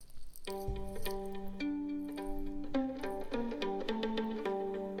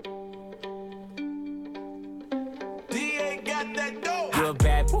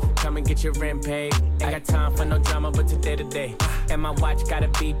and get your rent paid. Ain't got time for no drama, but today to day. And my watch gotta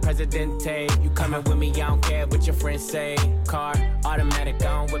be Presidente. You coming with me, I don't care what your friends say. Car, automatic, I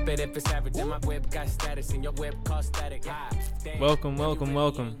don't whip it if it's average. And my whip got status, and your whip cost static.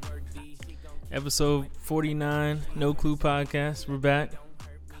 Welcome. Episode 49, No Clue Podcast. We're back.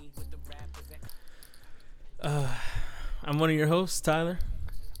 I'm one of your hosts, Tyler.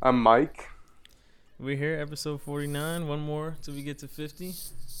 I'm Mike. We're here, episode 49. One more till we get to 50.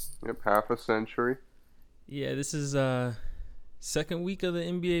 Yep, half a century. Yeah, this is second week of the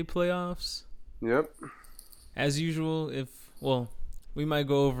NBA playoffs. Yep. As usual, we might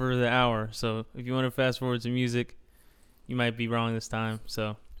go over the hour. So if you want to fast forward to music, you might be wrong this time.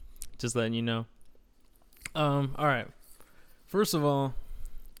 So just letting you know. All right. First of all,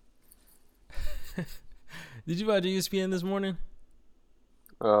 did you watch ESPN this morning?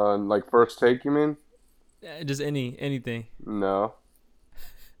 Like First Take, you mean? Just anything. No.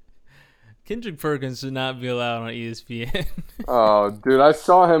 Kendrick Perkins should not be allowed on ESPN. Oh, dude, I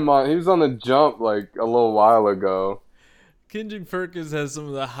saw him he was on the jump like a little while ago. Kendrick Perkins has some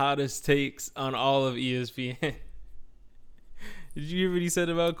of the hottest takes on all of ESPN. Did you hear what he said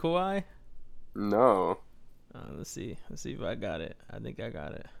about Kawhi? No. Let's see if I got it. I think I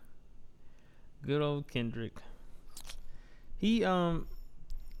got it. Good old Kendrick. He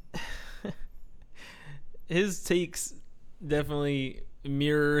his takes definitely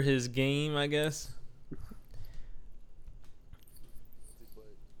mirror his game, I guess. But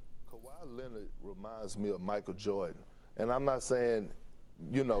Kawhi Leonard reminds me of Michael Jordan. And I'm not saying,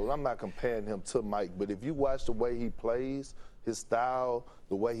 I'm not comparing him to Mike, but if you watch the way he plays, his style,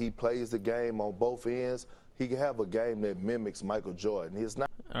 the way he plays the game on both ends, he can have a game that mimics Michael Jordan. He's not.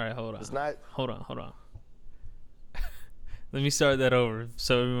 All right, hold on. It's not. Hold on. Let me start that over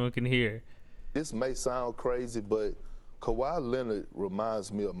so everyone can hear. This may sound crazy, but Kawhi Leonard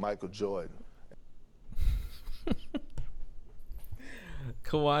reminds me of Michael Jordan.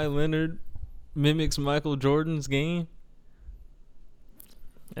 Kawhi Leonard mimics Michael Jordan's game?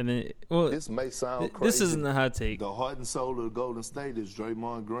 And then, this may sound crazy. This isn't a hot take. The heart and soul of the Golden State is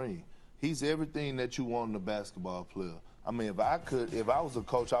Draymond Green. He's everything that you want in a basketball player. I mean, if I was a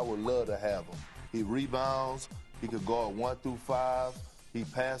coach, I would love to have him. He rebounds. He could guard 1 through 5. He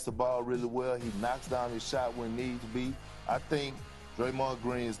passed the ball really well. He knocks down his shot when needs be. I think Draymond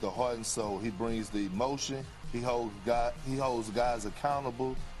Green is the heart and soul. He brings the emotion. He holds guys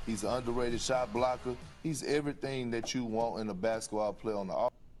accountable. He's an underrated shot blocker. He's everything that you want in a basketball player on the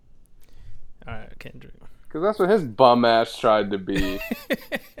offense. All right, Kendrick. Because that's what his bum ass tried to be.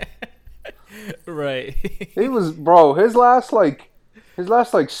 Right. He was, bro. His last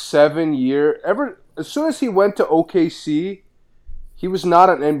 7 year. As soon as he went to OKC, he was not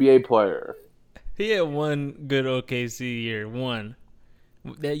an NBA player. He had one good OKC year. One.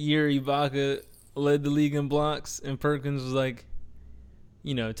 That year, Ibaka led the league in blocks, and Perkins was like,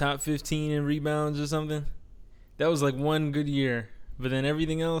 top 15 in rebounds or something. That was like one good year. But then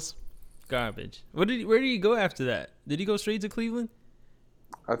everything else, garbage. Where did he go after that? Did he go straight to Cleveland?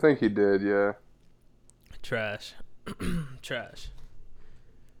 I think he did, yeah. Trash. Trash.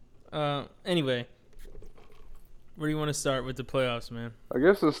 Anyway, where do you want to start with the playoffs, man? I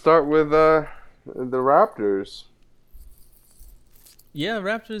guess let's start with the Raptors. Yeah,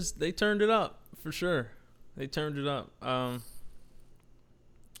 Raptors, they turned it up for sure. They turned it up.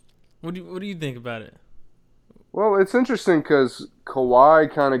 What do you think about it? Well, it's interesting because Kawhi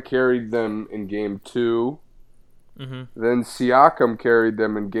kind of carried them in Game 2. Mm-hmm. Then Siakam carried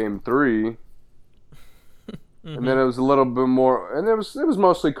them in Game 3. Mm-hmm. And then it was a little bit more, and it was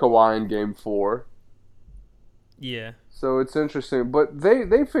mostly Kawhi in Game 4. Yeah. So it's interesting, but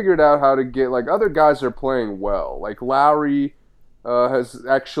they figured out how to get, like, other guys are playing well. Like Lowry has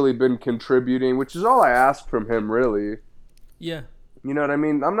actually been contributing, which is all I ask from him, really. Yeah. You know what I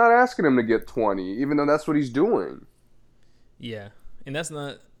mean? I'm not asking him to get 20, even though that's what he's doing. Yeah, and that's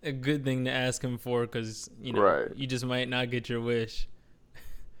not a good thing to ask him for because, right. You just might not get your wish.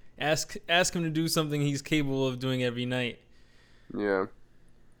 Ask him to do something he's capable of doing every night. Yeah.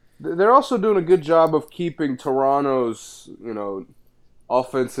 They're also doing a good job of keeping Toronto's,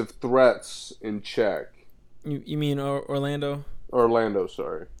 offensive threats in check. You mean Orlando? Orlando,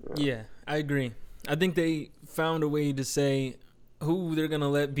 sorry. Yeah, I agree. I think they found a way to say who they're going to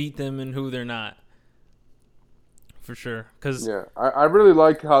let beat them and who they're not. For sure. Yeah, I really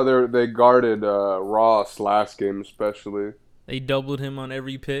like how they guarded Ross last game especially. They doubled him on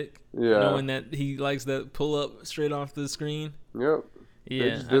every pick, knowing that he likes that pull-up straight off the screen. Yep. Yeah, they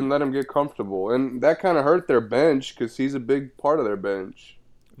just didn't let him get comfortable. And that kind of hurt their bench because he's a big part of their bench.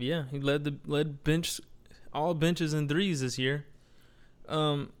 Yeah, he led bench all benches in threes this year.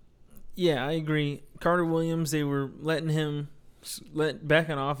 Yeah, I agree. Carter Williams, they were backing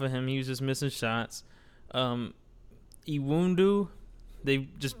off of him. He was just missing shots. Iwundu, they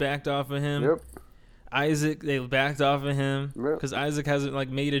just backed off of him. Yep. Isaac, they backed off of him Yep. because Isaac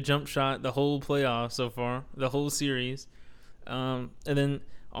hasn't made a jump shot the whole playoff so far, the whole series. And then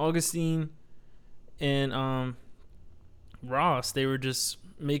Augustine and Ross, they were just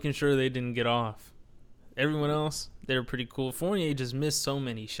making sure they didn't get off. Everyone else, they were pretty cool. Fournier just missed so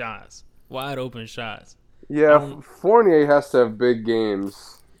many shots, wide open shots. Yeah, Fournier has to have big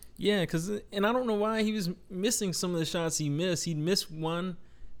games. Yeah, and I don't know why he was missing some of the shots he missed. He'd miss one.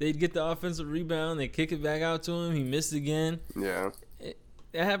 They'd get the offensive rebound. They'd kick it back out to him. He missed again. Yeah.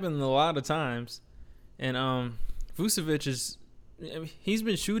 That happened a lot of times. And Vucevic he's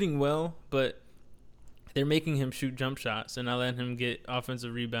been shooting well, but they're making him shoot jump shots and not letting him get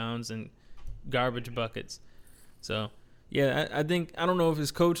offensive rebounds and garbage buckets. So, yeah, I think, I don't know if it's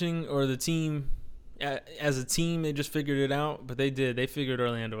coaching or the team. As a team, they just figured it out, but they did. They figured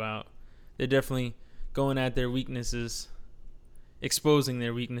Orlando out. They're definitely going at their weaknesses. Exposing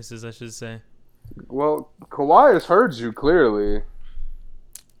their weaknesses, I should say. Well, Kawhi has heard you clearly.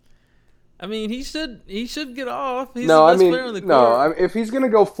 I mean, he should get off. He's the best player on the court. If he's gonna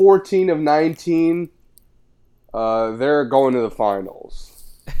go 14 of 19, they're going to the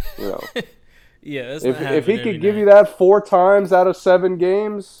finals. You know. Yeah, that's not if he could give night. you that 4 times out of 7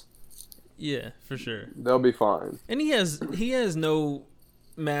 games, yeah, for sure, they'll be fine. And he has no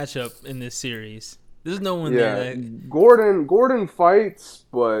matchup in this series. There's no one there. Gordon fights,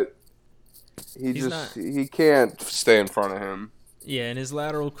 but he can't stay in front of him. Yeah, and his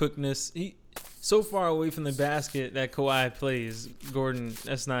lateral quickness, he so far away from the basket that Kawhi plays. Gordon,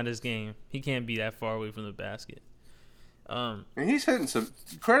 that's not his game. He can't be that far away from the basket. And he's hitting some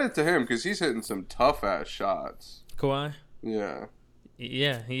credit to him because he's hitting some tough ass shots. Kawhi. Yeah.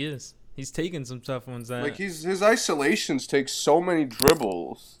 Yeah, he is. He's taking some tough ones. His isolations take so many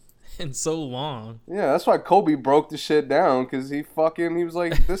dribbles. And so long. Yeah, that's why Kobe broke the shit down because he was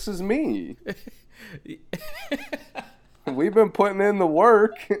like, this is me. We've been putting in the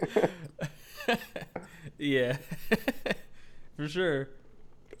work. Yeah. For sure.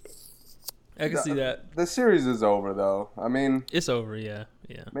 I can see that. The series is over, though. I mean... It's over, yeah.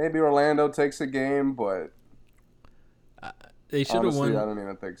 Maybe Orlando takes a game, but... They should have won. I don't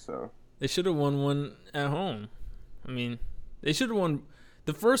even think so. They should have won one at home. I mean, they should have won...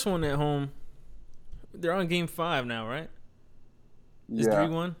 The first one at home, they're on game 5 now, right? It's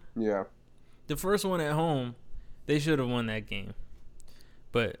 3-1? Yeah. The first one at home, they should have won that game.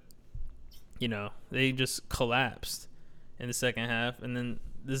 But, they just collapsed in the second half. And then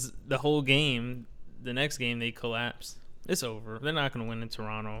the whole game, the next game, they collapsed. It's over. They're not going to win in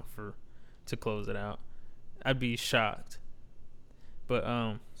Toronto to close it out. I'd be shocked. But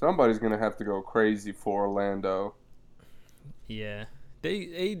somebody's going to have to go crazy for Orlando. Yeah.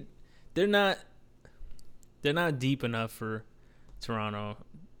 They're not deep enough for Toronto.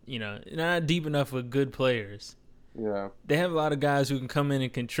 They're not deep enough with good players. Yeah. They have a lot of guys who can come in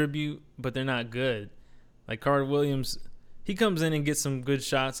and contribute, but they're not good. Like Carter Williams, he comes in and gets some good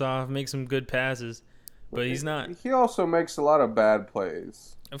shots off, makes some good passes, but he's not. He also makes a lot of bad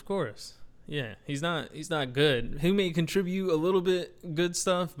plays. Of course. Yeah, he's not good. He may contribute a little bit good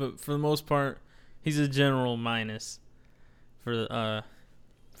stuff, but for the most part, he's a general minus for the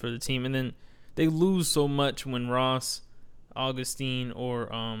team. And then they lose so much when Ross, Augustine, or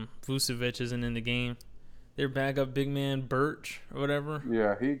Vucevic isn't in the game. Their backup big man, Birch, or whatever.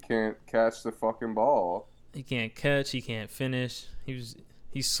 Yeah, he can't catch the fucking ball. He can't catch. He can't finish. He's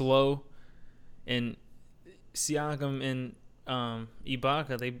slow. And Siakam and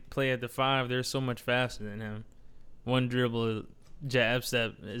Ibaka, they play at the 5. They're so much faster than him. One dribble, jab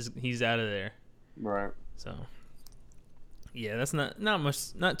step, he's out of there. Right. So, yeah, that's not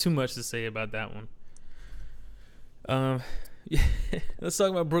too much to say about that one. Yeah, let's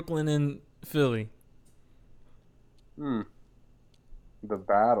talk about Brooklyn and Philly. The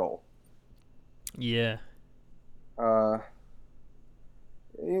battle. Yeah. Brooklyn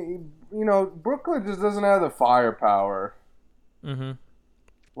just doesn't have the firepower. Mm-hmm.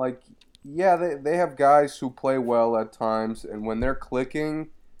 They have guys who play well at times, and when they're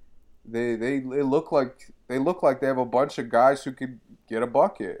clicking, they look like they have a bunch of guys who could get a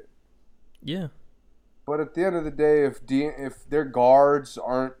bucket. Yeah. But at the end of the day, if their guards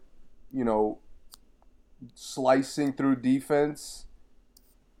aren't, slicing through defense,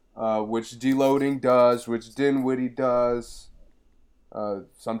 which deloading does, which Dinwiddie does,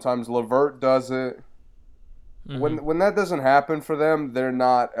 sometimes LeVert does it. Mm-hmm. When that doesn't happen for them, they're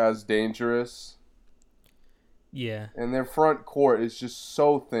not as dangerous. Yeah. And their front court is just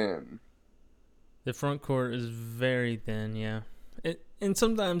so thin. The front court is very thin, yeah. And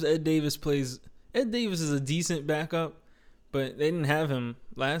sometimes Ed Davis is a decent backup, but they didn't have him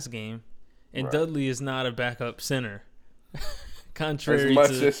last game. And Right. Dudley is not a backup center. As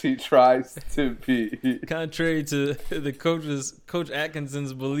much as he tries to be. Contrary to Coach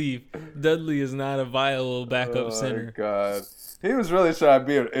Atkinson's belief, Dudley is not a viable backup center. Oh, God. He was really trying to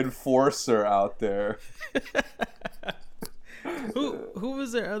be an enforcer out there. Who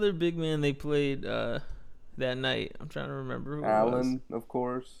was their other big man they played that night? I'm trying to remember who Allen, it was. of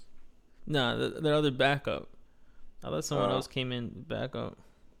course. No, their other backup. I thought someone else came in backup.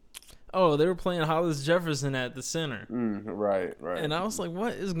 Oh, they were playing Hollis Jefferson at the center. Right. And I was like,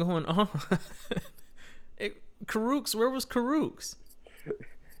 what is going on? Karooks, where was Karooks?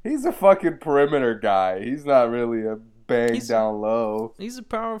 He's a fucking perimeter guy. He's not really a down low. He's a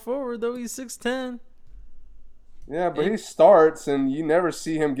power forward, though. He's 6'10". Yeah, but he starts, and you never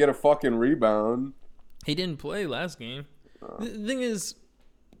see him get a fucking rebound. He didn't play last game. The thing is,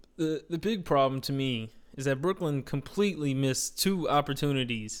 the big problem to me is that Brooklyn completely missed 2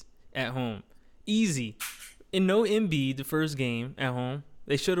 opportunities at home. Easy. And no Embiid the first game at home.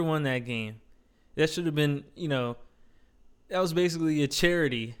 They should have won that game. That should have been, that was basically a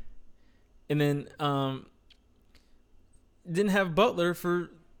charity. And then didn't have Butler for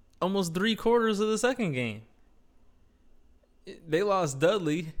almost 3/4 of the second game. They lost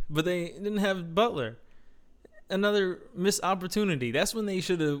Dudley, but they didn't have Butler. Another missed opportunity. That's when they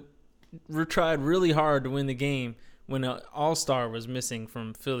should have tried really hard to win the game when an all-star was missing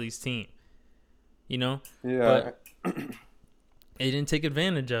from Philly's team. Yeah. But they didn't take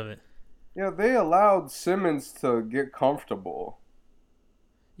advantage of it. Yeah, they allowed Simmons to get comfortable.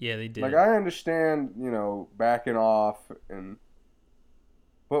 Yeah, they did. Like, I understand, backing off,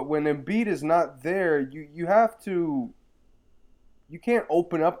 but when Embiid is not there, you have to. You can't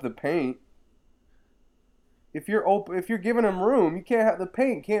open up the paint. If you're giving him room, the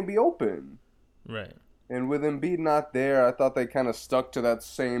paint can't be open. Right. And with Embiid not there, I thought they kind of stuck to that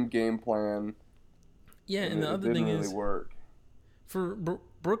same game plan. Yeah, and the other thing is, work. For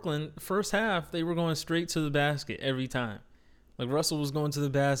Brooklyn, first half they were going straight to the basket every time. Like Russell was going to the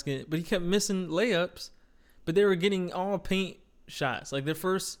basket, but he kept missing layups. But they were getting all paint shots. Like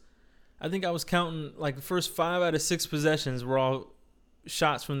I think I was counting, like the first 5 out of 6 possessions were all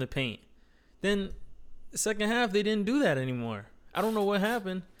shots from the paint. Then the second half, they didn't do that anymore. I don't know what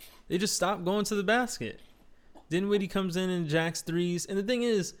happened. They just stopped going to the basket. Dinwiddie comes in and jacks threes. And the thing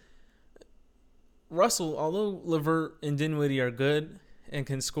is, Russell, although LeVert and Dinwiddie are good and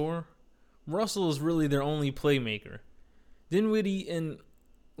can score, Russell is really their only playmaker. Dinwiddie and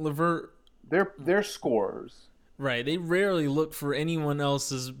LeVert, they're scorers. Right. They rarely look for anyone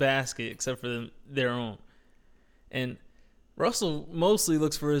else's basket except for their own. And Russell mostly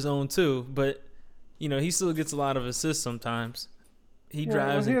looks for his own too, but he still gets a lot of assists sometimes. He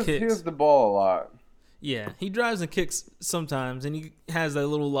drives and kicks. He has the ball a lot. Yeah, he drives and kicks sometimes, and he has that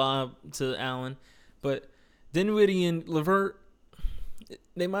little lob to Allen. But Dinwiddie and LeVert,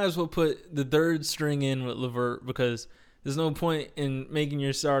 they might as well put the third string in with LeVert because there's no point in making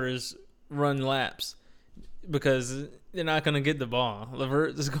your starters run laps because they're not going to get the ball.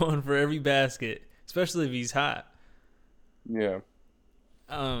 LeVert is going for every basket, especially if he's hot. Yeah.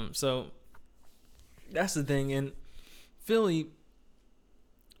 So that's the thing. And Philly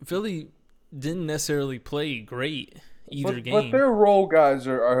didn't necessarily play great either game. But their role guys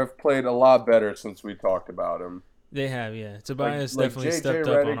have played a lot better since we talked about them. They have, yeah. Tobias definitely stepped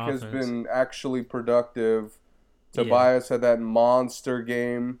up on offense. JJ Redick has been actually productive. Tobias had that monster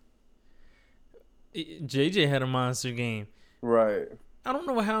game. JJ had a monster game. Right. I don't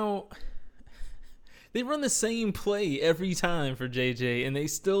know how they run the same play every time for JJ and they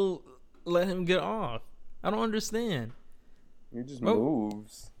still let him get off. I don't understand. He just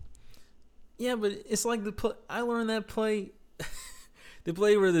moves. Yeah, but it's like I learned that play. The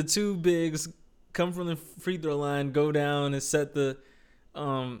play where the 2 bigs come from the free throw line, go down and set the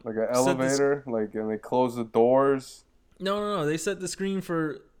like an elevator, and they close the doors. No. They set the screen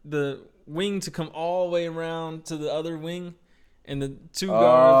for the wing to come all the way around to the other wing, and the 2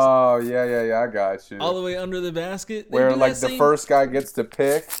 guards. Oh yeah, I got you. All the way under the basket. Where the first guy gets to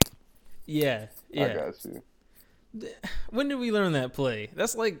pick. Yeah. I got you. When did we learn that play?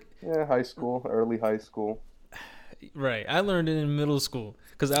 That's high school, early high school. Right. I learned it in middle school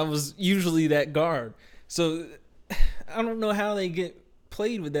because I was usually that guard. So I don't know how they get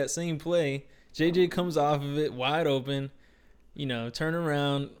played with that same play. JJ comes off of it wide open, turn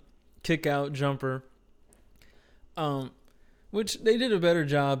around, kick out, jumper. Which they did a better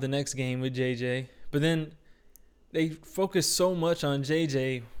job the next game with JJ. But then they focus so much on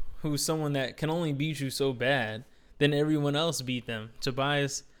JJ, who's someone that can only beat you so bad. Then everyone else beat them.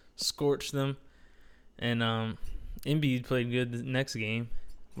 Tobias scorched them, and Embiid played good the next game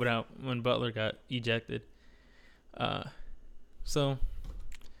when Butler got ejected. So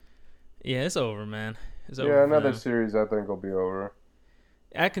yeah, it's over, man. It's over. Yeah, another series I think will be over.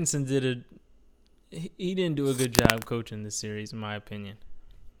 Atkinson he didn't do a good job coaching this series, in my opinion.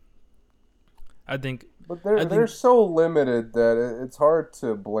 I think, but they're so limited that it's hard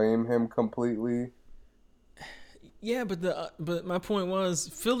to blame him completely. Yeah, but my point was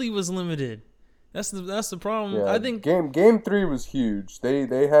Philly was limited. That's the problem. Yeah, I think game 3 was huge.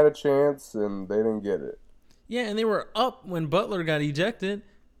 They had a chance and they didn't get it. Yeah, and they were up when Butler got ejected.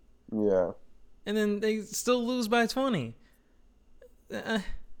 Yeah, and then they still lose by 20. I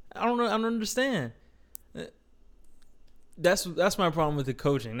don't know. I don't understand. That's my problem with the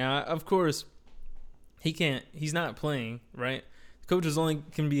coaching. Now, of course, he's not playing, right? Coaches only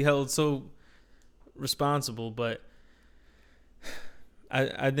can be held so responsible, but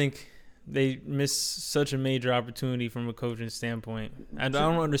I think they miss such a major opportunity from a coaching standpoint. I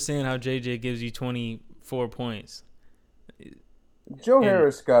don't understand how JJ gives you 24 points. Joe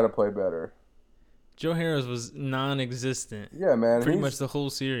Harris got to play better. Joe Harris was non-existent. Yeah, man. Pretty much the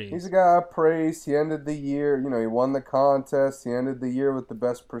whole series. He's a guy I praised. He ended the year, he won the contest. He ended the year with the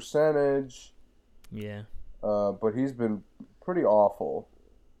best percentage. Yeah. But he's been pretty awful.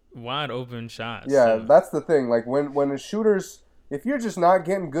 Wide open shots. Yeah, that's the thing. Like when the shooters, if you're just not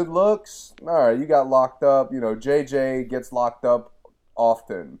getting good looks, all right, you got locked up. JJ gets locked up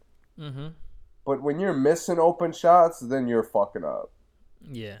often. Mm-hmm. But when you're missing open shots, then you're fucking up.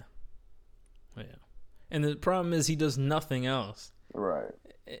 Yeah. Yeah. And the problem is he does nothing else. Right.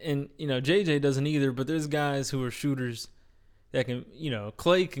 And, JJ doesn't either, but there's guys who are shooters that can,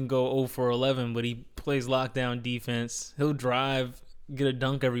 Clay can go 0 for 11, but he plays lockdown defense. He'll drive, get a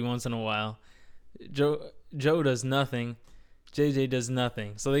dunk every once in a while. Joe does nothing. JJ does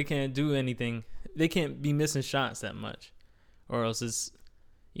nothing. So they can't do anything. They can't be missing shots that much. Or else it's,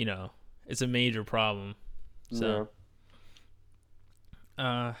 it's a major problem. So,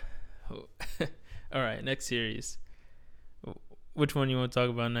 yeah. All right, next series. Which one you want to talk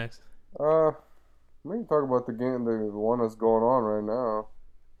about next? We can talk about the game, the one that's going on right now.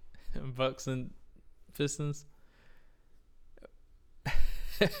 Bucks and Pistons.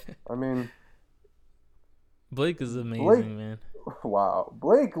 I mean, Blake is amazing, man. Wow,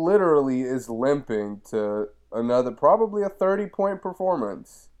 Blake literally is limping to probably a 30-point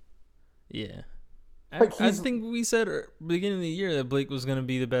performance. Yeah. I think we said beginning of the year that Blake was going to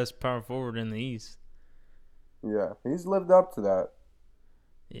be the best power forward in the East. Yeah, he's lived up to that.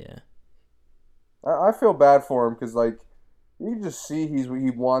 Yeah. I feel bad for him because, you just see he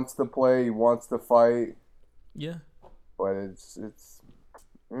wants to play, he wants to fight. Yeah. But it's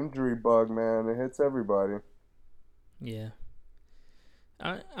injury bug, man. It hits everybody. Yeah.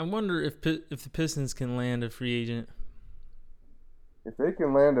 I wonder if the Pistons can land a free agent. If they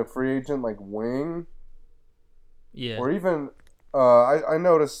can land a free agent like wing. Yeah. Or even, I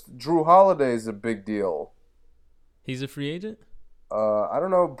noticed Drew Holiday is a big deal. He's a free agent? I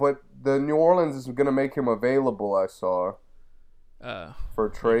don't know, but the New Orleans is going to make him available, I saw. For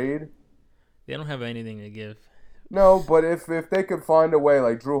trade. They don't have anything to give. No, but if they could find a way,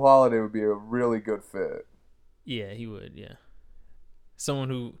 Drew Holiday would be a really good fit. Yeah, he would, yeah. Someone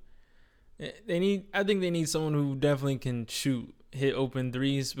who... I think they need someone who definitely can hit open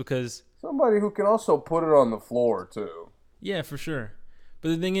threes because... Somebody who can also put it on the floor, too. Yeah, for sure. But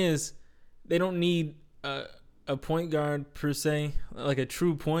the thing is, they don't need a point guard, per se, like a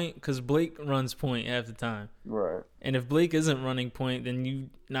true point, because Blake runs point half the time. Right. And if Blake isn't running point, then you're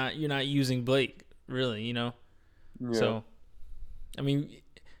not using Blake, really, Yeah. So, I mean,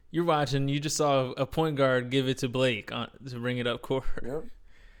 you're watching, you just saw a point guard give it to Blake to bring it up court. Yep.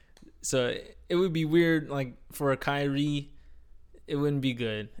 So, it would be weird, for a Kyrie... It wouldn't be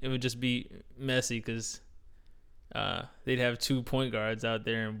good. It would just be messy because they'd have 2 point guards out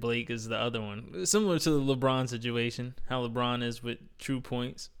there and Blake is the other one. Similar to the LeBron situation, how LeBron is with true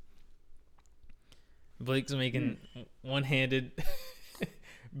points. Blake's making one-handed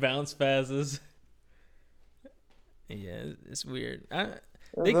bounce passes. Yeah, it's weird.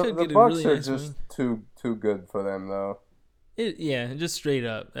 They could get a really nice wing. The Bucks are just too good for them, though. Just straight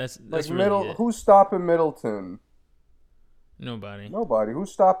up. That's really it. Who's stopping Middleton? Nobody.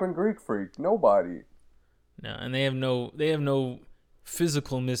 Who's stopping Greek Freak? Nobody. No, and they have no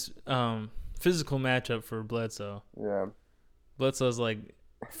physical matchup for Bledsoe. Yeah. Bledsoe's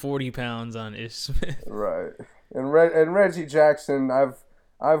 40 pounds on Ish Smith. Right. And Reggie Jackson,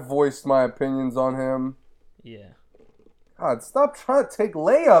 I've voiced my opinions on him. Yeah. God, stop trying to take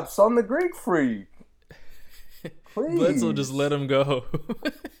layups on the Greek Freak. Please. Bledsoe just let him go.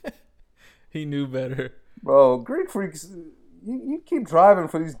 He knew better. Bro, Greek Freaks, you keep driving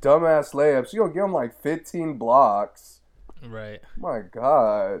for these dumbass layups. You're going to give them like 15 blocks. Right. My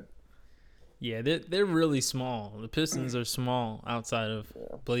God. Yeah, they're really small. The Pistons are small outside of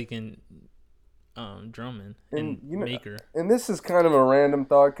Blake and Drummond and Maker. And this is kind of a random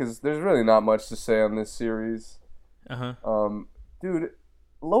thought because there's really not much to say on this series. Dude,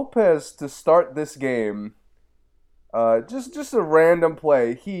 Lopez to start this game, just a random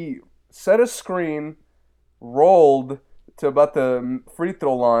play. He set a screen, rolled to about the free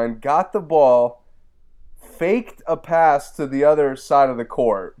throw line, got the ball, faked a pass to the other side of the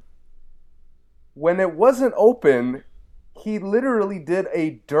court. When it wasn't open, he literally did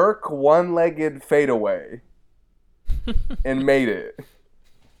a Dirk one-legged fadeaway and made it.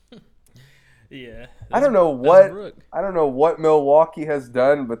 Yeah. I don't know what Milwaukee has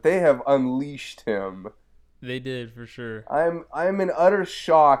done, but they have unleashed him. They did, for sure. I'm in utter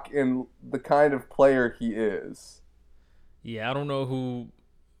shock in the kind of player he is. Yeah, I don't know who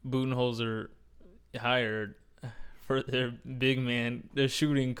Budenholzer hired for their big man, their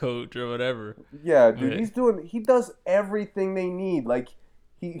shooting coach or whatever. Yeah, dude, he does everything they need. Like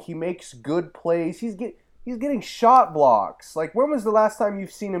he makes good plays. He's getting shot blocks. Like, when was the last time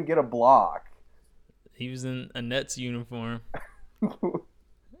you've seen him get a block? He was in a Nets uniform.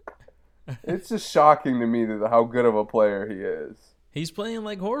 It's just shocking to me how good of a player he is. He's playing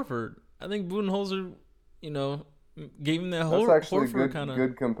like Horford. I think Budenholzer, gave him that That's actually Horford kind of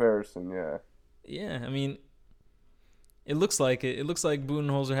good comparison. Yeah. Yeah, I mean, it looks like it. It looks like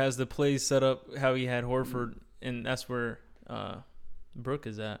Budenholzer has the plays set up how he had Horford, and that's where Brook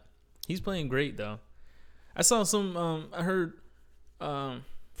is at. He's playing great though. I saw some. I heard.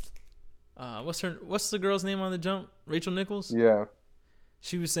 What's the girl's name on the jump? Rachel Nichols. Yeah.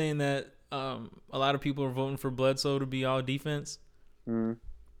 She was saying that a lot of people are voting for Bledsoe to be all defense. Mm.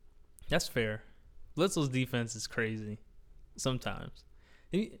 That's fair. Bledsoe's defense is crazy sometimes.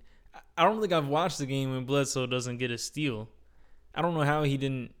 I don't think I've watched the game when Bledsoe doesn't get a steal. I don't know how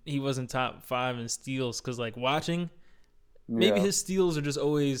he wasn't top 5 in steals, because like watching, maybe his steals are just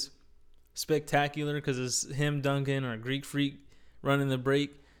always spectacular because it's him dunking or a Greek Freak running the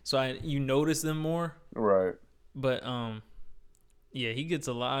break, so you notice them more. Right. But yeah, he gets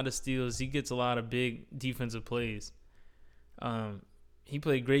a lot of steals. He gets a lot of big defensive plays. He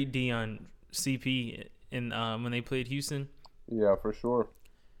played great D on CP when they played Houston. Yeah, for sure.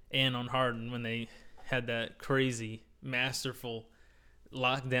 And on Harden when they had that crazy, masterful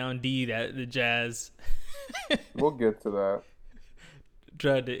lockdown D that the Jazz We'll get to that.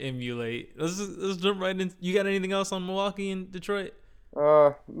 tried to emulate. Let's jump right in. You got anything else on Milwaukee and Detroit?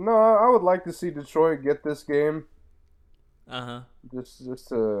 No, I would like to see Detroit get this game. Just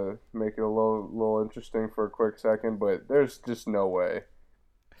to make it a little interesting for a quick second, but there's just no way.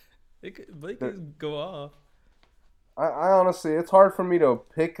 Blake could go off. I honestly, it's hard for me to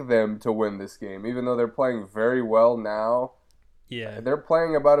pick them to win this game, even though they're playing very well now. Yeah. They're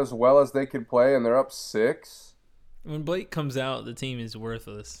playing about as well as they could play, and they're up 6. When Blake comes out, the team is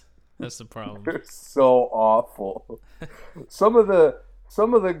worthless. That's the problem. They're so awful. Some of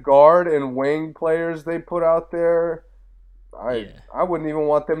the guard and wing players they put out there, I wouldn't even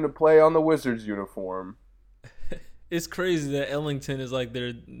want them to play on the Wizards uniform. It's crazy that Ellington is like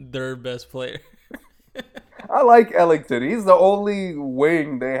their best player. I like Ellington. He's the only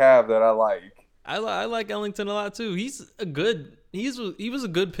wing they have that I like. I like Ellington a lot too. He was a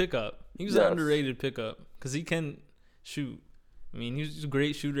good pickup. He was an underrated pickup because he can shoot. I mean, he was a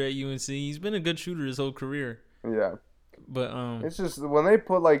great shooter at UNC. He's been a good shooter his whole career. Yeah. But it's just when they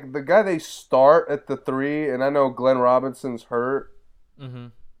put like the guy they start at the 3, and I know Glenn Robinson's hurt,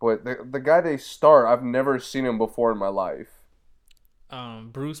 but the guy they start, I've never seen him before in my life.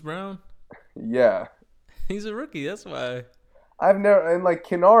 Bruce Brown. Yeah. He's a rookie. That's why. I've never, and like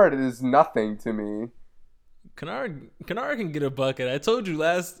Kennard is nothing to me. Kennard can get a bucket. I told you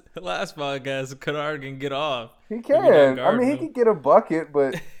last podcast, Kennard can get off. He can. I mean, he can get a bucket,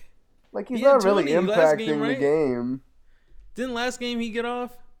 but like he's not really impacting the game. Didn't last game he get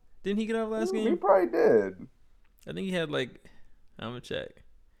off? Didn't he get off last game? He probably did. I think he had I'm gonna check.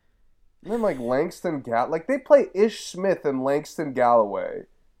 And then Langston like they play Ish Smith and Langston Galloway.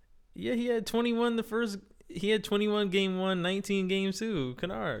 Yeah, he had 21 he had 21 game 1, 19 game 2.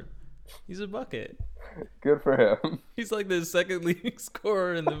 Kennard. He's a bucket. Good for him. He's like the second leading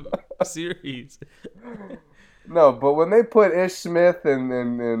scorer in the series. No, but when they put Ish Smith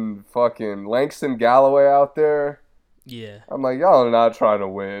and fucking Langston Galloway out there, yeah, I'm like, y'all are not trying to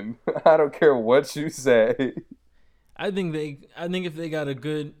win. I don't care what you say. I think if they got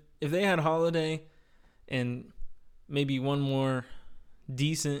if they had Holiday and maybe one more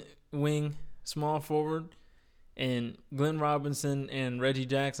decent wing small forward, and Glenn Robinson and Reggie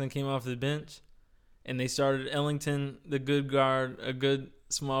Jackson came off the bench, and they started Ellington, the good guard, a good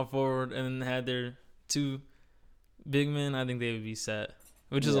small forward, and then had their 2 big men, I think they would be set,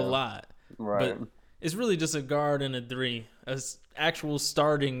 which is a lot. Right. But it's really just a guard and a 3, actual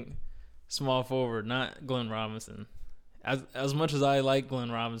starting small forward, not Glenn Robinson. As much as I like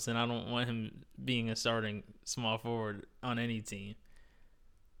Glenn Robinson, I don't want him being a starting small forward on any team.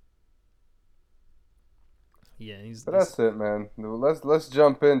 Yeah, but that's it, man. Let's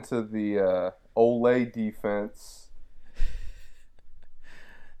jump into the Olay defense.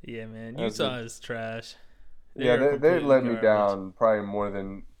 Yeah, man. Utah is trash. They let me down probably more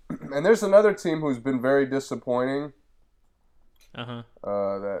than. And there's another team who's been very disappointing.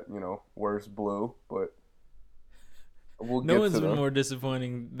 That wears blue, but we'll get to them. No one's been more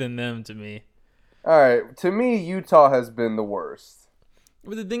disappointing than them to me. All right, to me, Utah has been the worst.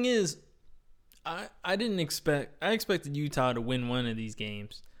 But the thing is, I expected Utah to win one of these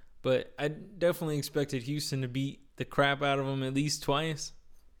games, but I definitely expected Houston to beat the crap out of them at least twice.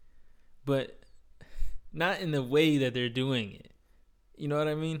 But not in the way that they're doing it. You know what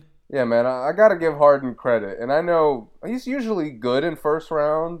I mean? Yeah, man, I got to give Harden credit. And I know he's usually good in first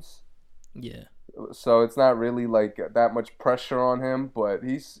rounds. Yeah. So it's not really like that much pressure on him, but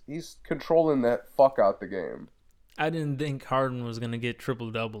he's controlling that fuck out the game. I didn't think Harden was going to get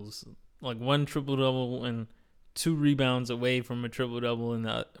triple-doubles. Like 1 triple-double and 2 rebounds away from a triple-double in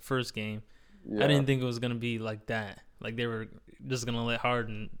the first game. Yeah. I didn't think it was going to be like that. Like they were just going to let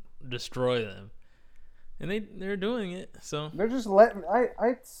Harden destroy them. And they're doing it. So they're just letting I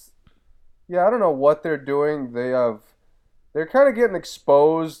don't know what they're doing. They're kind of getting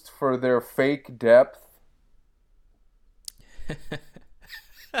exposed for their fake depth.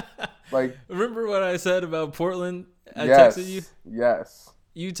 Like, remember what I said about Portland? I yes, texted you? Yes.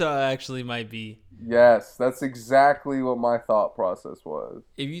 Utah actually might be. Yes, that's exactly what my thought process was.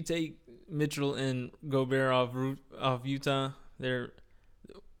 If you take Mitchell and Gobert off Utah, they're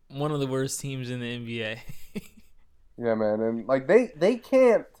one of the worst teams in the NBA. Yeah, man, and like they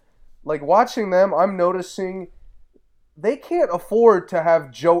can't, like, watching them, I'm noticing they can't afford to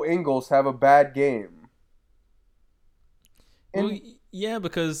have Joe Ingles have a bad game. And, well, yeah,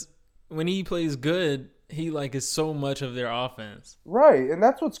 because when he plays good, he is so much of their offense. Right, and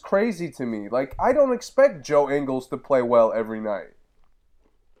that's what's crazy to me. Like, I don't expect Joe Ingles to play well every night.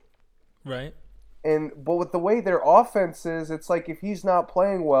 Right. But with the way their offense is, it's like if he's not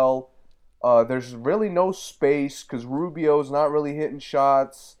playing well, there's really no space because Rubio's not really hitting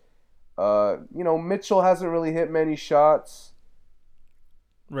shots. Mitchell hasn't really hit many shots.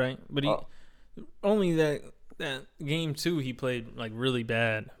 Right, but only that game 2 he played really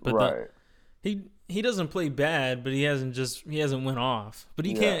bad. But right. He doesn't play bad, but he hasn't went off. But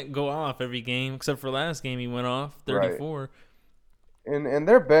he can't go off every game except for last game he went off 34. Right. And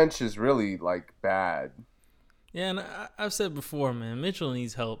their bench is really bad. Yeah, and I've said before, man, Mitchell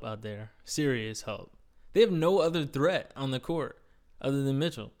needs help out there. Serious help. They have no other threat on the court other than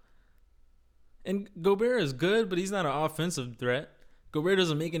Mitchell. And Gobert is good, but he's not an offensive threat. Gobert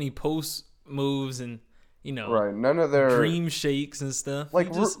doesn't make any post moves and, right, none of their dream shakes and stuff.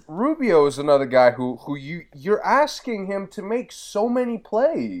 Rubio is another guy who you're asking him to make so many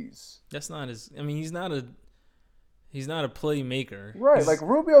plays. That's not he's not a playmaker. Right,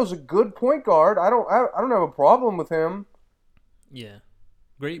 Rubio's a good point guard. I don't have a problem with him. Yeah.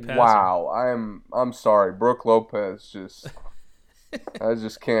 Great passer. Wow, I'm sorry. Brooke Lopez just I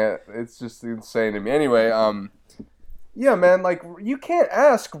just can't. It's just insane to me. Anyway, yeah, man, you can't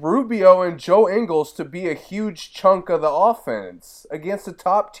ask Rubio and Joe Ingles to be a huge chunk of the offense against a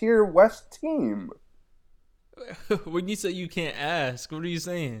top-tier West team. When you say you can't ask, what are you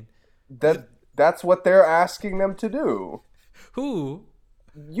saying? That's what they're asking them to do. Who?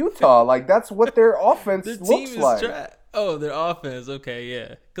 Utah. That's what their offense looks like. Their offense. Okay,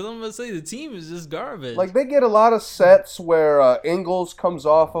 yeah. Because I'm going to say the team is just garbage. They get a lot of sets where Ingles comes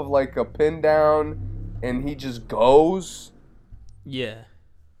off of a pin down and he just goes. Yeah.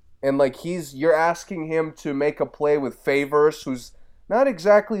 And you're asking him to make a play with Favors, who's not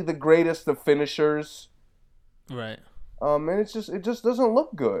exactly the greatest of finishers. Right. And it just doesn't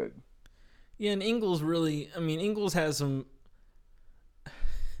look good. Yeah, and Ingles Ingles has some.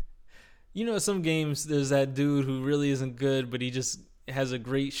 Some games there's that dude who really isn't good, but he just has a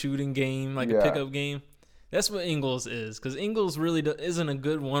great shooting game, a pickup game. That's what Ingles is, because Ingles really isn't a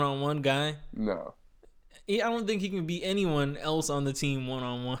good one-on-one guy. No. I don't think he can beat anyone else on the team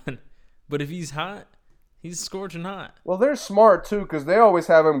one-on-one. But if he's hot, He's scorching hot. Well, they're smart too because they always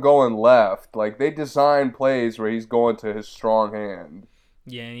have him going left. Like they design plays where he's going to his strong hand.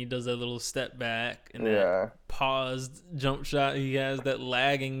 Yeah, and he does that little step back and that paused jump shot. He has that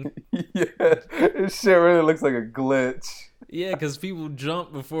lagging. Yeah, this shit really looks like a glitch. Yeah, because people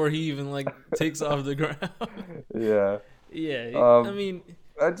jump before he even like takes off the ground. Yeah. Yeah, I mean,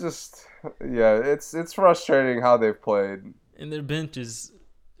 it's frustrating how they've played. And their bench is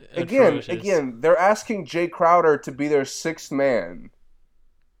Again, they're asking Jay Crowder to be their sixth man.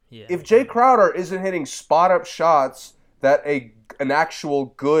 Yeah. If Jay Crowder isn't hitting spot up shots that an actual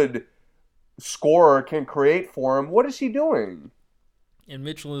good scorer can create for him, what is he doing? And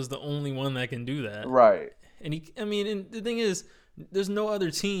Mitchell is the only one that can do that. Right. And and the thing is, there's no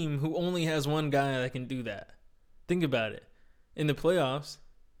other team who only has one guy that can do that. Think about it. In the playoffs,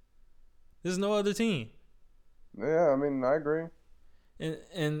 there's no other team. Yeah, I mean, I agree.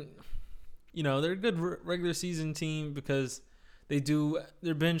 And they're a good regular season team because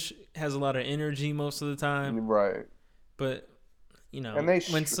their bench has a lot of energy most of the time. Right. But, and they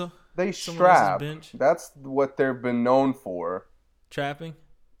strap. That's what they've been known for. Trapping?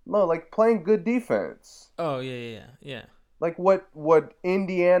 No, like playing good defense. Oh, yeah. Like what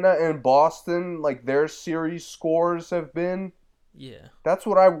Indiana and Boston, like their series scores have been. Yeah. That's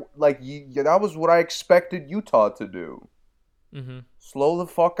what that was what I expected Utah to do. Mm-hmm. Slow the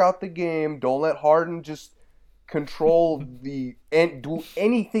fuck out the game. Don't let Harden just control and do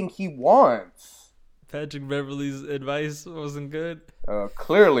anything he wants. Patrick Beverley's advice wasn't good.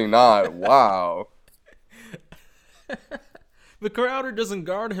 Clearly not. Wow. But Crowder doesn't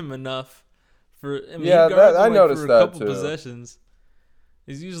guard him enough for. I noticed for a that couple too. Possessions.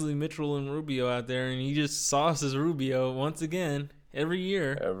 It's usually Mitchell and Rubio out there, and he just sauces Rubio once again every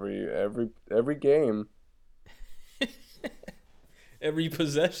year. Every game. Every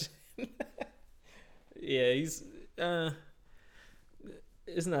possession. Yeah, he's.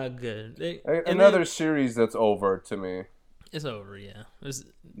 It's not good. Another series that's over to me. It's over, yeah.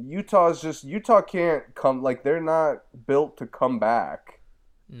 Utah can't come, like they're not built to come back.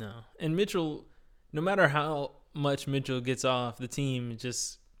 No. And Mitchell, no matter how much Mitchell gets off, the team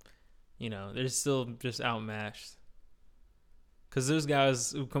just, they're still just outmatched. Because there's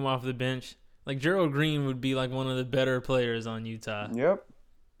guys who come off the bench. Like Gerald Green would be like one of the better players on Utah. Yep.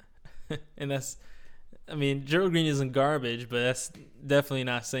 And Gerald Green isn't garbage, but that's definitely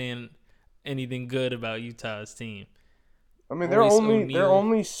not saying anything good about Utah's team. I mean, their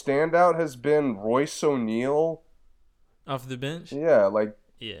only standout has been Royce O'Neal. Off the bench? Yeah,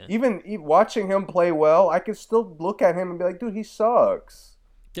 even watching him play well, I could still look at him and be like, dude, he sucks.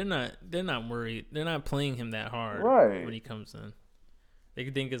 They're not worried. They're not playing him that hard when he comes in. They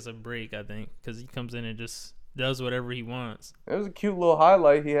think it's a break, I think, because he comes in and just does whatever he wants. It was a cute little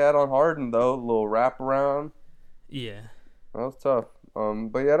highlight he had on Harden, though. A little wraparound. Yeah. That was tough.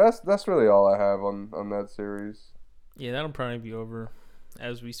 But yeah, that's really all I have on that series. Yeah, that'll probably be over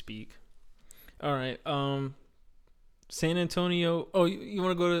as we speak. All right. San Antonio. Oh, you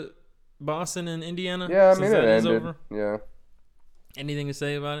want to go to Boston and Indiana? Yeah, I mean, it ended. Over? Yeah. Anything to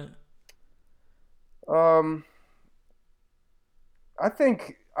say about it?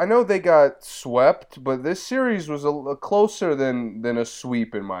 I know they got swept, but this series was a closer than a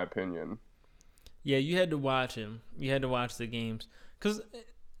sweep, in my opinion. Yeah, you had to watch him. You had to watch the games. Because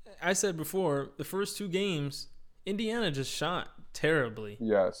I said before, the first two games, Indiana just shot terribly.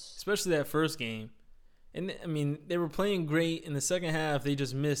 Yes. Especially that first game. And, they were playing great. In the second half, they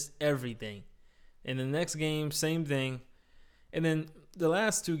just missed everything. And the next game, same thing. And then the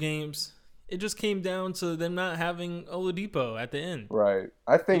last two games, it just came down to them not having Oladipo at the end. Right.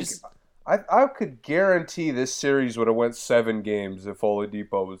 I think I could guarantee this series would have went 7 games if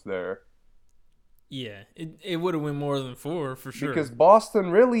Oladipo was there. Yeah, it would have went more than 4 for sure. Because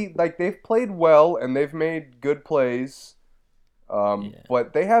Boston really, they've played well and they've made good plays,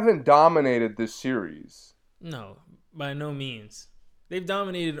 but they haven't dominated this series. No, by no means. They've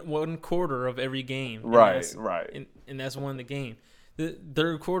dominated 1 quarter of every game. Right. And that's won the game. The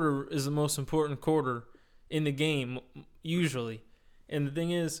third quarter is the most important quarter in the game, usually. And the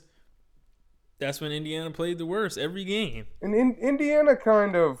thing is, that's when Indiana played the worst every game. And Indiana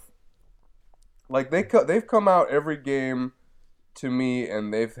kind of, they've come out every game to me,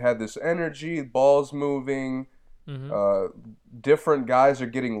 and they've had this energy, balls moving, different guys are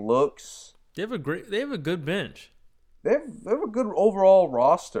getting looks. They have a good bench. They have a good overall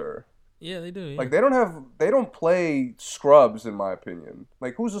roster. Yeah, they do. Yeah. They don't play scrubs, in my opinion.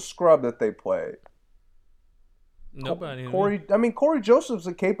 Who's a scrub that they play? Nobody. Corey Joseph's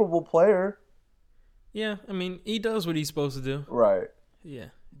a capable player. Yeah, he does what he's supposed to do. Right. Yeah.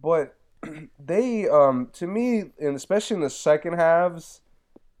 But they to me, and especially in the second halves,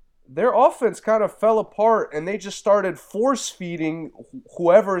 their offense kind of fell apart, and they just started force feeding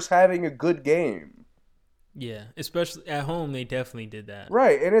whoever's having a good game. Yeah, especially at home, they definitely did that.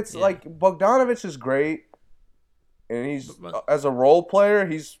 Right, and it's like Bogdanovich is great, and he's as a role player,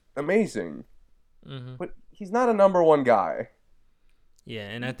 he's amazing. Mm-hmm. But he's not a number one guy. Yeah,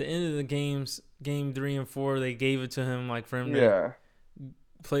 and at the end of the games, game 3 and 4, they gave it to him like for him to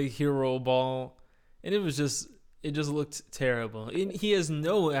play hero ball, and it just looked terrible. And he has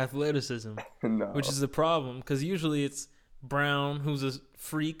no athleticism, which is the problem because usually it's Brown who's a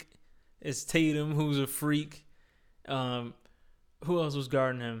freak, it's Tatum who's a freak. Who else was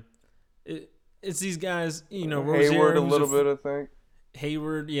guarding him? It's these guys, Rozier, Hayward a little bit, I think.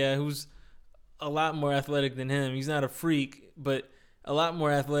 Hayward, yeah, who's a lot more athletic than him. He's not a freak, but a lot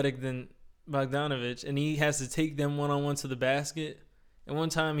more athletic than Bogdanovich, and he has to take them one-on-one to the basket. And one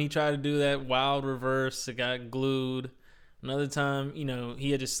time he tried to do that wild reverse. It got glued. Another time, he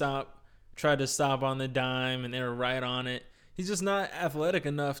had to tried to stop on the dime, and they were right on it. He's just not athletic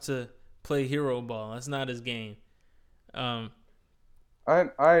enough to play hero ball. That's not his game. I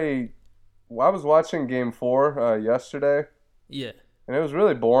was watching Game 4 yesterday. Yeah. And it was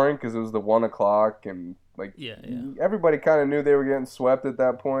really boring because it was the 1 o'clock, and everybody kind of knew they were getting swept at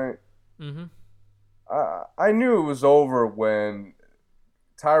that point. Mm-hmm. I knew it was over when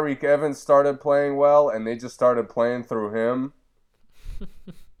Tyreke Evans started playing well, and they just started playing through him.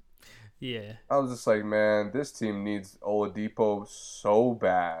 Yeah. I was just like, man, this team needs Oladipo so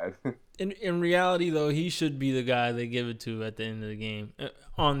bad. In reality, though, he should be the guy they give it to at the end of the game.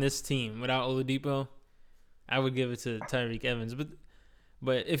 On this team, without Oladipo, I would give it to Tyreke Evans.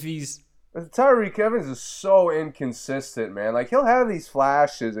 But if he's... Tyreke Evans is so inconsistent, man. Like, he'll have these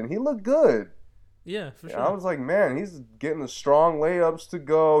flashes, and he looked good. Yeah, for sure. I was like, man, he's getting the strong layups to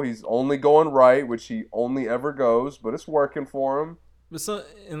go. He's only going right, which he only ever goes, but it's working for him.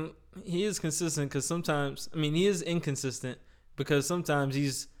 And he is consistent because sometimes... he is inconsistent because sometimes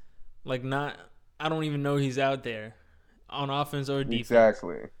he's, like, not... I don't even know he's out there on offense or defense.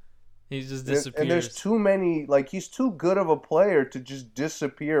 Exactly. He just disappears. And there's too many, like, he's too good of a player to just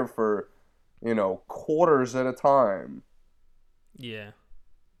disappear for, quarters at a time. Yeah.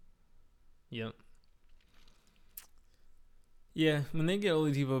 Yep. Yeah, when they get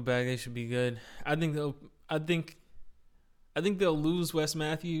Oladipo back, they should be good. I think they'll lose Wes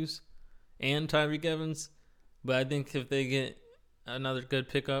Matthews and Tyreke Evans, but I think if they get another good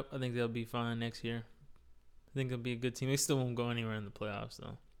pickup, I think they'll be fine next year. I think they'll be a good team. They still won't go anywhere in the playoffs,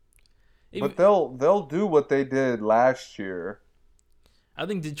 though. But they'll do what they did last year. I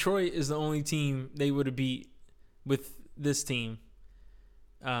think Detroit is the only team they would have beat with this team.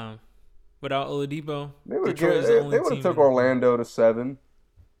 Without Oladipo, they would have took Orlando to 7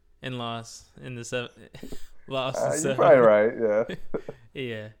 and lost in the 7. Lost in 7. You're probably right. Yeah.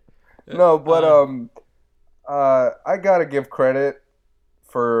 Yeah. No, but I gotta give credit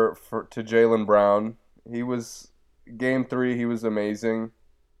to Jaylen Brown. He was Game 3. He was amazing.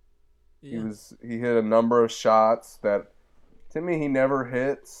 Yeah. He hit a number of shots that, to me, he never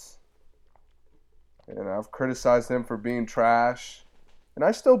hits. And I've criticized him for being trash. And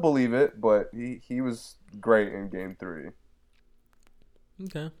I still believe it, but he was great in Game 3.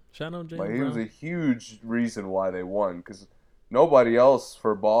 Okay. Shout out Jaylen Brown. He was a huge reason why they won, because nobody else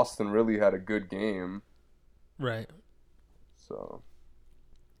for Boston really had a good game. Right. So.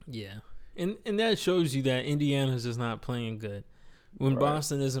 Yeah. And that shows you that Indiana's just not playing good. When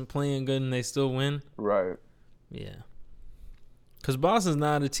Boston isn't playing good and they still win. Right. Yeah. Because Boston's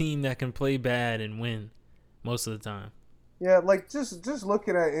not a team that can play bad and win most of the time. Yeah, like just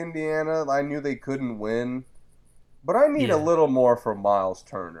looking at Indiana, I knew they couldn't win. But I need a little more from Miles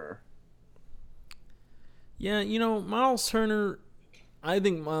Turner. Yeah, Miles Turner, I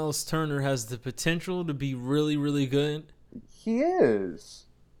think Miles Turner has the potential to be really, really good. He is.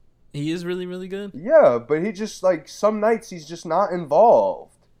 He is really, really good? Yeah, but he just, like, some nights he's just not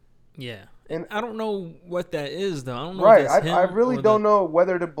involved. Yeah. And I don't know what that is, though. I don't know if that's him. I really don't know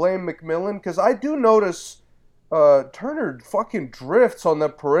whether to blame McMillan, because I do notice Turner fucking drifts on the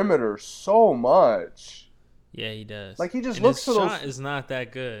perimeter so much. Yeah, he does. Like, he just looks for those... His shot is not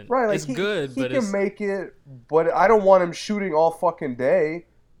that good. Right, like, it's good, but he can make it, but I don't want him shooting all fucking day.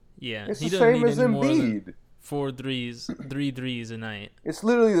 Yeah, it's the same as Embiid. 3 threes a night. It's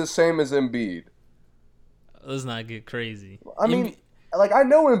literally the same as Embiid. Let's not get crazy. I mean, like, I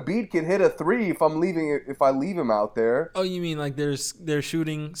know Embiid can hit a 3 if I leave him out there. Oh, you mean like their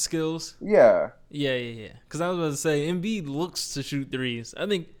shooting skills? Yeah. Yeah. Because I was about to say, Embiid looks to shoot 3s. I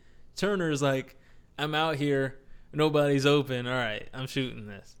think Turner's like, I'm out here, nobody's open. All right, I'm shooting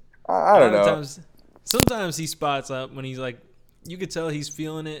this. I don't know. Sometimes he spots up when he's like, you could tell he's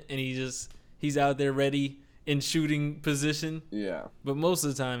feeling it, and he's out there ready in shooting position. Yeah. But most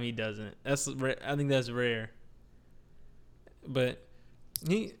of the time he doesn't. I think that's rare. But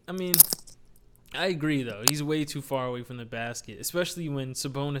I agree though. He's way too far away from the basket, especially when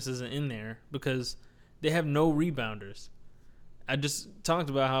Sabonis isn't in there because they have no rebounders. I just talked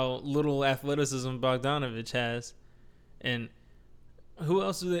about how little athleticism Bogdanovich has, and who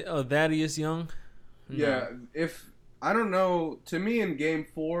else do they? Oh, Thaddeus Young. No. Yeah, I don't know. To me, in Game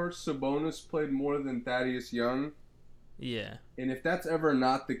 4, Sabonis played more than Thaddeus Young. Yeah. And if that's ever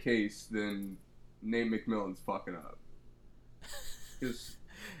not the case, then Nate McMillan's fucking up.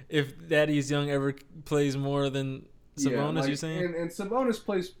 If Thaddeus Young ever plays more than Sabonis, you're saying? And Sabonis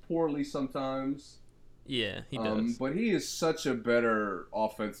plays poorly sometimes. Yeah, he does. But he is such a better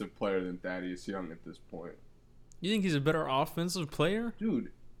offensive player than Thaddeus Young at this point. You think he's a better offensive player?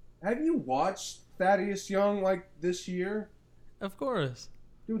 Dude, have you watched Thaddeus Young like this year? Of course.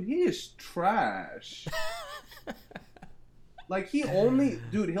 Dude, he is trash. Like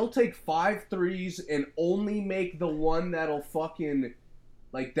he'll take 5 threes and only make the one that'll fucking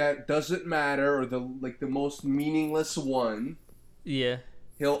like that doesn't matter or the most meaningless one. Yeah.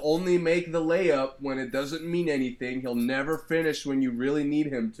 He'll only make the layup when it doesn't mean anything. He'll never finish when you really need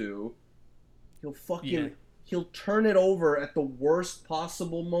him to. He'll turn it over at the worst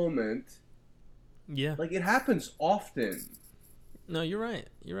possible moment. Yeah. Like it happens often. No, you're right.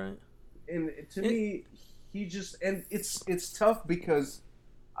 And to me, he just and it's tough because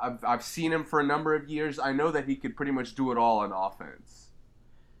I've seen him for a number of years. I know that he could pretty much do it all on offense.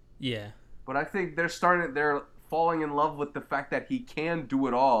 Yeah. But I think they're falling in love with the fact that he can do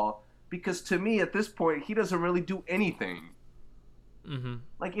it all because to me at this point he doesn't really do anything. Mm-hmm.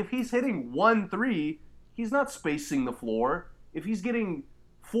 Like if he's hitting 1-3, he's not spacing the floor. If he's getting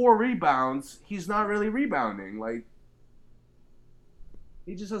 4 rebounds, he's not really rebounding. Like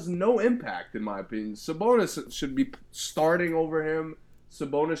he just has no impact in my opinion. Sabonis should be starting over him.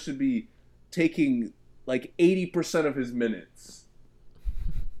 Sabonis should be taking like 80% of his minutes.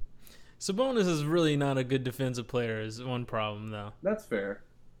 Sabonis is really not a good defensive player is one problem, though. That's fair.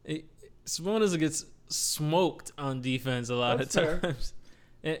 Sabonis gets smoked on defense a lot of times.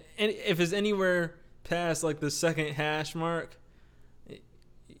 And if it's anywhere past like the second hash mark,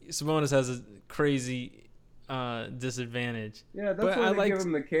 Sabonis has a crazy disadvantage. Yeah, that's why they give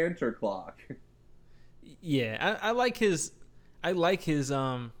him the Cantor clock. Yeah, I like his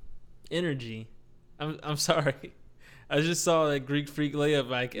energy. I'm sorry. I just saw that Greek Freak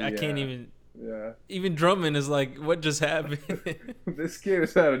layup. I can't even. Yeah. Even Drummond is like, what just happened? This kid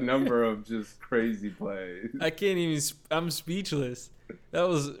has had a number of just crazy plays. I can't even. I'm speechless. That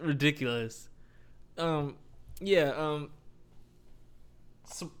was ridiculous. Sabonis,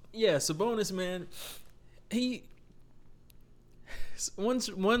 man. One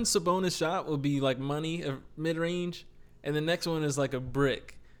Sabonis shot will be like money, mid range, and the next one is like a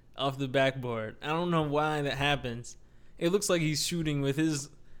brick off the backboard. I don't know why that happens. It looks like he's shooting with his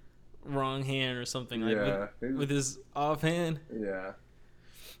wrong hand or something, like with his offhand. Yeah.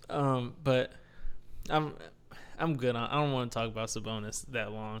 But I'm good. I don't want to talk about Sabonis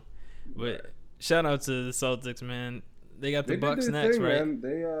that long. But shout out to the Celtics, man. They got the Bucks next, right?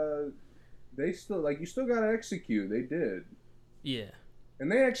 Man. They still you still gotta execute. They did. Yeah.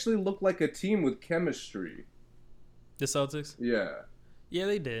 And they actually look like a team with chemistry. The Celtics? Yeah. Yeah,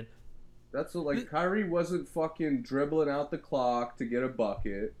 they did. That's what, Kyrie wasn't fucking dribbling out the clock to get a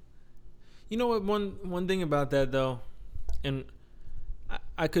bucket. You know what? One thing about that though, and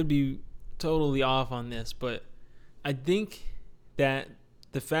I could be totally off on this, but I think that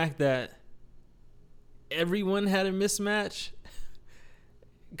the fact that everyone had a mismatch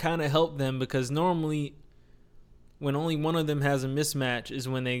kind of helped them because normally when only one of them has a mismatch is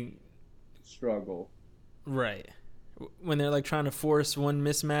when they struggle. Right. When they're like trying to force one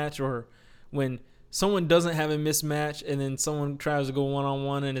mismatch or when someone doesn't have a mismatch and then someone tries to go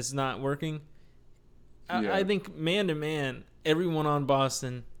one-on-one and it's not working. I think man-to-man, everyone on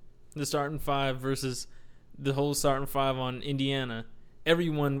Boston, the starting 5 versus the whole starting 5 on Indiana,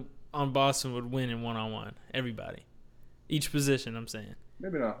 everyone on Boston would win in one-on-one. Everybody. Each position, I'm saying.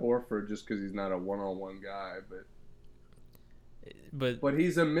 Maybe not Horford just because he's not a one-on-one guy, but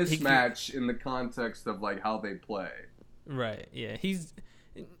he's a mismatch in the context of how they play. Right. Yeah. He's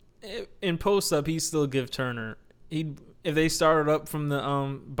in post up. He still give Turner. If they started up from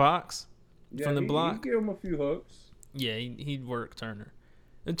the box, from the block, he'd give him a few hooks. Yeah, he'd work Turner,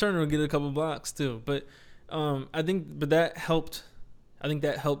 and Turner would get a couple blocks too. But I think that helped. I think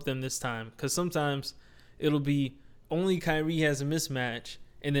that helped them this time because sometimes it'll be only Kyrie has a mismatch,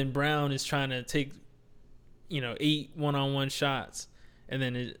 and then Brown is trying to take, 8 one-on-one shots, and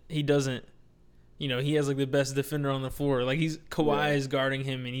then he doesn't. He has like the best defender on the floor. Like Kawhi is guarding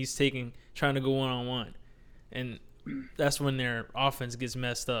him, and he's trying to go one-on-one, and that's when their offense gets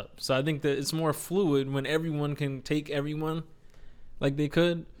messed up. So I think that it's more fluid when everyone can take everyone, like they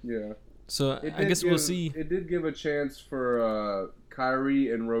could. Yeah. So I guess we'll see. It did give a chance for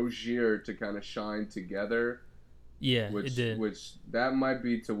Kyrie and Rozier to kind of shine together. Yeah, it did. Which that might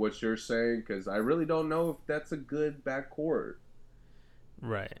be to what you're saying, because I really don't know if that's a good backcourt.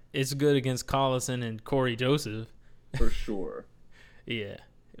 Right. It's good against Collison and Corey Joseph. For sure. Yeah,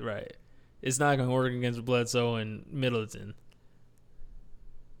 right. It's not going to work against Bledsoe and Middleton.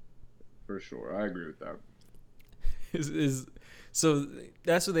 For sure. I agree with that. So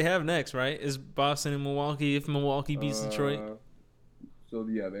that's what they have next, right? Is Boston and Milwaukee if Milwaukee beats Detroit? So,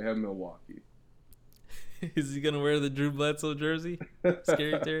 yeah, they have Milwaukee. Is he going to wear the Drew Bledsoe jersey?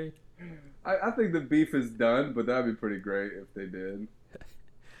 Scary Terry? I think the beef is done, but that'd be pretty great if they did.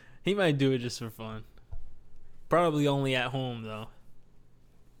 He might do it just for fun. Probably only at home, though.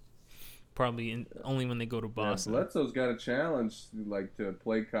 Probably only when they go to Boston. Yeah, Bledsoe's got a challenge to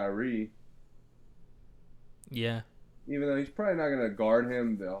play Kyrie. Yeah. Even though he's probably not going to guard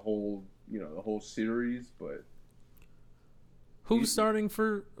him the whole series, but who's starting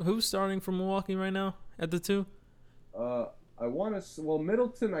for Milwaukee right now at the 2? I want to. Well,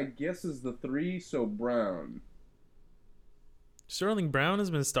 Middleton, I guess, is the 3. So Brown. Sterling Brown has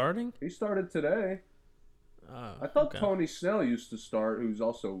been starting. He started today. I thought Tony Snell used to start, who's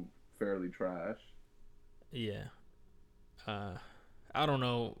also fairly trash. Yeah. I don't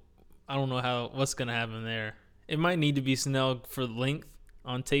know. What's gonna happen there. It might need to be Snell for length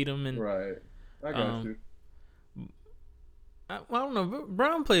on Tatum and right. I got you. I don't know.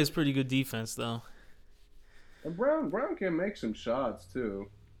 Brown plays pretty good defense though. And Brown can make some shots too.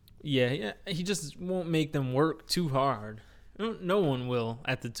 Yeah. He just won't make them work too hard. No one will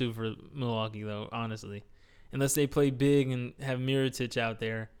at the 2 for Milwaukee though, honestly, unless they play big and have Mirotic out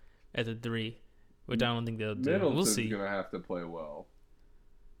there at the 3, which I don't think they'll do. We'll see. Middleton's gonna have to play well.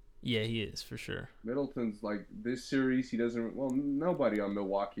 Yeah, he is for sure. Middleton's like this series. He doesn't. Well, nobody on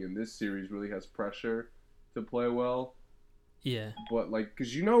Milwaukee in this series really has pressure to play well. Yeah. But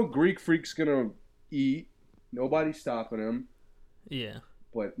because Greek Freak's gonna eat. Nobody's stopping him. Yeah.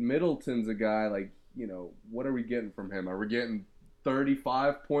 But Middleton's a guy what are we getting from him? Are we getting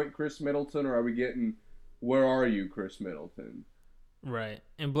 35-point Chris Middleton, or are we getting where are you, Chris Middleton? Right.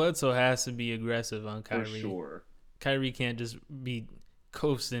 And Bledsoe has to be aggressive on Kyrie. For sure. Kyrie can't just be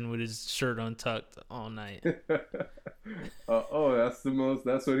coasting with his shirt untucked all night. That's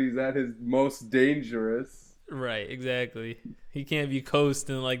what he's at his most dangerous. Right, exactly. He can't be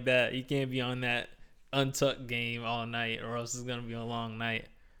coasting like that. He can't be on that untucked game all night, or else it's going to be a long night.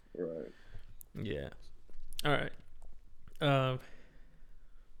 Right. Yeah. All right.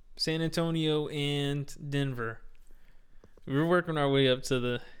 San Antonio and Denver. We're working our way up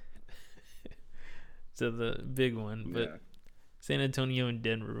to the big one, but San Antonio and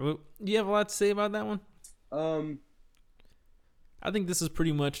Denver. Do you have a lot to say about that one? I think this is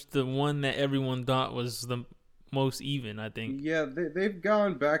pretty much the one that everyone thought was the most even, I think. Yeah, they've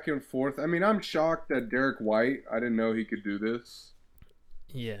gone back and forth. I mean, I'm shocked that Derek White, I didn't know he could do this.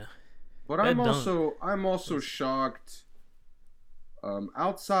 Yeah. But I'm also shocked.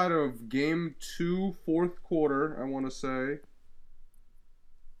 Outside of Game 2, fourth quarter, I want to say,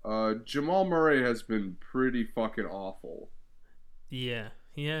 Jamal Murray has been pretty fucking awful. Yeah,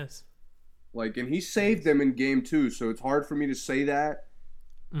 he has. And he saved them in Game 2, so it's hard for me to say that.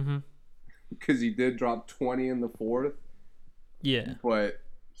 Mm-hmm. Because he did drop 20 in the fourth. Yeah. But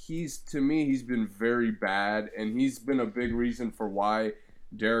he's been very bad, and he's been a big reason for why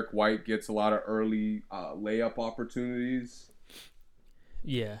Derek White gets a lot of early layup opportunities.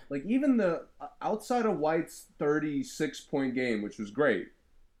 Yeah. Even the outside of White's 36-point game, which was great.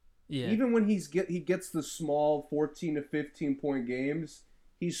 Yeah. Even when he gets the small 14 to 15-point games,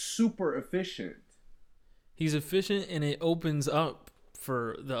 he's super efficient. He's efficient, and it opens up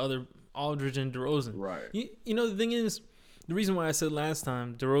for the other Aldridge and DeRozan. Right. The thing is, the reason why I said last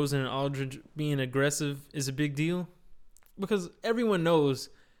time DeRozan and Aldridge being aggressive is a big deal, because everyone knows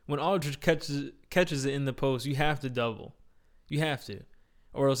when Aldridge catches it in the post, you have to double. You have to.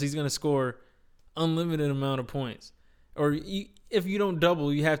 Or else he's going to score unlimited amount of points. Or if you don't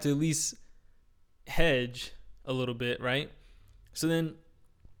double, you have to at least hedge a little bit, right? So then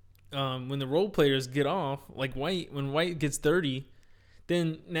when the role players get off, like White, when White gets 30,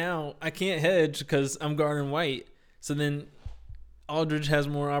 then now I can't hedge because I'm guarding White. So then Aldridge has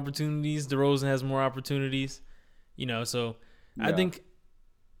more opportunities. DeRozan has more opportunities. So yeah.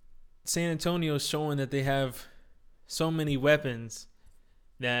 San Antonio's showing that they have so many weapons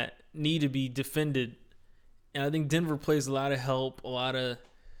that need to be defended. And I think Denver plays a lot of help, a lot of,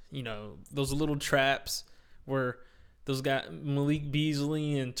 those little traps where those guys, Malik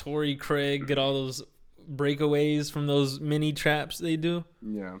Beasley and Torrey Craig, get all those breakaways from those mini traps they do.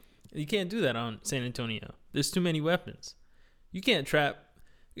 Yeah. You can't do that on San Antonio. There's too many weapons. You can't trap.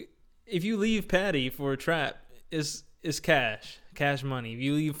 If you leave Patty for a trap, it's cash money. If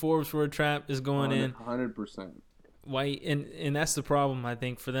you leave Forbes for a trap, it's going in. 100%. White, and that's the problem, I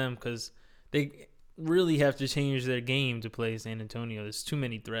think, for them, because they really have to change their game to play San Antonio. There's too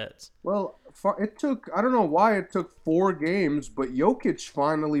many threats. Well, it took, I don't know why it took 4 games, but Jokic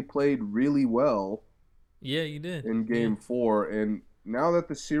finally played really well. Yeah, you did. In game 4, and now that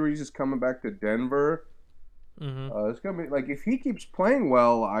the series is coming back to Denver, it's going to be, like, if he keeps playing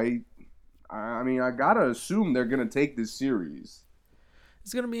well, I mean, I got to assume they're going to take this series.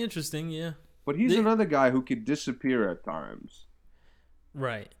 It's going to be interesting, yeah. But he's another guy who could disappear at times.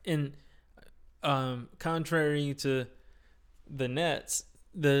 Right. And contrary to the Nets,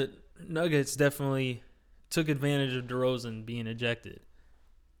 the Nuggets definitely took advantage of DeRozan being ejected.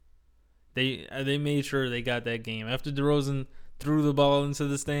 They made sure they got that game. After DeRozan threw the ball into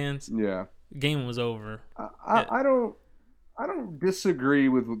the stands, yeah, game was over. I don't disagree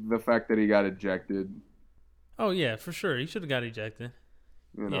with the fact that he got ejected. Oh, yeah, for sure. He should have got ejected.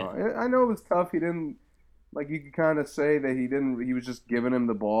 I know it was tough. He didn't, like, you could kind of say that he was just giving him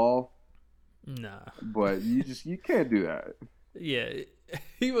the ball. Nah. But you can't do that. Yeah.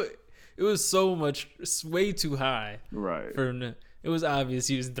 It was so much, way too high. Right. For him it was obvious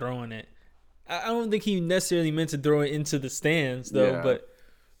he was throwing it. I don't think he necessarily meant to throw it into the stands, though,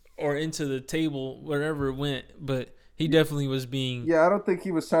 or into the table, wherever it went, but he definitely was being... Yeah, I don't think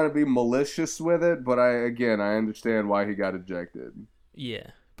he was trying to be malicious with it, but I understand why he got ejected. Yeah,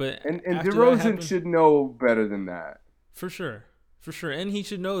 but and DeRozan should know better than that. For sure, and he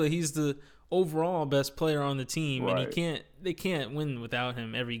should know that he's the overall best player on the team, right. And they can't win without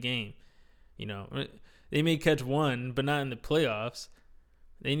him every game. They may catch one, but not in the playoffs.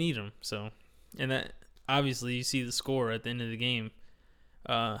 They need him, so, and that obviously you see the score at the end of the game.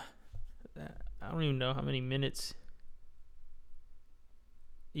 I don't even know how many minutes.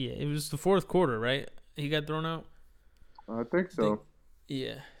 Yeah, it was the fourth quarter, right? He got thrown out. I think so.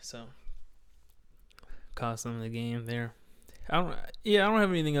 Yeah, so cost them the game there. I don't have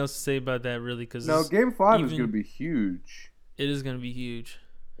anything else to say about that really, because game 5 is going to be huge. It is going to be huge.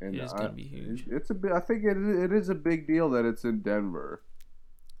 And it is going to be huge. I think it is a big deal that it's in Denver.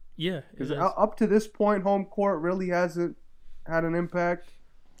 Yeah, because up to this point, home court really hasn't had an impact.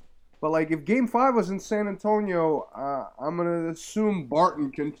 But like, if Game 5 was in San Antonio, I'm gonna assume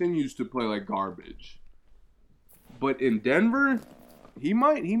Barton continues to play like garbage. But in Denver, he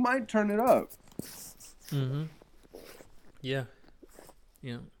might turn it up. Mm-hmm. Yeah.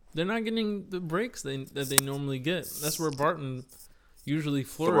 They're not getting the breaks that they normally get. That's where Barton usually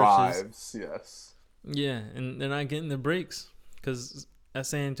flourishes. Thrives, yes. Yeah, and they're not getting the breaks because at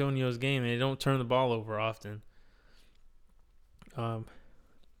San Antonio's game, they don't turn the ball over often. All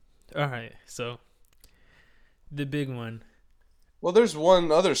right, so the big one. Well, there's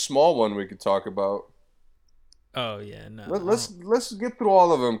one other small one we could talk about. Oh yeah, no. Let's get through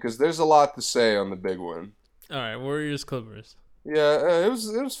all of them because there's a lot to say on the big one. All right, Warriors Clippers. Yeah, it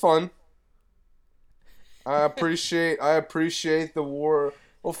was fun. I appreciate the war.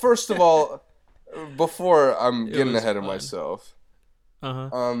 Well, first of all, before I'm getting ahead of myself,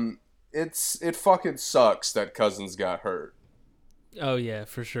 it fucking sucks that Cousins got hurt. Oh yeah,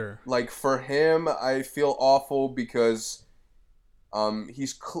 for sure. Like, for him, I feel awful because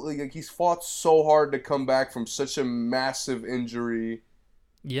he's fought so hard to come back from such a massive injury.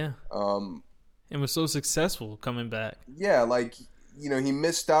 Yeah. And was so successful coming back. Yeah, like, he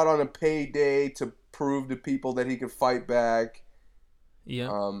missed out on a payday to prove to people that he could fight back.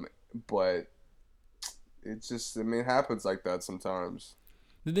 Yeah. But it just, it happens like that sometimes.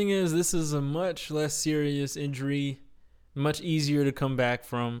 The thing is, this is a much less serious injury, much easier to come back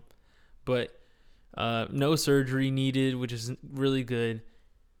from, but no surgery needed, which is really good.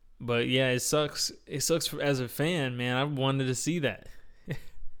 But yeah, it sucks. It sucks as a fan, man. I wanted to see that.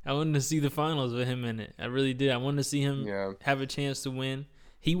 I wanted to see the finals with him in it. I really did. I wanted to see him have a chance to win.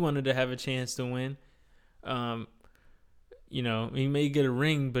 He wanted to have a chance to win. He may get a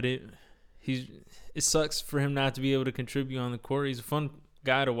ring, but it sucks for him not to be able to contribute on the court. He's a fun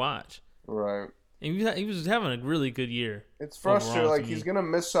guy to watch. Right. And he was having a really good year. It's frustrating. Like, he's going to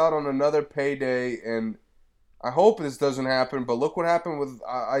miss out on another payday, and I hope this doesn't happen, but look what happened with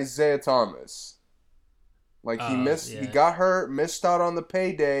Isaiah Thomas. Like, he got hurt, missed out on the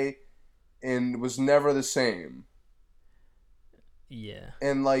payday, and was never the same. Yeah.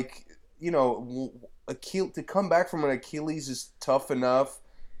 And like, to come back from an Achilles is tough enough,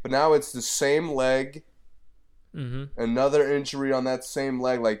 but now it's the same leg, another injury on that same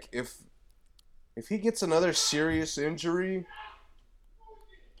leg. Like if he gets another serious injury,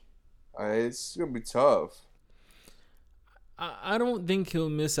 it's gonna be tough. I don't think he'll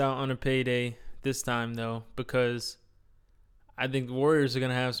miss out on a payday this time though, because I think the Warriors are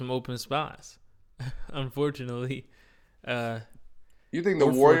gonna have some open spots. Unfortunately. You think the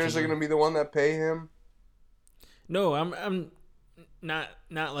Warriors are gonna be the one that pay him? No, I'm not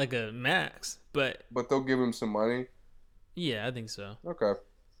like a max, but they'll give him some money. Yeah, I think so. Okay.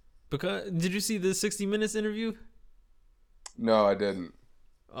 Because did you see the 60 Minutes interview? No, I didn't.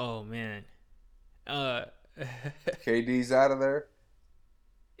 Oh man. KD's out of there.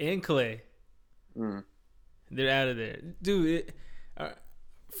 And Clay. They're out of there, dude.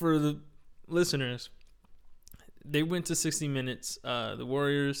 For the listeners, they went to 60 Minutes. The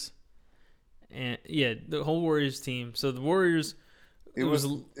Warriors, and the whole Warriors team. So the Warriors. It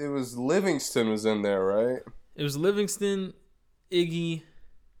was Livingston was in there, right? It was Livingston, Iggy,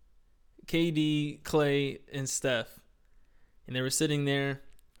 KD, Clay, and Steph, and they were sitting there,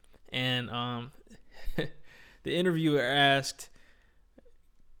 and the interviewer asked,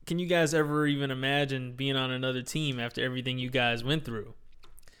 "Can you guys ever even imagine being on another team after everything you guys went through?"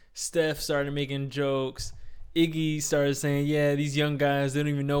 Steph started making jokes. Iggy started saying, "Yeah, these young guys, they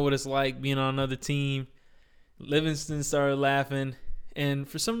don't even know what it's like being on another team." Livingston started laughing. And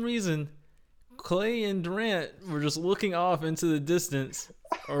for some reason, Clay and Durant were just looking off into the distance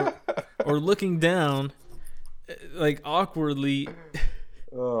or looking down, like awkwardly.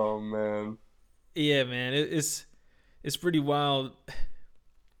 Oh, man. Yeah, man. It's pretty wild.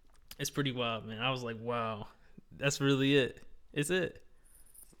 It's pretty wild, man. I was like, wow, that's really it. It's it.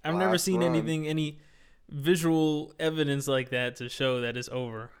 I've never seen any visual evidence like that to show that it's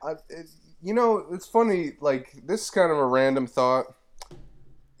over. It's funny. Like, this is kind of a random thought.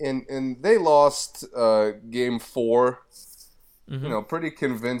 And they lost game 4, pretty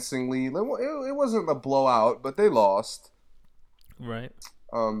convincingly. It wasn't a blowout, but they lost. Right.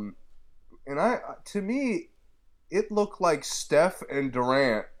 And to me, it looked like Steph and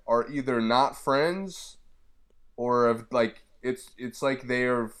Durant are either not friends, or it's like they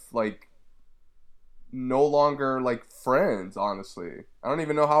are like no longer like friends. Honestly, I don't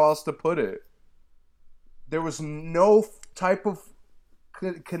even know how else to put it. There was no type of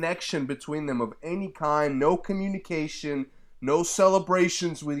connection between them of any kind, no communication, no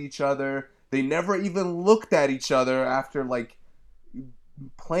celebrations with each other. They never even looked at each other after like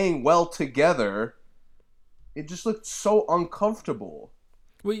playing well together. It just looked so uncomfortable.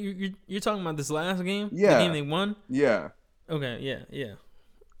 Wait, you're talking about this last game? Yeah. The game they won? Yeah. Okay, yeah.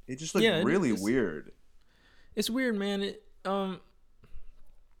 It just looked really weird. It's weird, man. Durant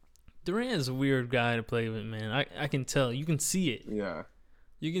is a weird guy to play with, man. I can tell. You can see it. Yeah.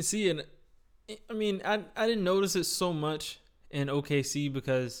 You can see it. I mean, I didn't notice it so much in OKC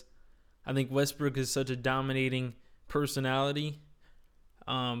because I think Westbrook is such a dominating personality.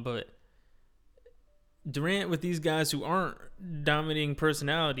 But Durant with these guys who aren't dominating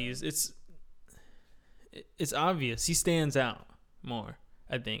personalities, it's obvious. He stands out more,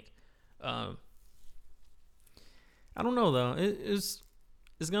 I think. I don't know, though. It's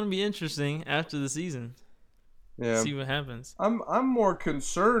going to be interesting after the season. Yeah. See what happens. I'm more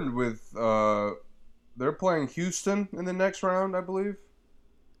concerned with they're playing Houston in the next round, I believe.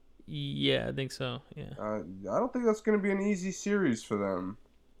 Yeah, I think so. Yeah. I don't think that's going to be an easy series for them.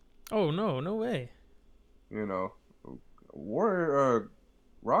 Oh no way.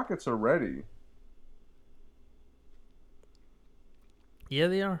 Rockets are ready. Yeah,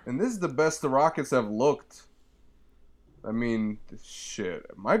 they are. And this is the best the Rockets have looked. I mean, shit,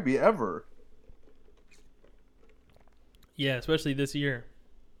 it might be ever. Yeah, especially this year.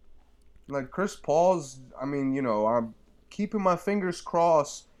 Like Chris Paul's, I'm keeping my fingers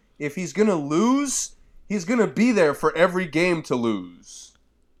crossed. If he's going to lose, he's going to be there for every game to lose.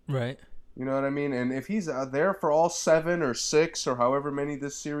 Right. You know what I mean? And if he's there for all 7 or 6 or however many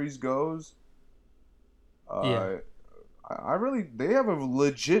this series goes, they have a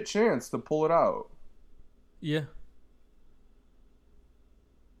legit chance to pull it out. Yeah.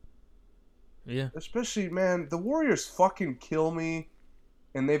 Yeah. Especially, man, the Warriors fucking kill me.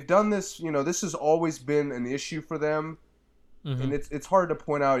 And they've done this, this has always been an issue for them. Mm-hmm. And it's hard to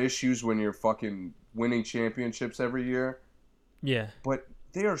point out issues when you're fucking winning championships every year. Yeah. But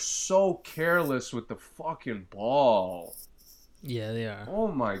they are so careless with the fucking ball. Yeah, they are. Oh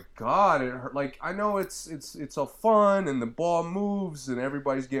my God! It hurt. Like, I know it's a fun and the ball moves and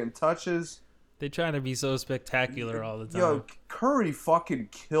everybody's getting touches. They try to be so spectacular all the time. Yo, Curry fucking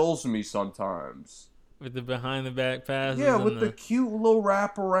kills me sometimes. With the behind the back passes. Yeah, with the cute little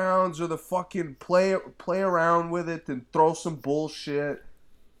wraparounds or the fucking play around with it and throw some bullshit.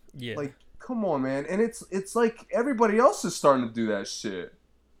 Yeah. Like, come on, man. And it's like everybody else is starting to do that shit.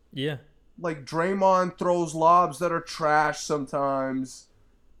 Yeah. Like, Draymond throws lobs that are trash sometimes.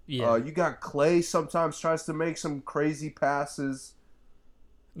 Yeah. You got Clay sometimes tries to make some crazy passes.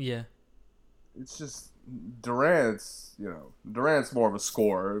 Yeah. It's just Durant's more of a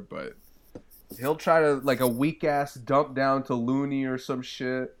scorer, but he'll try to, like, a weak-ass dump down to Looney or some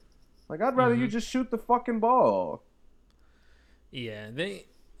shit. Like, I'd rather you just shoot the fucking ball. Yeah, they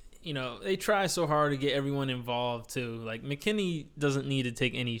try so hard to get everyone involved, too. Like, McKinney doesn't need to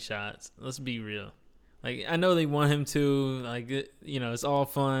take any shots. Let's be real. Like, I know they want him to. Like, it's all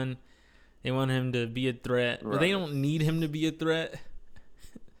fun. They want him to be a threat. Right. But they don't need him to be a threat.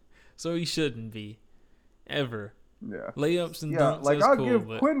 So he shouldn't be. Ever. Yeah. Layups and dunks, like, that's I'll cool, give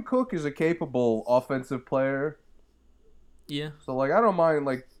but... Quinn Cook is a capable offensive player. Yeah. So, like, I don't mind,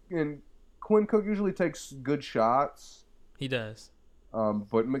 like, and Quinn Cook usually takes good shots. He does.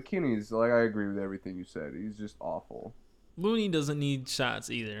 But McKinney's, like, I agree with everything you said. He's just awful. Looney doesn't need shots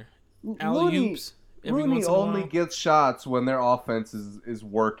either. Alley-oops. Looney only gets shots when their offense is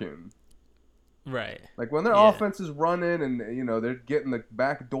working. Right. Like, when their offense is running and, they're getting the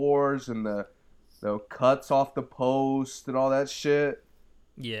back doors and the cuts off the post and all that shit.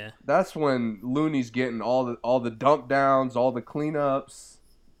 Yeah. That's when Looney's getting all the dump downs, all the cleanups.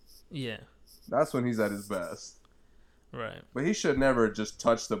 Yeah. That's when he's at his best. Right. But he should never just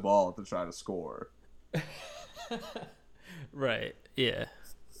touch the ball to try to score. Right. Yeah.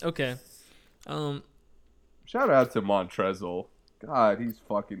 Okay. Shout out to Montrezl. God, he's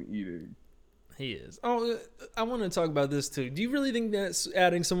fucking eating. He is. Oh, I want to talk about this too. Do you really think that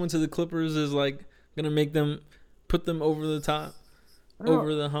adding someone to the Clippers is like gonna make them put them over the top,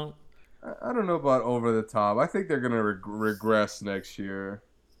 over the hump? I don't know about over the top. I think they're gonna regress next year.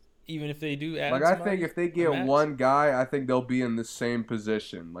 Even if they do add, like, I think if they get one guy, I think they'll be in the same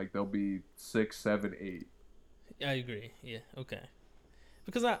position. Like, they'll be 6, 7, 8. I agree. Yeah. Okay.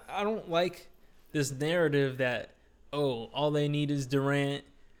 Because I don't like this narrative that all they need is Durant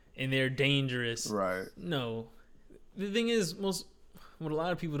and they're dangerous. Right. No. The thing is, what a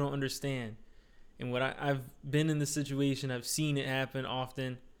lot of people don't understand, and what I've been in the situation, I've seen it happen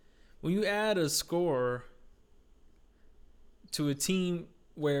often. When you add a scorer to a team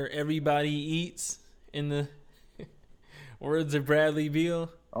where everybody eats, in the words of Bradley Beal,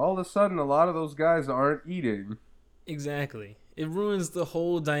 all of a sudden a lot of those guys aren't eating. Exactly. It ruins the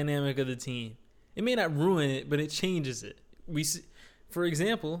whole dynamic of the team. It may not ruin it, but it changes it. We see, for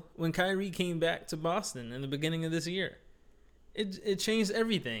example, when Kyrie came back to Boston in the beginning of this year, it changed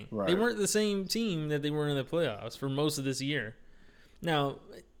everything. Right. They weren't the same team that they were in the playoffs for most of this year. Now,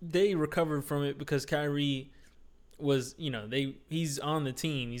 they recovered from it because Kyrie was, he's on the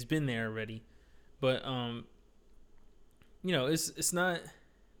team. He's been there already. But, it's not,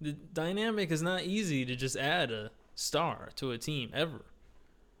 the dynamic is not easy to just add a star to a team ever,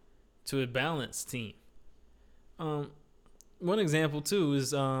 to a balanced team. One example, too,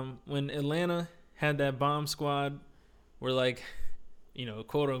 is when Atlanta had that bomb squad where,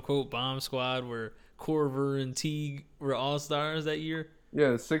 quote-unquote bomb squad where Corver and Teague were all-stars that year.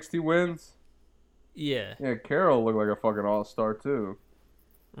 Yeah, 60 wins. Yeah. Yeah, Carroll looked like a fucking all-star, too.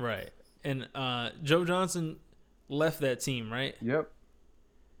 Right. And Joe Johnson left that team, right? Yep.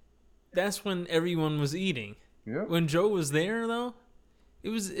 That's when everyone was eating. Yep. When Joe was there, though,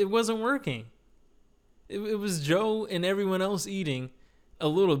 it wasn't working. It was Joe and everyone else eating a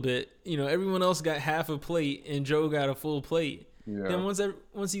little bit. Everyone else got half a plate and Joe got a full plate. Yeah. Then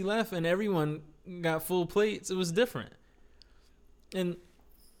once he left and everyone got full plates, it was different. And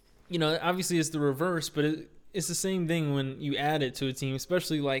obviously it's the reverse, but it's the same thing when you add it to a team,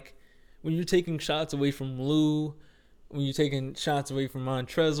 especially like when you're taking shots away from Lou, when you're taking shots away from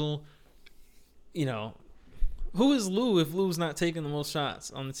Montrezl. Who is Lou if Lou's not taking the most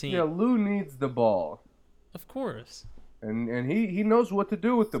shots on the team? Yeah, Lou needs the ball. Of course. And he knows what to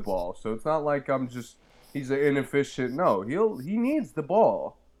do with the ball. So it's not like he's an inefficient. No, he needs the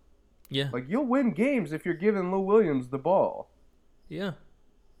ball. Yeah. Like, you'll win games if you're giving Lou Williams the ball. Yeah.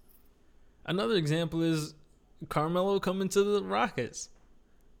 Another example is Carmelo coming to the Rockets.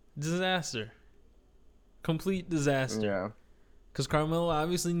 Disaster. Complete disaster. Yeah. Because Carmelo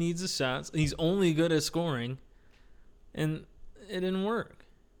obviously needs the shots. He's only good at scoring. And it didn't work.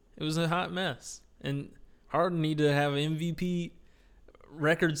 It was a hot mess. And Harden need to have an MVP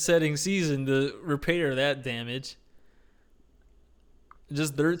record-setting season to repair that damage.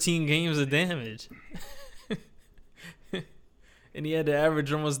 Just 13 games of damage. And he had to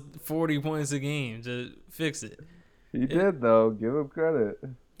average almost 40 points a game to fix it. He did, though. Give him credit.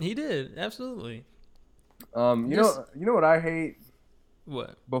 He did, absolutely. You know what I hate?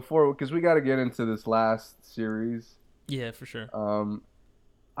 What? Because we got to get into this last series. Yeah, for sure.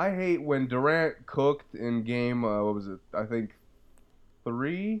 I hate when Durant cooked in game, what was it? I think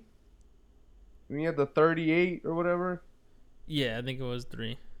 3? When he had the 38 or whatever. Yeah, I think it was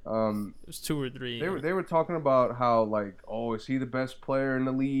 3. It was 2 or 3. They were talking about how, like, oh, is he the best player in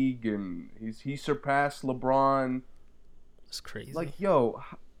the league? And he surpassed LeBron. It's crazy. Like, yo,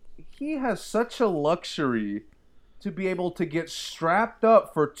 he has such a luxury to be able to get strapped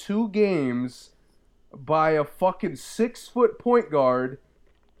up for 2 games by a fucking 6-foot point guard,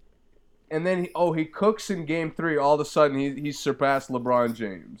 and then he cooks in game 3. All of a sudden, he's surpassed LeBron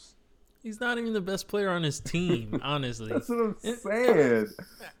James. He's not even the best player on his team, honestly. That's what I'm saying.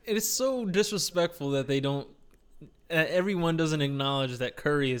 It is so disrespectful that everyone doesn't acknowledge that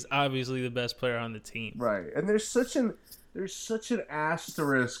Curry is obviously the best player on the team. Right, and there's such an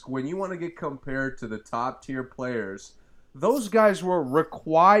asterisk when you want to get compared to the top tier players. Those guys were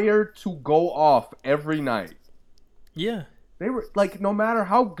required to go off every night. Yeah. They were, like, no matter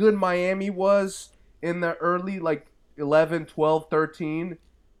how good Miami was in the early, like, 11, 12, 13,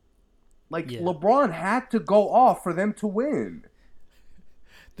 like, yeah. LeBron had to go off for them to win.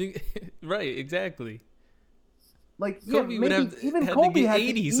 Right, exactly. Like, Kobe would have even had Kobe to get had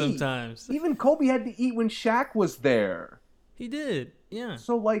 80 to eat. sometimes. Even Kobe had to eat when Shaq was there. He did, yeah.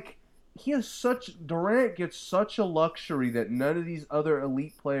 So, like, Durant gets such a luxury that none of these other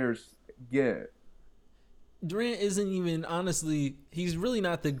elite players get. Durant isn't even, honestly, he's really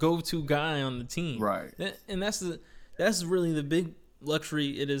not the go-to guy on the team. Right. And that's really the big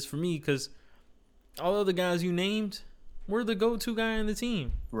luxury it is for me, because all of the guys you named were the go-to guy on the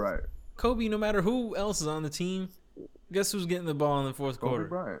team. Right. Kobe, no matter who else is on the team, guess who's getting the ball in the fourth quarter? Kobe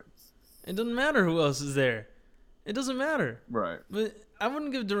Bryant. It doesn't matter who else is there. It doesn't matter. Right. But I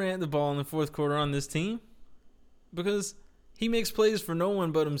wouldn't give Durant the ball in the fourth quarter on this team, because he makes plays for no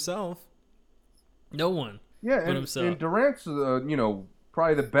one but himself. No one. Yeah, but himself. And Durant's,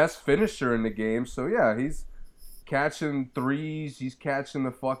 probably the best finisher in the game. So, yeah, he's catching threes. He's catching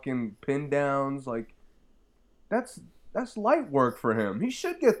the fucking pin downs. Like, that's light work for him. He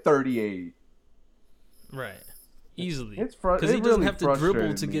should get 38. Right. Easily. Because he doesn't have to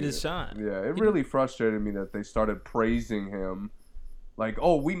dribble to get his shot. Yeah, it really frustrated me that they started praising him. Like,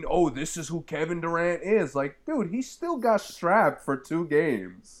 this is who Kevin Durant is. Like, dude, he still got strapped for 2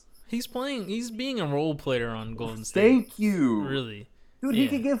 games. He's being a role player on Golden State. Thank you. Really. Dude, he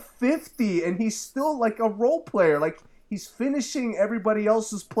could get 50 and he's still like a role player. Like, he's finishing everybody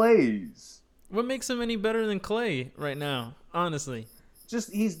else's plays. What makes him any better than Clay right now, honestly?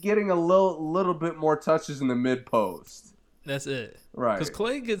 Just he's getting a little bit more touches in the mid post. That's it. Right.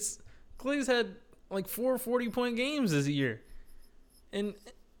 Because Clay's had like 4 40-point games this year. And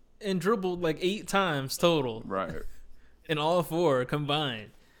dribbled like 8 times total. Right. And all 4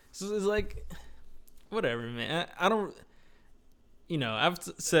 combined. So it's like, whatever, man. I don't, I've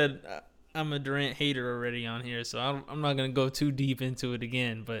said I'm a Durant hater already on here, so I'm not going to go too deep into it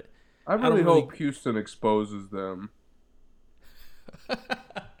again. But I really hope Houston exposes them.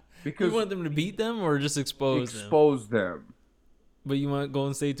 Because you want them to beat them or just expose them? But you want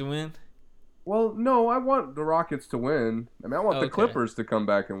Golden State to win? Well, no, I want the Rockets to win. I mean, I want the Clippers to come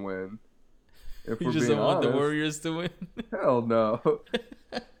back and win. If you just don't want the Warriors to win? Hell no.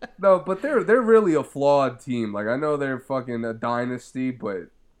 No, but they're really a flawed team. Like, I know they're fucking a dynasty, but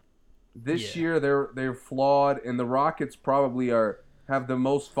this year they're flawed, and the Rockets probably have the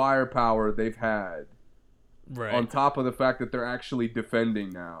most firepower they've had. Right. On top of the fact that they're actually defending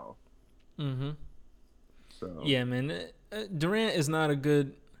now. Mm-hmm. So. Yeah, man. Durant is not a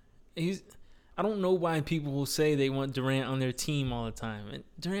good. I don't know why people will say they want Durant on their team all the time. And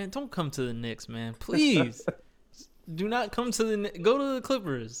Durant, don't come to the Knicks, man. Please. Do not come to the Knicks. Go to the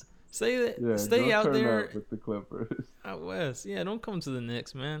Clippers. Stay out there with the Clippers. Out west. Yeah, don't come to the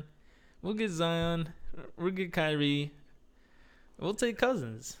Knicks, man. We'll get Zion. We'll get Kyrie. We'll take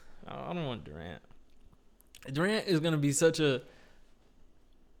Cousins. I don't want Durant. Durant is going to be such a...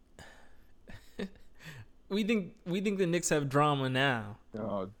 We think the Knicks have drama now.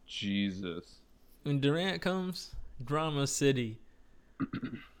 Oh, Jesus. When Durant comes, drama city.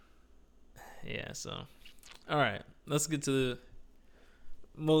 Yeah, so. All right, let's get to the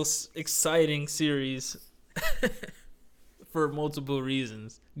most exciting series for multiple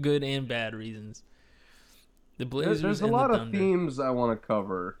reasons, good and bad reasons. the Blazers. There's a and lot the of Thunder. themes I want to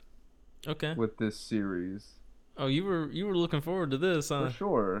cover. Okay. With this series. Oh, you were looking forward to this, huh? For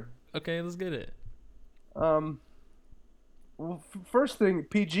sure. Okay, let's get it. Well, first thing,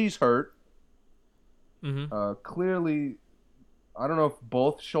 PG's hurt. Mm-hmm. Clearly, I don't know if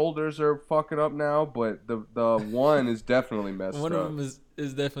both shoulders are fucking up now, but the one is definitely messed up. One of them is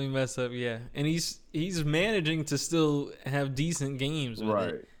definitely messed up, yeah. And he's managing to still have decent games with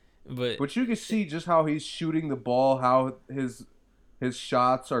it. But you can see just how he's shooting the ball, how his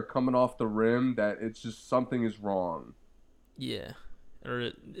shots are coming off the rim, that it's just something is wrong. Yeah.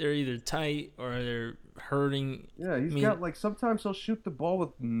 Or they're either tight or they're hurting. Yeah, got like sometimes he'll shoot the ball with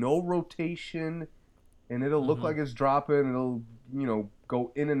no rotation and it'll look like it's dropping, it'll,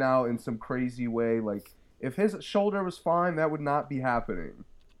 go in and out in some crazy way. Like if his shoulder was fine, that would not be happening.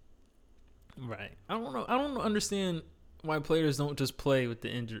 Right. I don't know. I don't understand why players don't just play with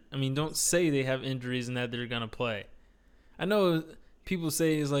the injury. I mean, don't say they have injuries and that they're going to play. I know people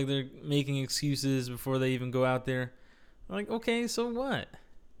say it's like they're making excuses before they even go out there. I'm like, okay, so what?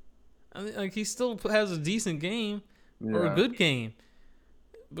 I mean, like, he still has a decent game or a good game.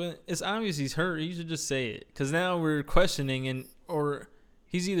 But it's obvious he's hurt. You should just say it. Because now we're questioning, or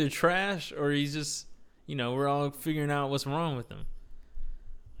he's either trash or he's just, we're all figuring out what's wrong with him.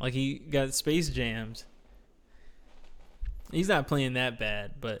 Like, he got space jams. He's not playing that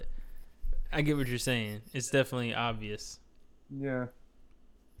bad, but I get what you're saying. It's definitely obvious. Yeah.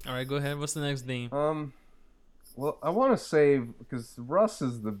 All right, go ahead. What's the next theme? Well, I want to save, because Russ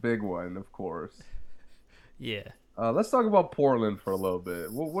is the big one, of course. Yeah. Let's talk about Portland for a little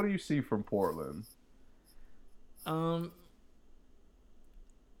bit. What do you see from Portland?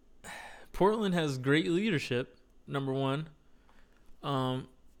 Portland has great leadership, number one.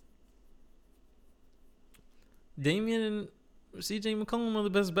 Damian and CJ McCollum are the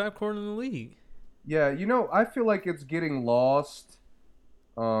best backcourt in the league. Yeah, I feel like it's getting lost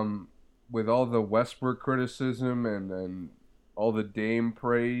with all the Westbrook criticism and all the Dame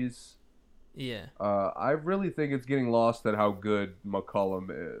praise. Yeah. I really think it's getting lost at how good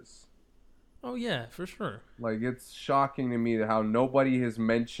McCollum is. Oh, yeah, for sure. Like, it's shocking to me how nobody has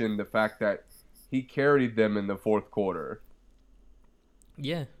mentioned the fact that he carried them in the fourth quarter.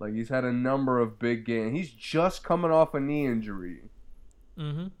 Yeah. Like, he's had a number of big games. He's just coming off a knee injury.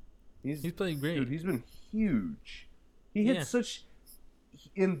 Mm-hmm. He's played great. Dude, he's been huge. He hit such...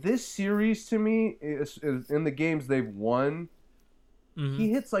 In this series, to me, in the games they've won, he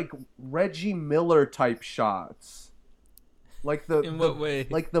hits, like, Reggie Miller-type shots. Like in what way?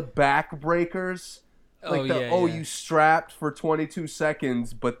 Like the backbreakers. Like you strapped for 22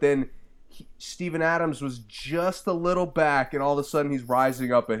 seconds, but then Steven Adams was just a little back, and all of a sudden he's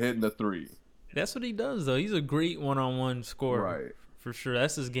rising up and hitting the three. That's what he does, though. He's a great one-on-one scorer. Right. For sure.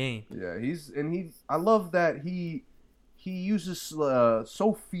 That's his game. Yeah, I love that he uses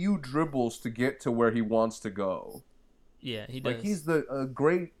so few dribbles to get to where he wants to go. Yeah, he does. Like, he's a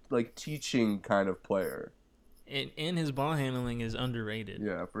great, like, teaching kind of player. And his ball handling is underrated.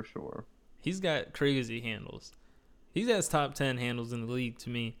 Yeah, for sure. He's got crazy handles. He has top 10 handles in the league to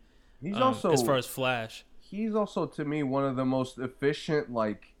me. He's also, as far as flash. He's also, to me, one of the most efficient,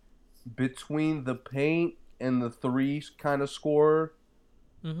 like, between the paint and the three kind of scorer.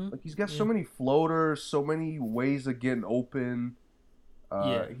 Mm-hmm. Like, he's got so many floaters, so many ways of getting open.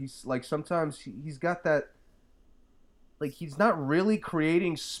 He's, like, sometimes he's got that, like, he's not really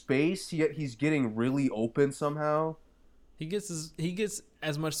creating space, yet he's getting really open somehow. He gets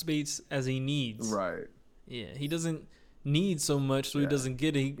as much space as he needs. Right. Yeah, he doesn't need so much, so he doesn't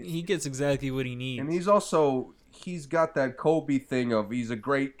get it. He gets exactly what he needs. And he's got that Kobe thing of he's a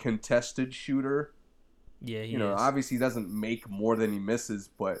great contested shooter. Yeah, he is. Obviously he doesn't make more than he misses,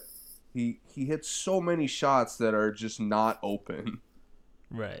 but he hits so many shots that are just not open.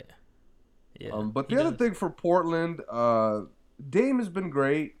 Right. Yeah. But the other thing for Portland, Dame has been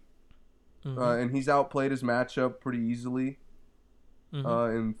great, and he's outplayed his matchup pretty easily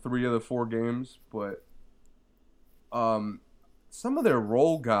in 3 of the 4 games. But some of their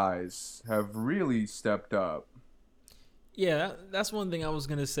role guys have really stepped up. Yeah, that's one thing I was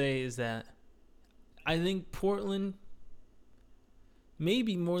gonna say is that I think Portland,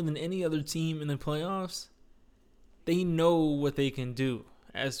 maybe more than any other team in the playoffs, they know what they can do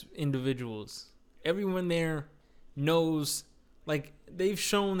as individuals. Everyone there knows, like, they've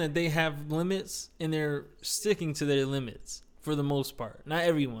shown that they have limits and they're sticking to their limits for the most part. Not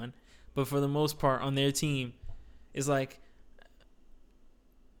everyone, but for the most part on their team. It's like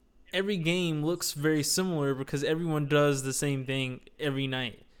every game looks very similar because everyone does the same thing every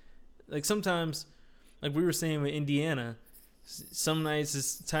night. Like, sometimes, like we were saying with Indiana, Some nights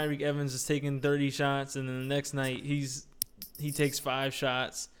Tyreek Evans is taking 30 shots, and then the next night he takes 5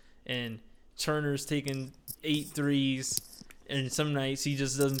 shots, and Turner's taking 8 threes, and some nights he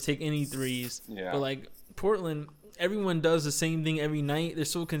just doesn't take any threes. Yeah. But like Portland, everyone does the same thing every night. They're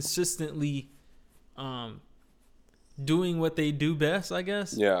so consistently doing what they do best, I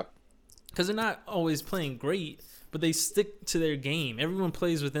guess. Yeah. Because they're not always playing great, but they stick to their game. Everyone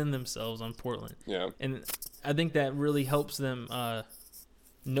plays within themselves on Portland. Yeah. And I think that really helps them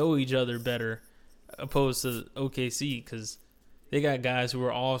know each other better opposed to OKC because they got guys who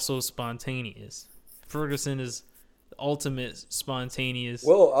are all so spontaneous. Ferguson is the ultimate spontaneous.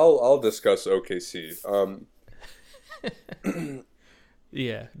 Well, I'll discuss OKC.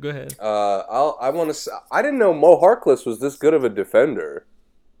 Yeah, go ahead. I didn't know Mo Harkless was this good of a defender.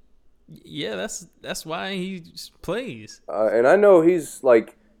 Yeah, that's why he plays. And I know he's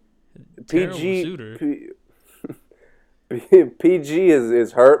like Terrible PG. shooter. PG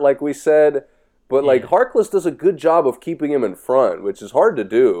is hurt, like we said, but like Harkless does a good job of keeping him in front, which is hard to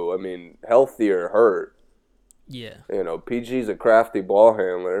do. I mean, healthy or hurt. Yeah. You know, PG's a crafty ball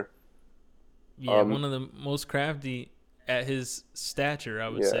handler. Yeah, one of the most crafty at his stature, I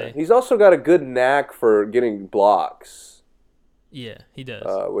would say. He's also got a good knack for getting blocks. Yeah, he does.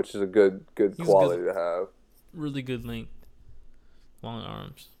 Which is a good quality to have. Really good length. Long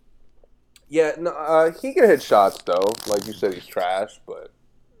arms. Yeah, no, he can hit shots, though. Like you said, he's trash, but...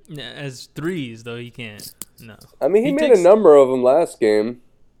 Yeah, as threes, though, he can't. No. I mean, he made a number of them last game.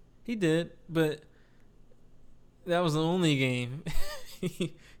 He did, but that was the only game.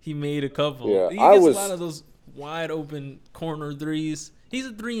 He made a couple. Yeah, He gets a lot of those wide open corner threes. He's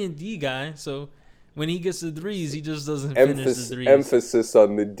a 3-and-D guy, so when he gets the threes, he just doesn't finish the threes. Emphasis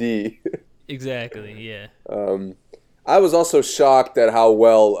on the D. Exactly, yeah. I was also shocked at how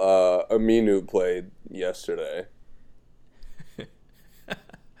well Aminu played yesterday.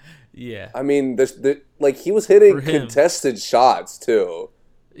 Yeah. I mean, like he was hitting contested shots too.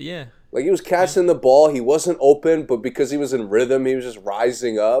 Yeah. Like he was catching the ball. He wasn't open, but because he was in rhythm, he was just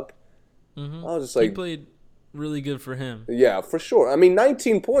rising up. Mm-hmm. I was just like, he played really good for him. Yeah, for sure. I mean,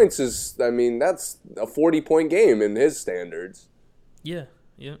 19 points is, I mean, that's a 40-point game in his standards. Yeah.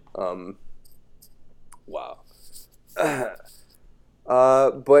 Yeah. Wow.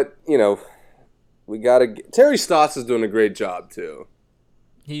 But you know, we gotta. Terry Stotts is doing a great job too.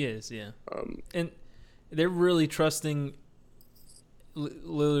 He is, yeah. And they're really trusting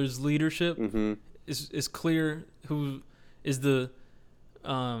Lillard's leadership. Mm-hmm. Is clear who is the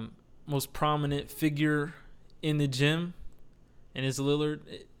most prominent figure in the gym, and it's Lillard.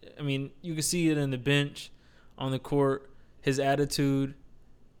 I mean, you can see it in the bench, on the court. His attitude.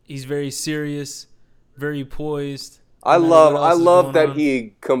 He's very serious, very poised. I love that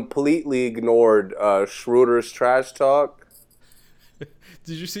he completely ignored Schroeder's trash talk.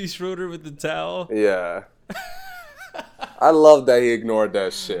 Did you see Schroeder with the towel? Yeah. I love that he ignored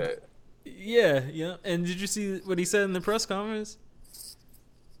that shit. Yeah, yeah. And did you see what he said in the press conference?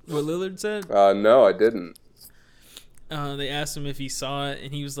 What Lillard said? No, I didn't. They asked him if he saw it,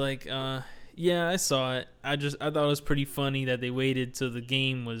 and he was like, yeah, I saw it. I thought it was pretty funny that they waited till the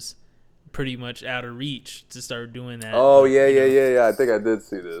game was pretty much out of reach to start doing that. Oh, yeah. I think I did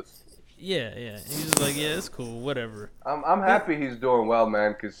see this. Yeah. He was like, yeah, it's cool, whatever. I'm happy he's doing well,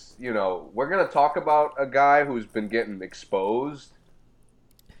 man, because, you know, we're going to talk about a guy who's been getting exposed,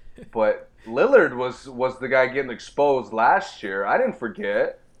 but Lillard was the guy getting exposed last year. I didn't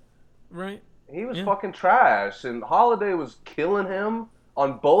forget. Right. He was fucking trash, and Holiday was killing him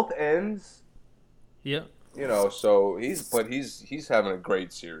on both ends. Yep. You know, so he's having a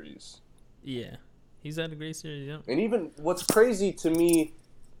great series. Yeah. He's had a great series, yeah. And even what's crazy to me,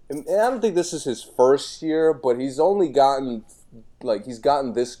 and I don't think this is his first year, but he's gotten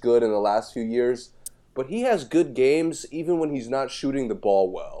this good in the last few years. But he has good games even when he's not shooting the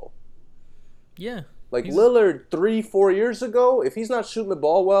ball well. Yeah. Like Lillard 3-4 years ago, if he's not shooting the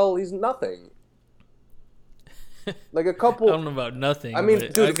ball well, he's nothing. Like a couple. I don't know about nothing. I mean,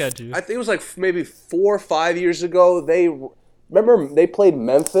 dude, I got you. I think it was like maybe 4 or 5 years ago. Remember they played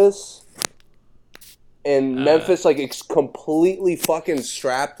Memphis, and Memphis completely fucking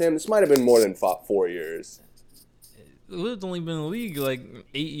strapped him. This might have been more than 4 years. Lillard's only been in the league like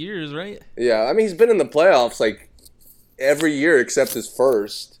 8 years, right? Yeah, I mean he's been in the playoffs like every year except his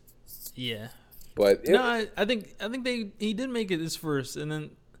first. Yeah. But I think he did make it his first, and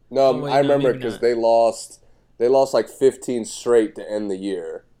then I remember because they lost like 15 straight to end the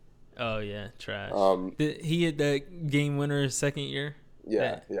year. Oh yeah, trash. He hit that game winner his second year.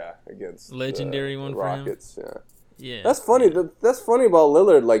 Yeah, against legendary one for him. Rockets. Yeah. Yeah. That's funny. That's funny about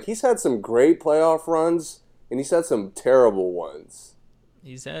Lillard. Like he's had some great playoff runs, and he's had some terrible ones.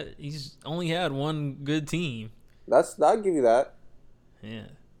 He's only had one good team. I'll give you that. Yeah,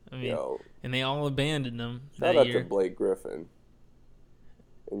 I mean, and they all abandoned him. Shout out to Blake Griffin.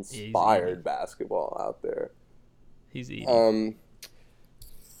 Inspired basketball out there. He's eating.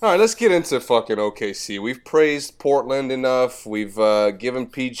 All right, let's get into fucking OKC. We've praised Portland enough. We've given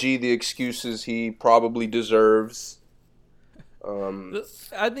PG the excuses he probably deserves.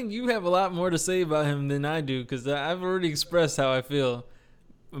 I think you have a lot more to say about him than I do because I've already expressed how I feel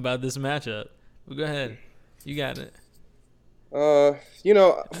about this matchup. But go ahead. You got it.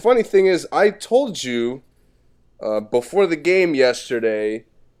 Funny thing is, I told you before the game yesterday,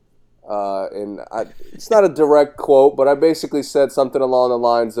 it's not a direct quote, but I basically said something along the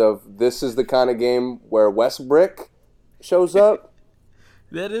lines of, this is the kind of game where Westbrick shows up.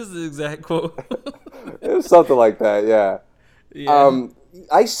 That is the exact quote. It was something like that, yeah.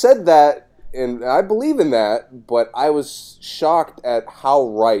 I said that, and I believe in that, but I was shocked at how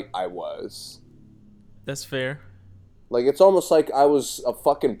right I was. That's fair. Like, it's almost like I was a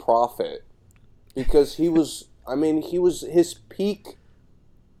fucking prophet. Because he was his peak,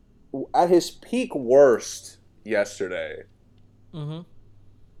 at his peak worst yesterday. Mm-hmm.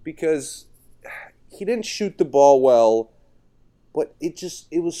 Because he didn't shoot the ball well, but it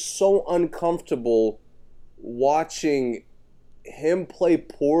was so uncomfortable watching him play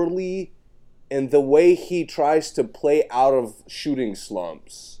poorly and the way he tries to play out of shooting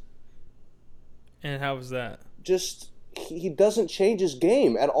slumps. And how was that? Just, he doesn't change his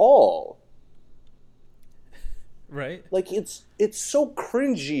game at all. Right. Like, it's so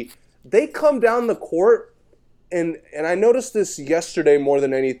cringy. They come down the court, and I noticed this yesterday more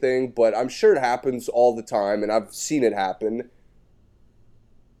than anything, but I'm sure it happens all the time, and I've seen it happen.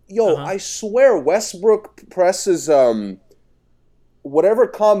 I swear Westbrook presses whatever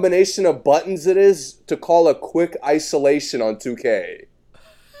combination of buttons it is to call a quick isolation on 2K.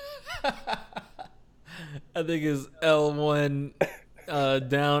 I think it's L1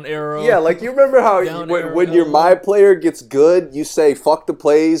 down arrow. Yeah, like, you remember how when your my player gets good, you say, fuck the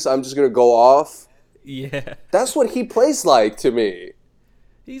plays, I'm just going to go off? Yeah. That's what he plays like to me.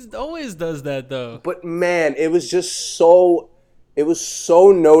 He always does that, though. But, man, it was so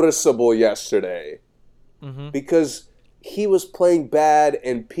noticeable yesterday. Mm-hmm. Because he was playing bad,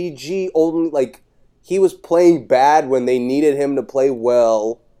 and PG only, he was playing bad when they needed him to play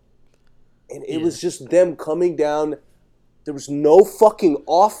well. And it was just them coming down. There was no fucking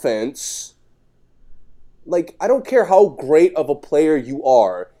offense. Like, I don't care how great of a player you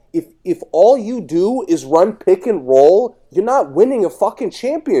are. If all you do is run pick and roll, you're not winning a fucking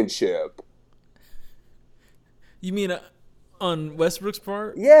championship. You mean on Westbrook's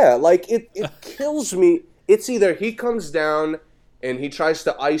part? Yeah, like, it kills me. It's either he comes down and he tries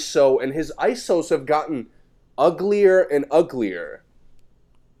to ISO, and his ISOs have gotten uglier and uglier.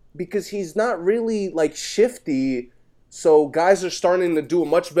 Because he's not really, shifty, so guys are starting to do a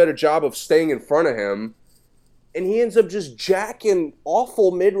much better job of staying in front of him. And he ends up just jacking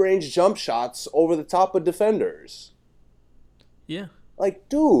awful mid-range jump shots over the top of defenders. Yeah. Like,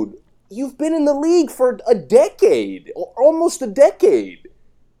 dude, you've been in the league for a decade, or almost a decade.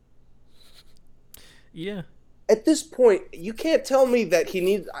 Yeah. At this point, you can't tell me that he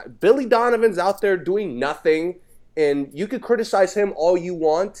needs... Billy Donovan's out there doing nothing, and you can criticize him all you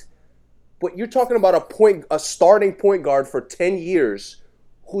want, but you're talking about a starting point guard for 10 years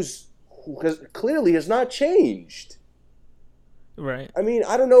who clearly has not changed. Right. I mean,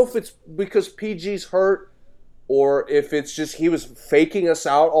 I don't know if it's because PG's hurt or if it's just he was faking us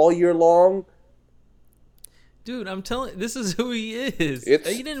out all year long. Dude, I'm telling, this is who he is.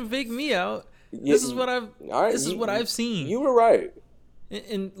 He didn't fake me out. This is what I've seen. You were right.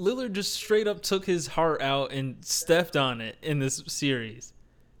 And Lillard just straight up took his heart out and stepped on it in this series.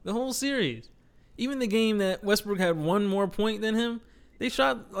 The whole series. Even the game that Westbrook had one more point than him, they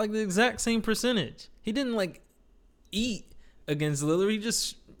shot the exact same percentage. He didn't eat against Lillard. He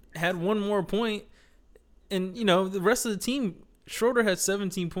just had one more point. And, the rest of the team, Schroeder had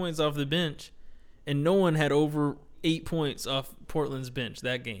 17 points off the bench, and no one had over 8 points off Portland's bench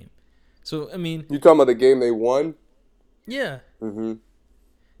that game. So, I mean... You talking about the game they won? Yeah. Mm-hmm.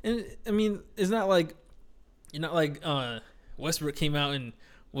 And, I mean, it's not like... You're not like Westbrook came out and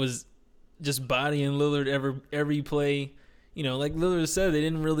was just bodying Lillard every play. Like Lillard said, they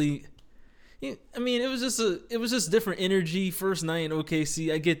didn't really... I mean, it was just different energy first night in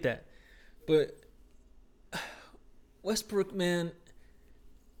OKC. I get that. But Westbrook, man,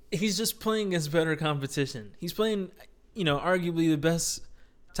 he's just playing against better competition. He's playing, arguably the best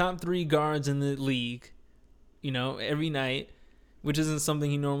top 3 guards in the league, every night. which isn't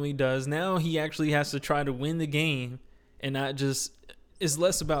something he normally does. Now he actually has to try to win the game and not just is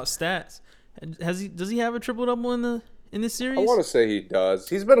less about stats. Does he have a triple double in this series? I want to say he does.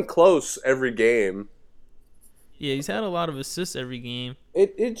 He's been close every game. Yeah, he's had a lot of assists every game.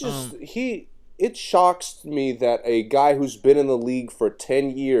 It shocks me that a guy who's been in the league for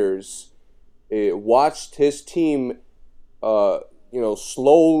 10 years watched his team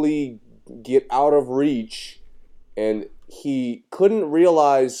slowly get out of reach, and he couldn't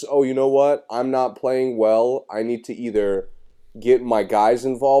realize, oh, you know what? I'm not playing well. I need to either get my guys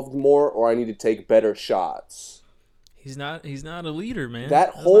involved more or I need to take better shots. He's not a leader, man. That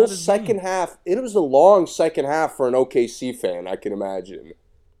whole second half, it was a long second half for an OKC fan, I can imagine.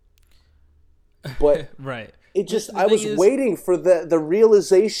 But right. It just, I was waiting for the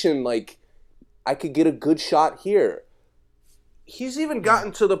realization, like, I could get a good shot here. He's even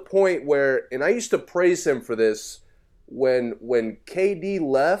gotten to the point where, and I used to praise him for this, when KD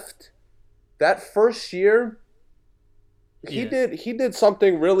left, that first year, he did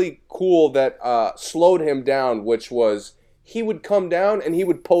something really cool that slowed him down, which was he would come down and he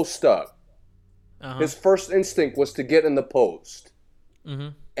would post up. Uh-huh. His first instinct was to get in the post. Mm-hmm.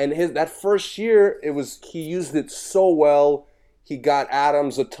 And that first year, he used it so well. He got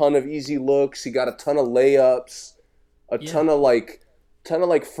Adams a ton of easy looks. He got a ton of layups, a ton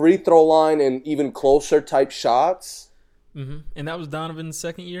of free throw line and even closer type shots. Mm-hmm. And that was Donovan's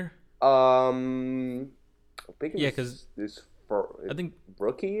second year. I think I think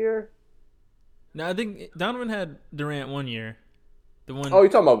rookie year. No, I think Donovan had Durant 1 year. The one. Oh, you're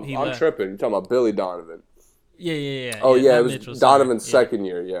talking about? I'm tripping. You're talking about Billy Donovan. Yeah. Oh yeah, it was Donovan's second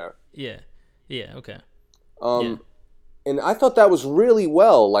year. Yeah. Okay. And I thought that was really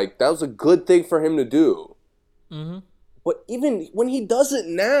well. Like, that was a good thing for him to do. Mm-hmm. But even when he does it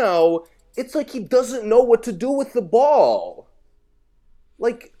now, it's like he doesn't know what to do with the ball.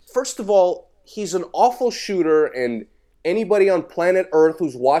 Like, first of all, he's an awful shooter, and anybody on planet Earth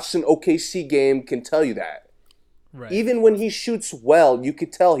who's watched an OKC game can tell you that. Right. Even when he shoots well, you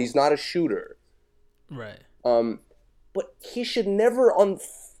could tell he's not a shooter. Right. But he should never on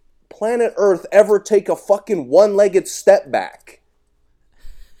planet Earth ever take a fucking one-legged step back.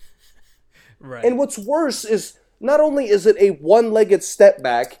 Right. And what's worse is not only is it a one-legged step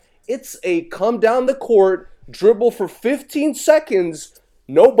back, it's a come down the court, dribble for 15 seconds,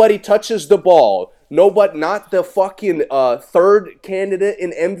 nobody touches the ball. Not the fucking third candidate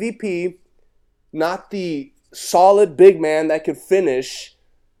in MVP, not the solid big man that could finish,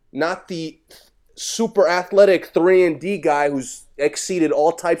 not the super athletic 3-and-D guy who's exceeded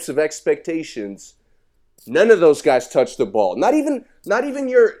all types of expectations. None of those guys touch the ball. Not even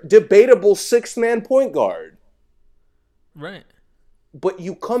your debatable sixth-man point guard. Right. But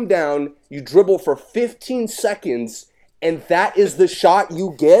you come down, you dribble for 15 seconds, and that is the shot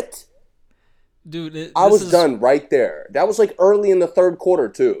you get? Dude, I was done right there. That was like early in the third quarter,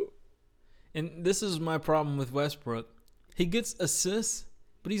 too. And this is my problem with Westbrook. He gets assists,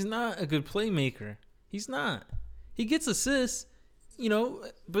 but he's not a good playmaker. He's not. He gets assists,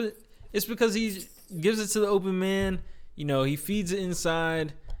 but it's because he gives it to the open man. He feeds it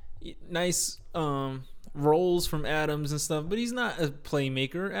inside. Nice rolls from Adams and stuff, but he's not a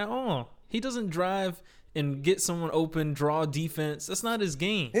playmaker at all. He doesn't drive and get someone open, draw defense. That's not his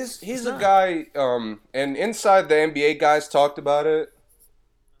game. He's a guy, and inside the NBA guys talked about it.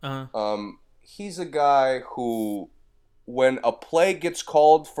 He's a guy who, when a play gets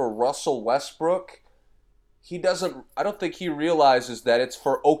called for Russell Westbrook, I don't think he realizes that it's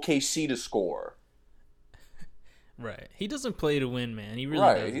for OKC to score. Right. He doesn't play to win, man. He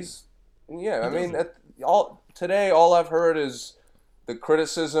really doesn't. Today all I've heard is the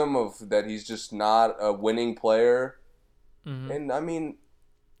criticism of that he's just not a winning player. Mm-hmm. And I mean,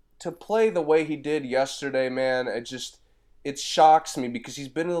 to play the way he did yesterday, man, it shocks me because he's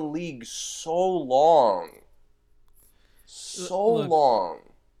been in the league so long. Long.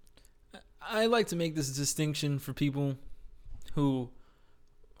 I like to make this distinction for people who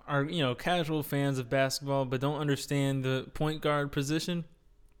are, casual fans of basketball but don't understand the point guard position.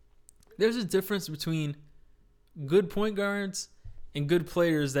 There's a difference between good point guards and good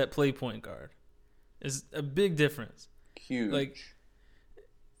players that play point guard. There's a big difference. Huge. Like,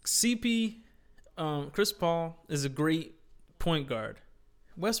 CP, Chris Paul is a great point guard.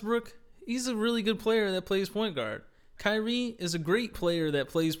 Westbrook, he's a really good player that plays point guard. Kyrie is a great player that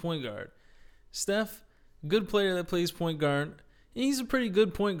plays point guard. Steph, good player that plays point guard. And he's a pretty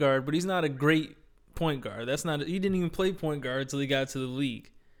good point guard, but he's not a great point guard. He didn't even play point guard until he got to the league.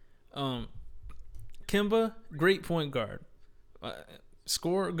 Kemba, great point guard.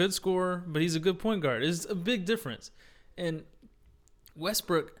 Good scorer, but he's a good point guard. It's a big difference. And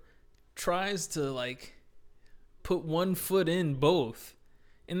Westbrook tries to put one foot in both,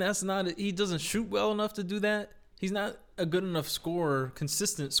 and that's not. He doesn't shoot well enough to do that. He's not a good enough scorer,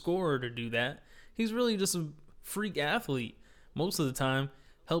 consistent scorer to do that. He's really just a freak athlete most of the time.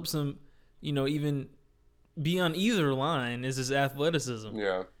 Helps him, even be on either line is his athleticism.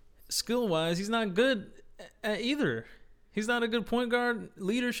 Yeah. Skill-wise, he's not good at either. He's not a good point guard,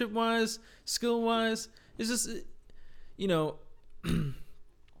 leadership-wise, skill-wise. It's just, I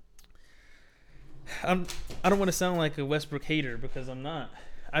don't want to sound like a Westbrook hater because I'm not.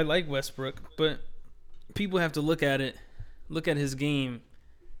 I like Westbrook, but people have to look at his game,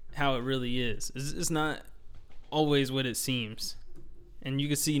 how it really is. It's not always what it seems. And you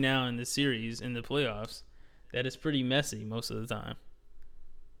can see now in the series, in the playoffs, that it's pretty messy most of the time.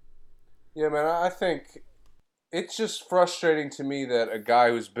 Yeah, man, I think it's just frustrating to me that a guy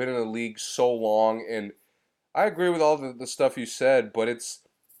who's been in the league so long, and I agree with all the stuff you said, but it's,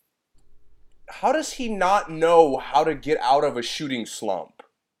 how does he not know how to get out of a shooting slump?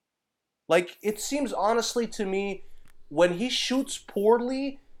 It seems honestly to me, when he shoots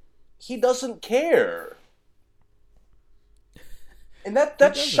poorly, he doesn't care. And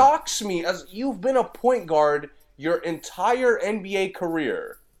that shocks me, as you've been a point guard your entire NBA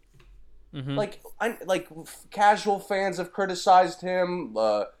career. Mm-hmm. Casual fans have criticized him,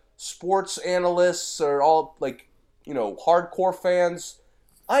 sports analysts are all hardcore fans.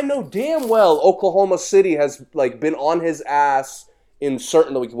 I know damn well Oklahoma City has been on his ass in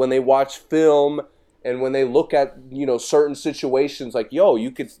certain, when they watch film and when they look at certain situations,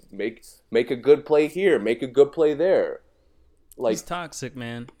 you could make a good play here, make a good play there. He's toxic,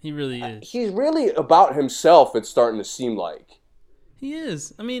 man. He really is. He's really about himself. It's starting to seem like he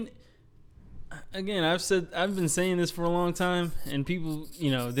is. I mean, again, I've been saying this for a long time, and people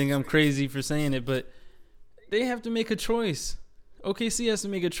think I'm crazy for saying it, but they have to make a choice. OKC has to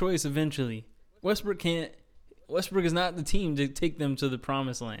make a choice eventually. Westbrook is not the team to take them to the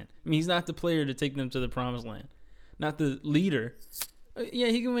promised land. I mean, he's not the player to take them to the promised land. Not the leader. Yeah,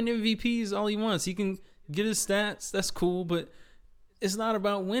 he can win MVPs all he wants. He can get his stats. That's cool, but it's not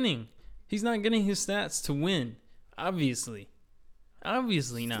about winning. He's not getting his stats to win. Obviously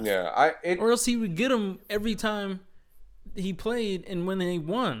not. Yeah, or else he would get them every time he played and when they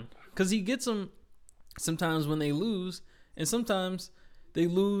won. Because he gets them sometimes when they lose, and sometimes they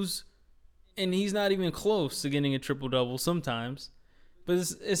lose and he's not even close to getting a triple-double sometimes. But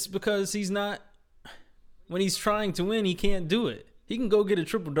it's because he's not, when he's trying to win, he can't do it. He can go get a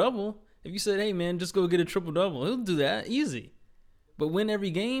triple-double. If you said, hey, man, just go get a triple-double, he'll do that easy. But win every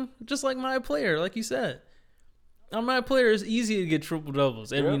game, just like my player, like you said. On my player, it's easy to get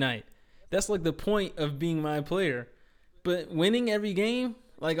triple-doubles every night. That's the point of being my player. But winning every game,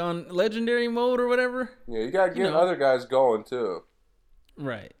 on legendary mode or whatever. Yeah, you got to get other guys going, too.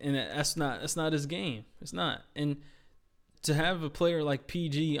 Right, and that's not his game. It's not. And to have a player like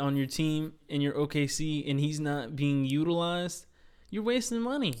PG on your team in your OKC and he's not being utilized, you're wasting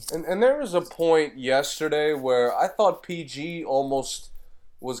money. And there was a point yesterday where I thought PG almost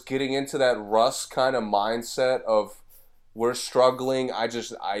was getting into that Russ kind of mindset of, we're struggling, I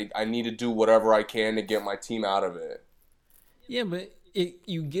need to do whatever I can to get my team out of it. Yeah, but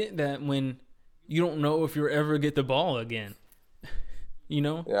you get that when you don't know if you'll ever get the ball again.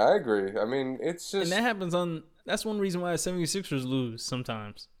 Yeah, I agree. I mean, it's just... And that happens that's one reason why the 76ers lose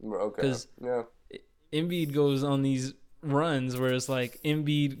sometimes. Okay, because Embiid goes on these runs where it's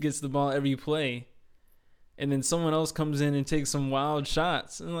Embiid gets the ball every play, and then someone else comes in and takes some wild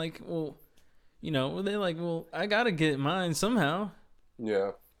shots, and they're I gotta get mine somehow.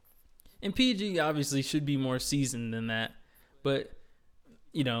 Yeah. And PG obviously should be more seasoned than that, but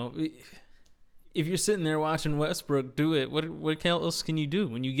if you're sitting there watching Westbrook do it, what else can you do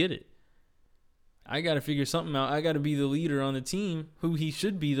when you get it? I gotta figure something out. I gotta be the leader on the team. Who he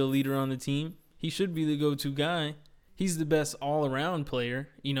should be the leader on the team. He should be the go-to guy. He's the best all-around player,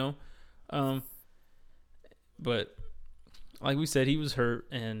 But like we said, he was hurt,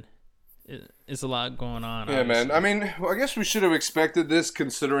 and it's a lot going on. Yeah, obviously. Man. I mean, I guess we should have expected this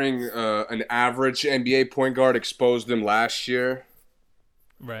considering an average NBA point guard exposed him last year.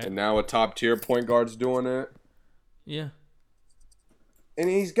 Right. And now a top-tier point guard's doing it. Yeah. And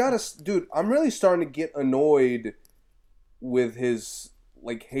he's got to... Dude, I'm really starting to get annoyed with his,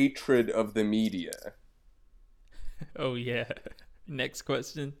 hatred of the media. Oh, yeah. Next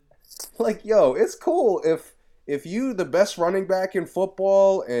question. It's cool if you the best running back in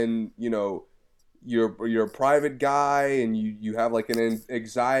football and, you're a private guy and you have, an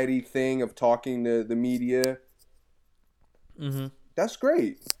anxiety thing of talking to the media. Mm-hmm. That's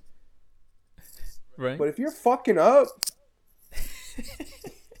great. Right. But if you're fucking up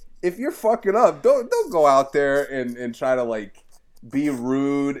if you're fucking up, don't go out there and try to like be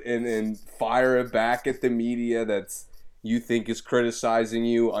rude and fire it back at the media that's you think is criticizing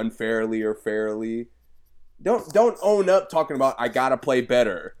you unfairly or fairly. Don't own up talking about I gotta play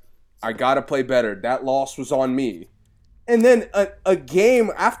better. I gotta play better. That loss was on me. And then a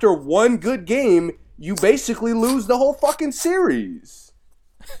game after one good game, you basically lose the whole fucking series.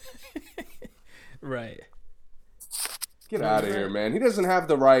 Right. Get out of here, man. He doesn't have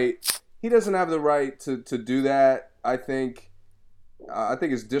the right. He doesn't have the right to do that. I think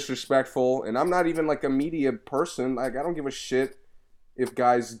it's disrespectful, and I'm not even like a media person. Like I don't give a shit if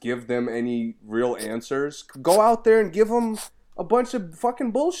guys give them any real answers. Go out there and give them a bunch of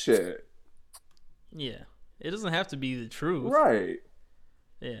fucking bullshit. Yeah, it doesn't have to be the truth, right?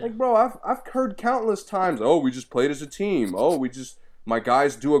 Yeah. Like, bro, I've heard countless times. Oh, we just played as a team. Oh, my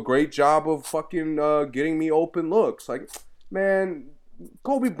guys do a great job of fucking getting me open looks. Like, man,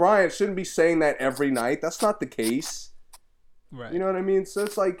 Kobe Bryant shouldn't be saying that every night. That's not the case. Right. You know what I mean? So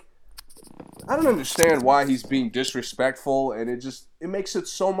it's like, I don't understand why he's being disrespectful, and it makes it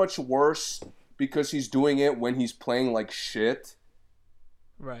so much worse because he's doing it when he's playing like shit.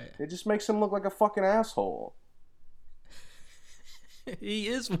 Right. It just makes him look like a fucking asshole. He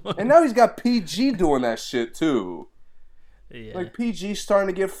is one. And now he's got PG doing that shit too. Yeah. Like PG's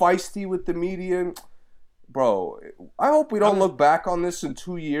starting to get feisty with the media. Bro, I hope we don't look back on this in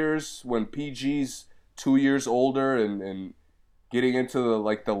 2 years when PG's 2 years older and getting into the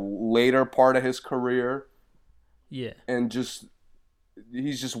later part of his career. Yeah. And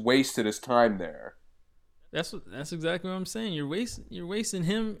he's just wasted his time there. That's exactly what I'm saying. You're wasting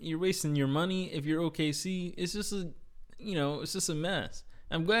him. You're wasting your money. If you're OKC, it's just a mess.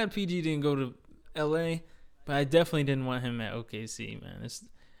 I'm glad PG didn't go to LA, but I definitely didn't want him at OKC, man. It's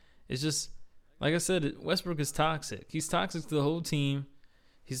just like I said, Westbrook is toxic. He's toxic to the whole team.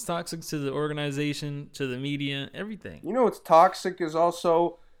 He's toxic to the organization, to the media, everything. You know what's toxic is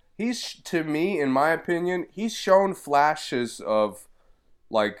also to me, in my opinion, he's shown flashes of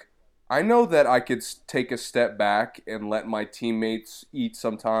like, I know that I could take a step back and let my teammates eat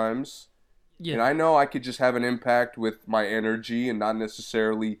sometimes. Yeah. And I know I could just have an impact with my energy and not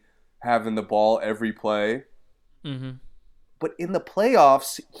necessarily having the ball every play. Mm-hmm. But in the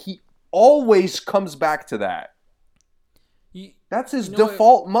playoffs, he always comes back to that. That's his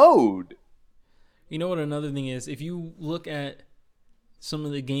default mode. You know what another thing is? If you look at some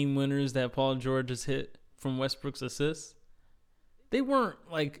of the game winners that Paul George has hit from Westbrook's assists, they weren't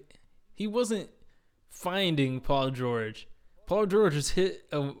like, he wasn't finding Paul George. Paul George has hit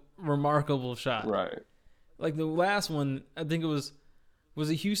a remarkable shot. Right. Like the last one, I think it was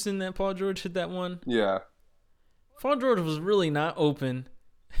it Houston that Paul George hit that one? Yeah. Paul George was really not open.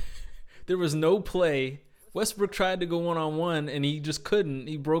 There was no play. Westbrook tried to go one-on-one, and he just couldn't.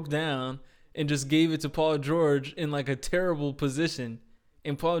 He broke down and just gave it to Paul George in like a terrible position,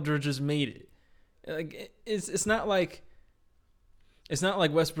 and Paul George just made it. Like it's not like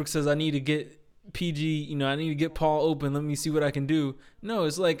Westbrook says, I need to get PG, I need to get Paul open. Let me see what I can do. No,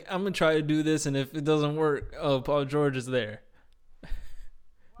 it's like, I'm going to try to do this, and if it doesn't work, Paul George is there.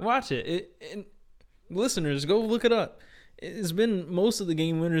 Watch it. And listeners, go look it up. It's been most of the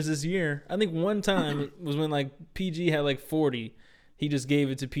game winners this year. I think one time it was when like PG had like 40. He just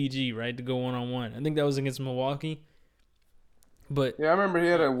gave it to PG, right, to go one-on-one. I think that was against Milwaukee. But yeah, I remember he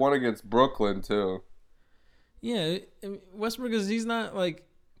had a one against Brooklyn too. Yeah, Westbrook he's not like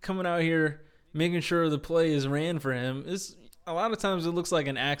coming out here making sure the play is ran for him. It's a lot of times it looks like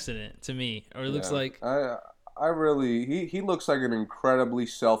an accident to me, or it looks like he looks like an incredibly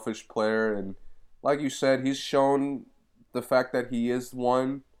selfish player, and like you said, he's shown the fact that he is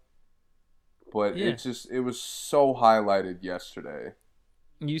one, but it was so highlighted yesterday.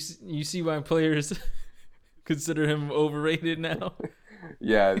 You see why players consider him overrated now?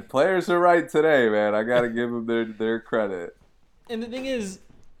 Yeah, players are right today, man. I got to give them their credit. And the thing is,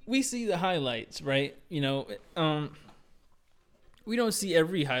 we see the highlights, right? We don't see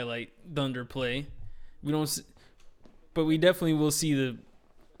every highlight Thunder play. But we definitely will see the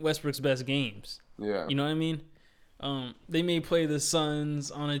Westbrook's best games. Yeah. You know what I mean? They may play the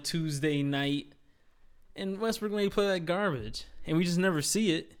Suns on a Tuesday night, and Westbrook may play like garbage, and we just never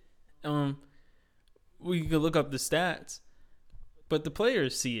see it. We could look up the stats, but the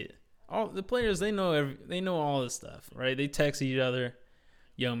players see it. All the players, they know all this stuff, right? They text each other,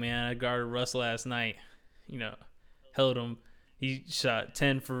 "Yo, man, I guarded Russ last night. Held him. He shot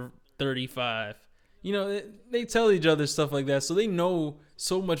 10 for 35." They tell each other stuff like that, so they know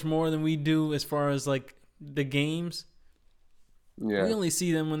so much more than we do as far as like the games. Yeah. We only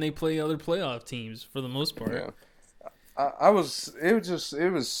see them when they play other playoff teams for the most part. Yeah. I'm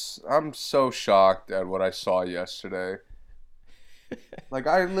so shocked at what I saw yesterday. Like,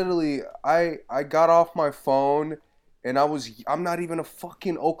 I got off my phone and I'm not even a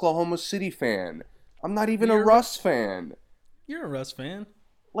fucking Oklahoma City fan. I'm not even a Russ fan. You're a Russ fan.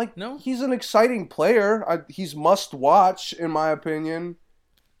 Like, no, he's an exciting player. He's must watch, in my opinion.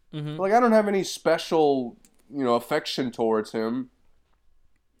 Mm-hmm. Like, I don't have any special, affection towards him.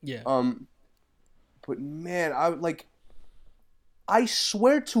 Yeah. But man, I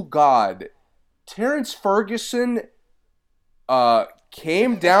swear to God, Terrence Ferguson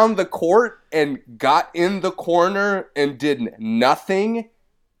came down the court and got in the corner and did nothing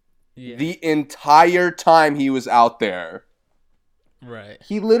the entire time he was out there. Right.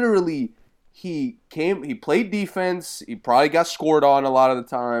 He literally, he played defense. He probably got scored on a lot of the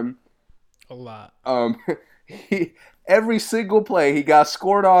time. A lot. Every single play he got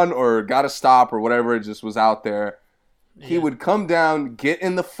scored on or got a stop or whatever, it just was out there. Yeah. He would come down, get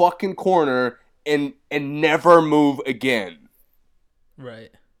in the fucking corner, and never move again.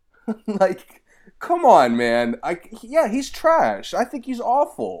 Right. Like, come on, man. He's trash. I think he's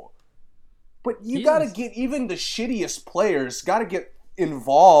awful. But you gotta get, even the shittiest players gotta get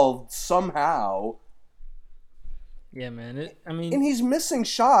involved somehow. Yeah, man. And he's missing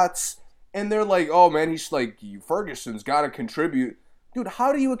shots, and they're like, oh, man, he's like, Ferguson's gotta contribute. Dude,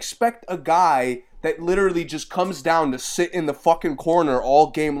 how do you expect a guy that literally just comes down to sit in the fucking corner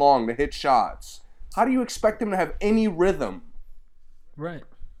all game long to hit shots? How do you expect him to have any rhythm? Right.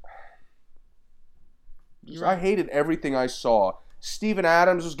 I hated everything I saw. Steven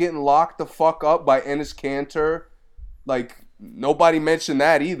Adams was getting locked the fuck up by Enes Kanter. Like, nobody mentioned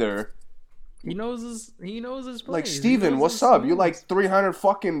that either. He knows his plays. Like, Steven, what's up? You're like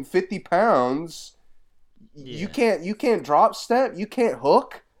 350 pounds. Yeah. You can't drop step. You can't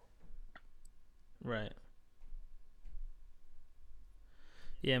hook. Right.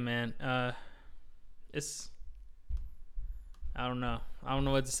 Yeah, man. It's, I don't know. I don't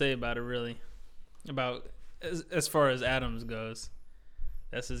know what to say about it, really. About as far as Adams goes.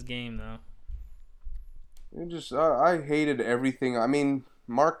 That's his game, though. I hated everything. I mean,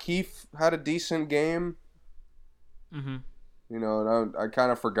 Markieff had a decent game. Mm-hmm. And I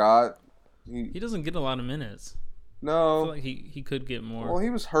kind of forgot. He doesn't get a lot of minutes. No. I feel like he could get more. Well,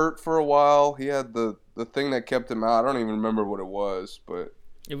 he was hurt for a while. He had the thing that kept him out. I don't even remember what it was, but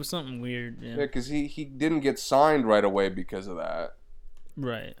it was something weird. Yeah, because he didn't get signed right away because of that.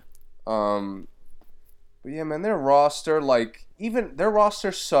 Right. But yeah, man, their roster, their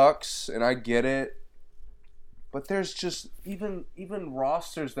roster sucks, and I get it. But there's just even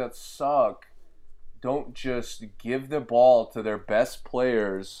rosters that suck don't just give the ball to their best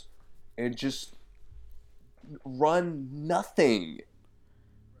players and just run nothing.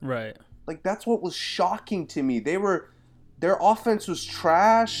 Right. Like, that's what was shocking to me. Their offense was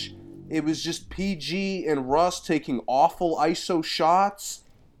trash. It was just PG and Russ taking awful ISO shots,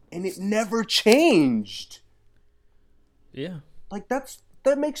 and it never changed. Yeah. Like, that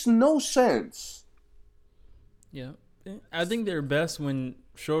makes no sense. Yeah. I think they're best when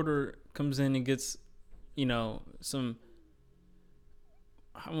Schroeder comes in and gets, some,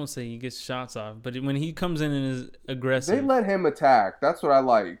 I won't say he gets shots off, but when he comes in and is aggressive. They let him attack. That's what I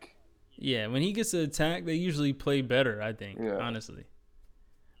like. Yeah, when he gets to attack, they usually play better, I think, honestly.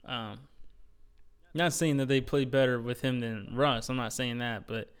 Not saying that they play better with him than Russ. I'm not saying that,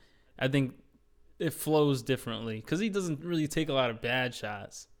 but I think it flows differently because he doesn't really take a lot of bad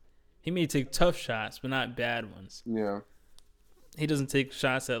shots. He may take tough shots, but not bad ones. Yeah. He doesn't take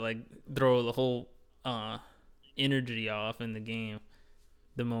shots that, throw the whole energy off in the game,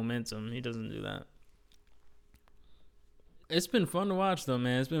 the momentum. He doesn't do that. It's been fun to watch, though,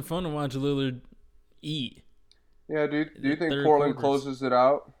 man. It's been fun to watch Lillard eat. Yeah, do you think Portland closes it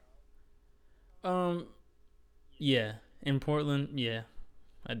out? Yeah. In Portland, yeah,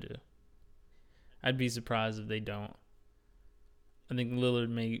 I do. I'd be surprised if they don't. I think Lillard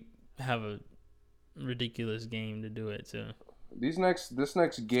may have a ridiculous game to do it, too. This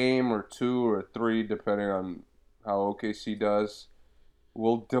next game or 2 or 3, depending on how OKC does,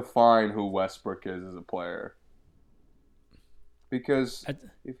 will define who Westbrook is as a player. Because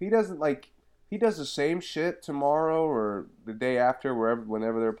if he doesn't, he does the same shit tomorrow or the day after,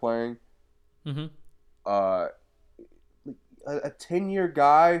 whenever they're playing, mm-hmm. A 10-year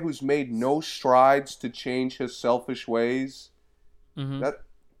guy who's made no strides to change his selfish ways, mm-hmm. that,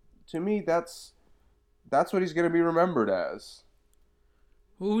 to me, that's what he's going to be remembered as.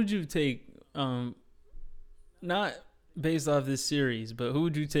 Who would you take, not based off this series, but who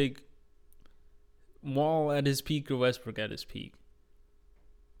would you take, Wall at his peak or Westbrook at his peak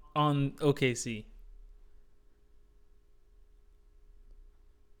on OKC?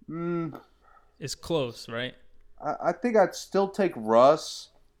 It's close, right? I think I'd still take Russ.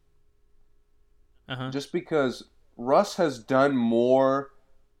 Just because Russ has done more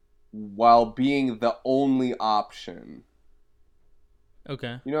while being the only option.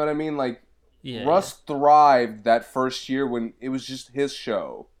 Okay. You know what I mean? Like, Yeah. Russ thrived that first year when it was just his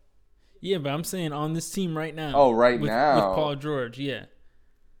show. Yeah, but I'm saying on this team right now. Oh, now. With Paul George, yeah.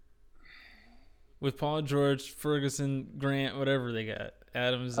 With Paul George, Ferguson, Grant, whatever they got.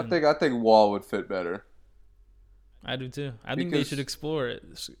 Adams. I think Wall would fit better. I do too. I think they should explore it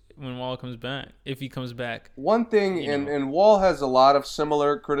when Wall comes back, if he comes back. One thing, and Wall has a lot of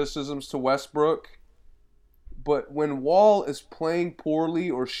similar criticisms to Westbrook, but when Wall is playing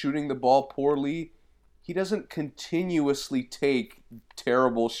poorly or shooting the ball poorly, he doesn't continuously take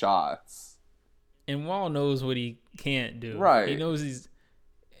terrible shots. And Wall knows what he can't do. Right. He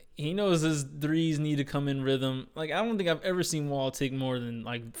knows his threes need to come in rhythm. Like, I don't think I've ever seen Wall take more than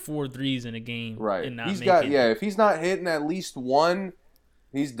like 4 threes in a game. Right. And not if he's not hitting at least one,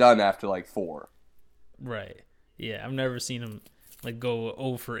 he's done after like 4. Right. Yeah, I've never seen him like go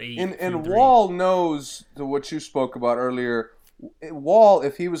 0 for 8. And Wall knows what you spoke about earlier. Wall,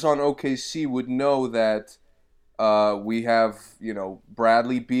 if he was on OKC, would know that we have,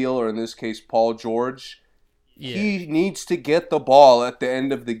 Bradley Beal, or in this case, Paul George. Yeah. He needs to get the ball at the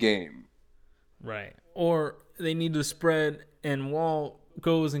end of the game. Right. Or they need to spread, and Wall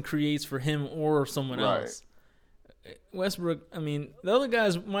goes and creates for him or someone else. Westbrook, the other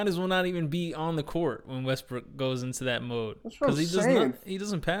guys might as well not even be on the court when Westbrook goes into that mode. Because he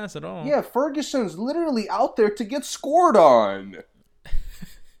doesn't pass at all. Yeah, Ferguson's literally out there to get scored on.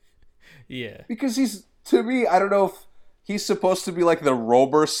 Yeah. Because to me, I don't know if he's supposed to be like the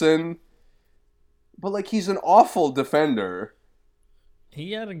Roberson, but like he's an awful defender.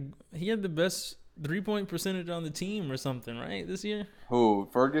 He had the best 3-point percentage on the team or something, right, this year? Who,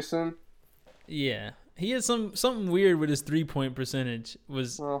 Ferguson? Yeah. He had something weird with his 3-point percentage. Well,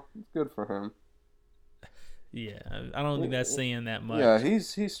 it's good for him. Yeah, I don't think that's saying that much. Yeah,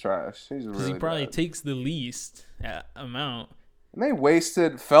 he's trash. He's really he probably bad. takes the least amount. And they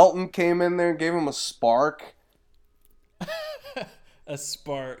wasted. Felton came in there and gave him a spark. A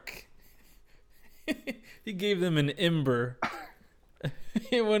spark. He gave them an ember.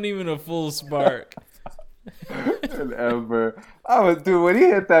 It wasn't even a full spark. An ember. Dude, when he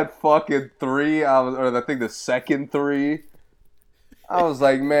hit that fucking 3, I think the second 3, I was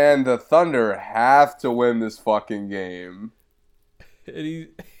like, man, the Thunder have to win this fucking game. And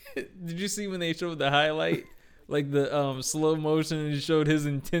did you see when they showed the highlight? Like the slow motion, and it showed his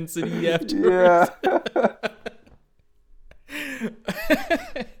intensity afterwards. Yeah.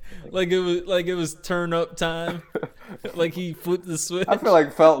 like it was turn up time. Like he flipped the switch. I feel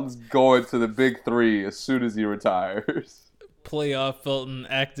like Felton's going to the big 3 as soon as he retires. Playoff Felton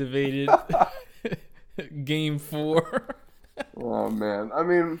activated. Game 4. Oh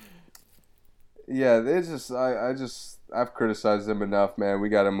man, yeah, they just I've criticized them enough, man. We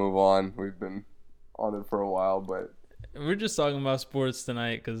got to move on. We've been on it for a while, but we're just talking about sports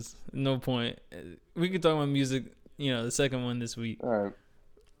tonight because no point. We could talk about music, the second one this week. All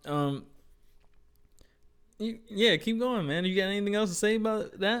right. Yeah, keep going, man. You got anything else to say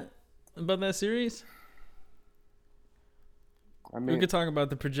about that series? We could talk about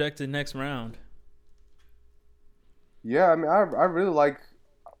the projected next round. Yeah, I really like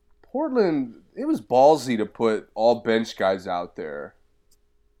Portland. It was ballsy to put all bench guys out there.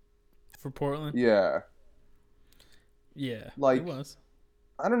 For Portland? Yeah. Yeah, like, it was.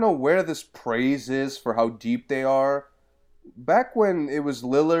 I don't know where this praise is for how deep they are. Back when it was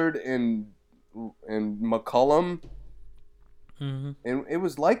Lillard and McCollum, mm-hmm. and it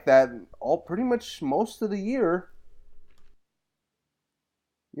was like that pretty much most of the year.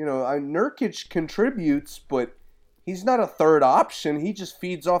 Nurkic contributes, but he's not a third option. He just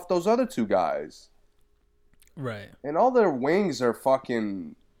feeds off those other 2 guys. Right. And all their wings are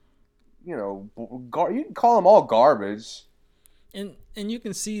fucking, you can call them all garbage. And you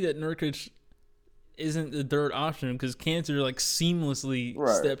can see that Nurkic isn't the third option because Cantor seamlessly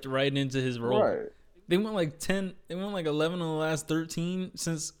stepped right into his role. Right. They went 11 in the last 13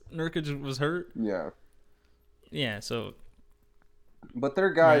 since Nurkic was hurt. Yeah. Yeah, so. But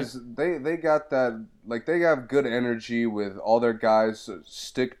their guys, they got that, they have good energy with all their guys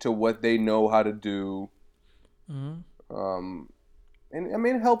stick to what they know how to do. Mm-hmm. And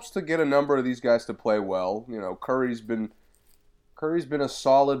it helps to get a number of these guys to play well. Curry's been a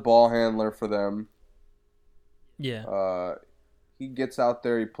solid ball handler for them. Yeah. He gets out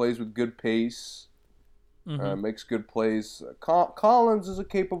there, he plays with good pace, makes good plays. Collins is a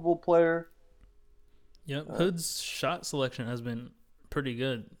capable player. Yep. Hood's shot selection has been pretty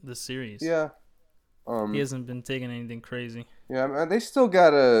good this series. Yeah. He hasn't been taking anything crazy. Yeah, man, they still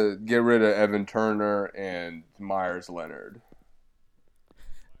got to get rid of Evan Turner and Myers Leonard.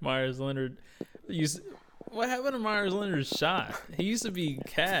 Myers Leonard. What happened to Myers Leonard's shot? He used to be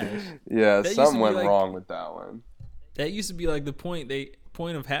cash. Yeah, That something went wrong with that one. That used to be like the point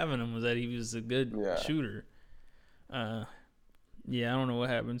of having him was that he was a good shooter. Yeah, I don't know what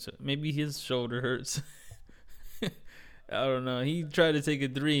happened. Maybe his shoulder hurts. I don't know. He tried to take a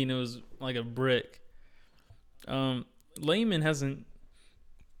three and it was like a brick. Layman hasn't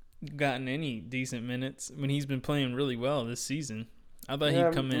gotten any decent minutes when he's been playing really well this season. I thought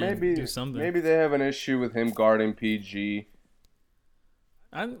he'd come in and do something. Maybe they have an issue with him guarding PG.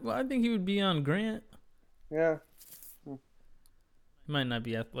 I think he would be on Grant. Yeah. He might not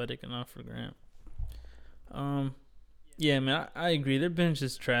be athletic enough for Grant. Yeah, man, I agree. Their bench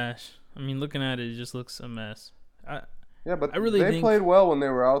is trash. I mean, looking at it just looks a mess. But they played well when they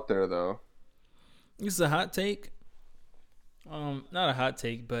were out there, though. This is a hot take. Not a hot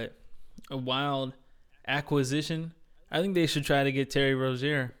take, but a wild acquisition. I think they should try to get Terry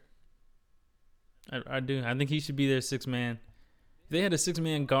Rozier. I do. I think he should be their sixth man. If they had a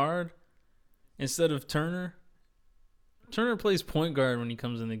six-man guard instead of Turner. Turner plays point guard when he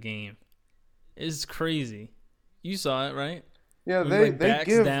comes in the game. It's crazy. You saw it, right? Yeah, they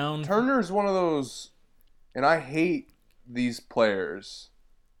give down. Turner's one of those, and I hate these players.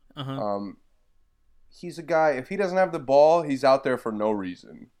 He's a guy, if he doesn't have the ball, he's out there for no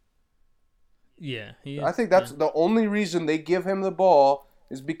reason. Yeah, he is. I think that's the only reason they give him the ball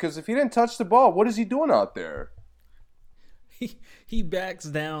is because if he didn't touch the ball, what is he doing out there? He backs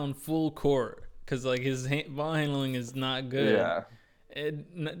down full court because like his ball handling is not good. Yeah.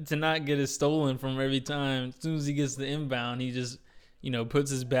 To not get it stolen from every time, as soon as he gets the inbound, he just puts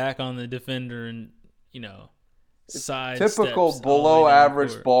his back on the defender and side. Typical below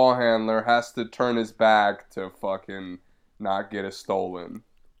average ball handler has to turn his back to fucking not get it stolen.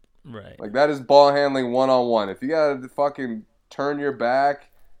 Right. Like, that is ball handling one-on-one. If you gotta fucking turn your back,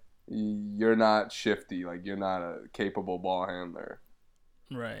 you're not shifty. Like, you're not a capable ball handler.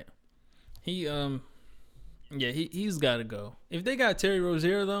 Right. He's got to go. If they got Terry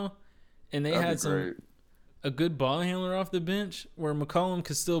Rozier, though, and they had a good ball handler off the bench where McCollum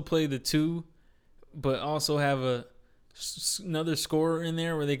could still play the two, but also have another scorer in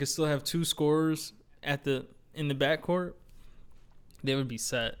there where they could still have two scorers in the backcourt, they would be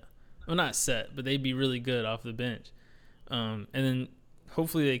set. Well, not set, but they'd be really good off the bench. And then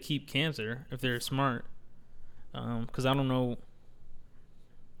hopefully they keep Cancer if they're smart. Because I don't know.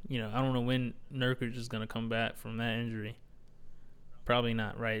 I don't know when Nurkic is going to come back from that injury. Probably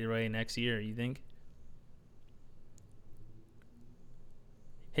not right next year, you think?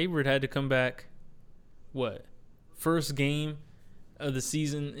 Hayward had to come back, first game of the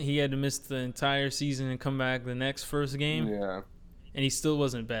season. He had to miss the entire season and come back the next first game. Yeah. And he still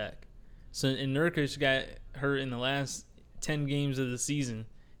wasn't back. And Nurkic got hurt in the last 10 games of the season.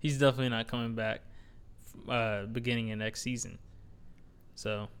 He's definitely not coming back beginning of next season.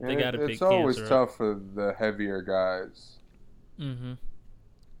 So they got to pick Cancer up. It's always tough for the heavier guys. Mm-hmm.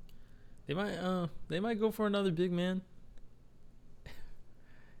 They might go for another big man.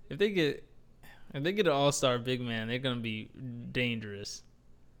 If they get an all-star big man, they're gonna be dangerous.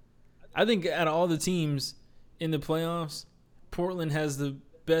 I think out of all the teams in the playoffs, Portland has the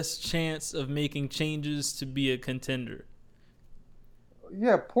best chance of making changes to be a contender.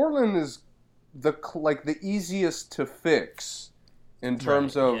 Yeah, Portland is the easiest to fix. In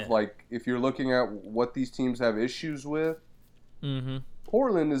terms of, if you're looking at what these teams have issues with,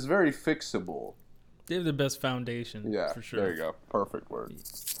 Portland is very fixable. They have the best foundation, for sure. There you go. Perfect word.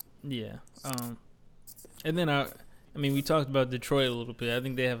 Yeah. And then, we talked about Detroit a little bit. I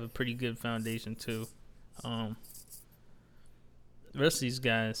think they have a pretty good foundation, too. The rest of these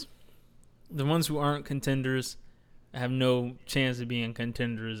guys, the ones who aren't contenders, have no chance of being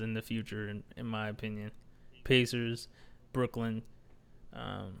contenders in the future, in my opinion. Pacers, Brooklyn,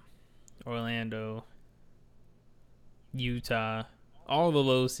 Orlando, Utah, all the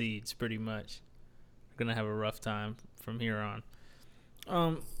low seeds pretty much are going to have a rough time from here on.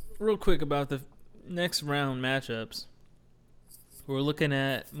 Real quick about the next round matchups. We're looking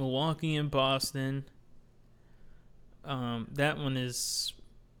at Milwaukee and Boston. That one is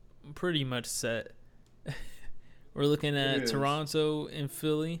pretty much set. We're looking at Toronto and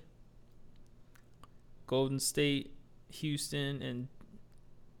Philly, Golden State, Houston, and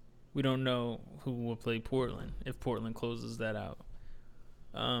we don't know who will play Portland if Portland closes that out.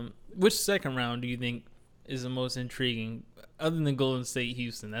 Which second round do you think is the most intriguing, other than Golden State,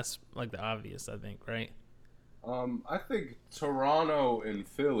 Houston? That's like the obvious, I think, right? I think Toronto and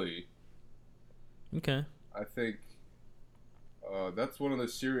Philly. Okay. I think that's one of the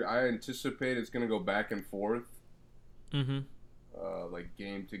series I anticipate it's going to go back and forth. Mm-hmm. Like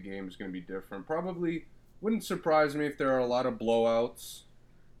game to game is going to be different. Probably wouldn't surprise me if there are a lot of blowouts.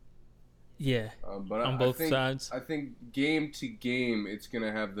 Yeah. But on both sides. I think game to game it's going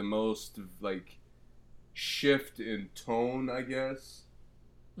to have the most like shift in tone, I guess.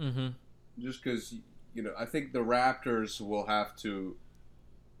 Mm-hmm. Just because, I think the Raptors will have to,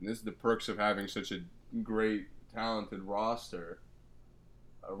 and this is the perks of having such a great, talented roster,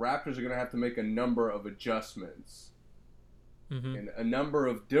 Raptors are going to have to make a number of adjustments. Mm-hmm. And a number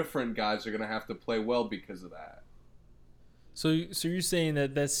of different guys are going to have to play well because of that. So you're saying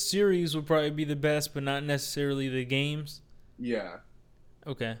that series will probably be the best, but not necessarily the games? Yeah.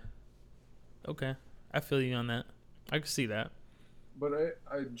 Okay. I feel you on that. I can see that. But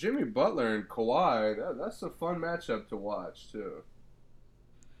Jimmy Butler and Kawhi, that's a fun matchup to watch too.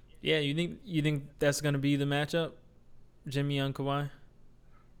 Yeah, you think that's going to be the matchup? Jimmy on Kawhi?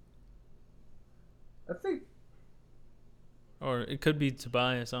 I think. Or it could be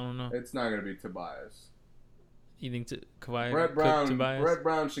Tobias. I don't know. It's not going to be Tobias. You think Kawhi Brett cooked Tobias? Brett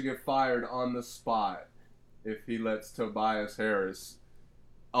Brown should get fired on the spot if he lets Tobias Harris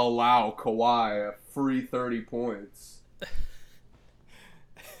allow Kawhi a free 30 points.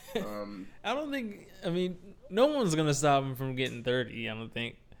 I don't think. I mean, no one's gonna stop him from getting 30. I don't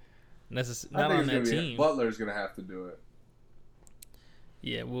think. Not on that team. Butler's gonna have to do it.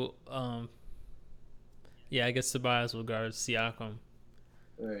 Yeah. Well. Yeah. I guess Tobias will guard Siakam.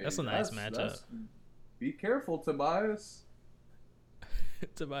 Hey, that's a nice matchup. Be careful, Tobias.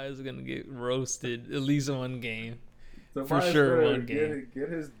 Tobias is gonna get roasted at least one game. Tobias for sure, one game. Get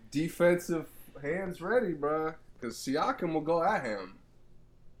his defensive hands ready, bro. Because Siakam will go at him.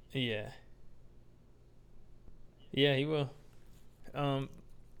 Yeah. Yeah, he will.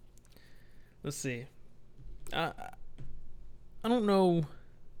 Let's see. I don't know.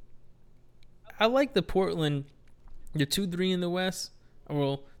 I like the Portland, the 2-3 in the West.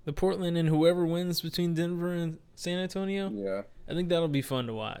 Well, the Portland and whoever wins between Denver and San Antonio. Yeah. I think that'll be fun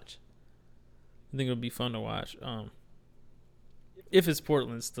to watch. If it's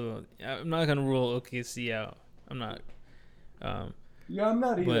Portland still. I'm not going to rule OKC out. I'm not. Yeah, I'm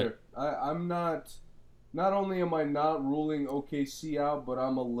not either. I'm not. Not only am I not ruling OKC out, but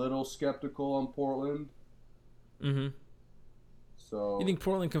I'm a little skeptical on Portland. Mm-hmm. So. You think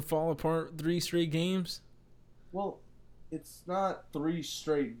Portland can fall apart 3 straight games? Well, it's not 3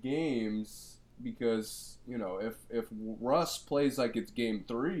 straight games because, if Russ plays like it's game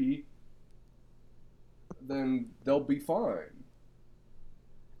 3, then they'll be fine.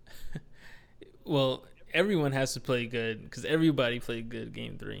 Well, everyone has to play good because everybody played good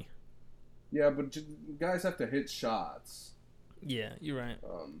game 3. Yeah, but guys have to hit shots. Yeah, you're right.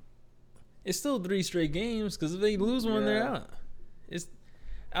 It's still 3 straight games because if they lose one, they're out.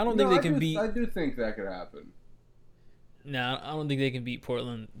 I don't think they can beat. I do think that could happen. No, I don't think they can beat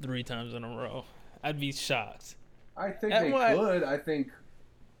Portland 3 times in a row. I'd be shocked. I think they could. I think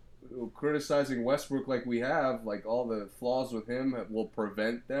criticizing Westbrook like we have, like all the flaws with him, will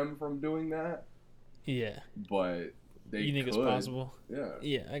prevent them from doing that. Yeah. But you think it's possible? Yeah.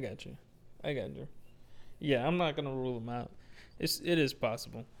 Yeah, I got you. Yeah, I'm not gonna rule them out. It is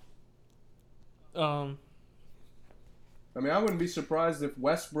possible. I mean, I wouldn't be surprised if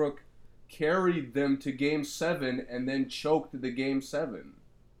Westbrook carried them to Game 7 and then choked the Game 7.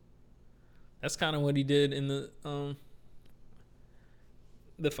 That's kind of what he did in the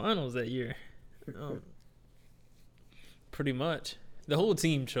finals that year. Pretty much. The whole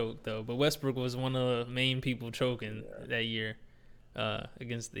team choked, though, but Westbrook was one of the main people choking that year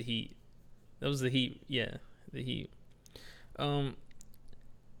against the Heat. That was the Heat. Yeah, the Heat.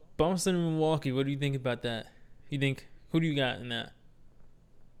 Boston and Milwaukee, what do you think about that? Who do you got in that?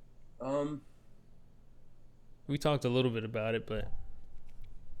 We talked a little bit about it, but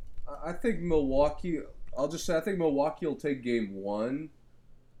I think Milwaukee. I'll just say I think Milwaukee will take Game 1.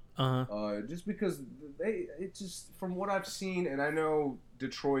 Just because it's just from what I've seen, and I know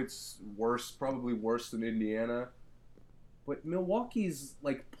Detroit's probably worse than Indiana, but Milwaukee's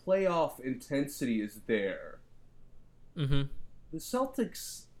like playoff intensity is there. Mm-hmm. The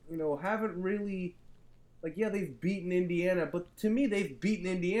Celtics, haven't really. They've beaten Indiana, but to me, they've beaten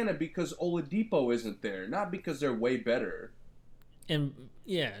Indiana because Oladipo isn't there, not because they're way better. And,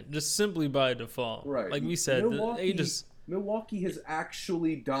 just simply by default. Right. Like we said, Milwaukee has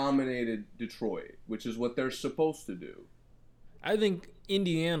actually dominated Detroit, which is what they're supposed to do. I think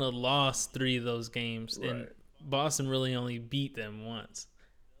Indiana lost 3 of those games, right. and Boston really only beat them once.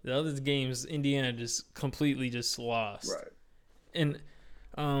 The other games, Indiana just completely just lost. Right. And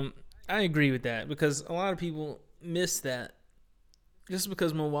I agree with that because a lot of people miss that. Just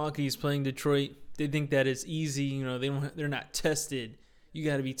because Milwaukee's playing Detroit, they think that it's easy. You know, they're not tested. You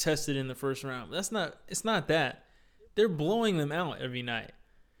got to be tested in the first round. It's not that. They're blowing them out every night.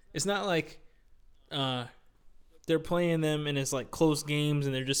 It's not like they're playing them and it's like close games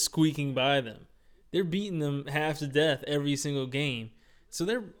and they're just squeaking by them. They're beating them half to death every single game. So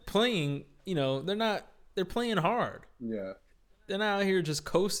they're playing, you know, they're playing hard. Yeah. They're not out here just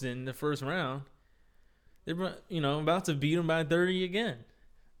coasting in the first round. They're, you know, about to beat them by 30 again.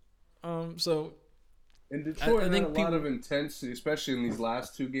 So And Detroit I think had a lot of intensity, especially in these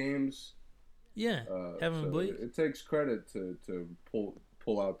last two games. Yeah, having so Blake. It takes credit to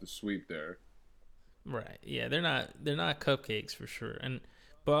pull out the sweep there. Right. Yeah, they're not cupcakes for sure. And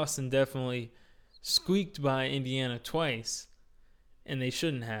Boston definitely squeaked by Indiana twice, and they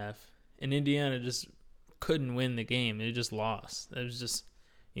shouldn't have. And Indiana just couldn't win the game. They just lost. It was just,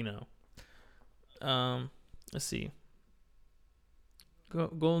 you know. Let's see.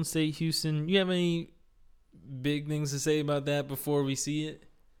 Golden State, Houston. You have any big things to say about that before we see it?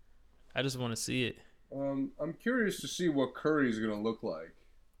 I just want to see it. I'm curious to see what Curry's going to look like.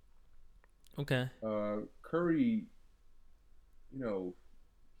 Okay. Curry, you know,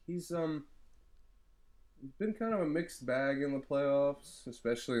 he's been kind of a mixed bag in the playoffs,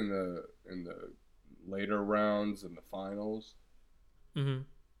 especially in the later rounds and the finals. Mhm.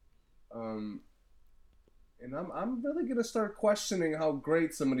 And I'm really gonna start questioning how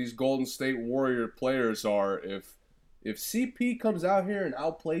great some of these Golden State Warrior players are if CP comes out here and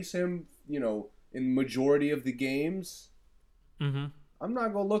outplays him, you know, in majority of the games. Mhm. I'm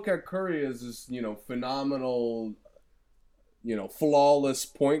not gonna look at Curry as this, you know, phenomenal, you know, flawless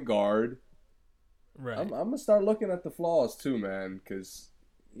point guard. Right. I'm gonna start looking at the flaws too, man, because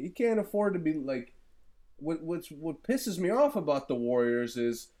he can't afford to be like. What pisses me off about the Warriors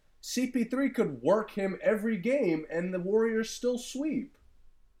is CP3 could work him every game and the Warriors still sweep.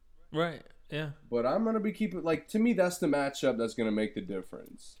 Right. Yeah. But I'm gonna be keeping like, to me that's the matchup that's gonna make the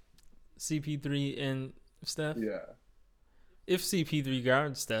difference. CP3 and Steph. Yeah. If CP3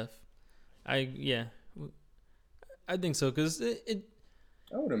 guards Steph, I think so because it.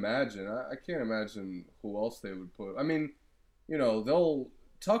 I would imagine. I can't imagine who else they would put. I mean, you know,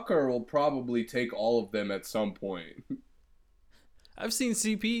 Tucker will probably take all of them at some point. I've seen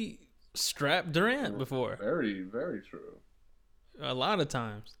CP strap Durant before. Very, very true. A lot of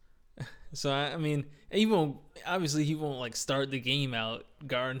times. So I mean, he won't like start the game out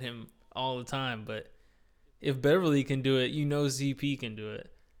guarding him all the time, but if Beverly can do it, you know CP can do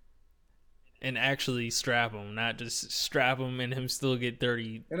it. And actually strap him, not just strap him and him still get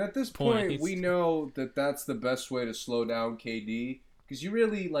 30 And at this points. point, we know that that's the best way to slow down KD. Because you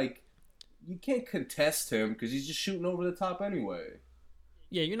really, like, you can't contest him because he's just shooting over the top anyway.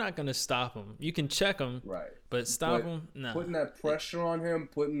 Yeah, you're not going to stop him. You can check him. Right. But stop him? No. Putting that pressure on him,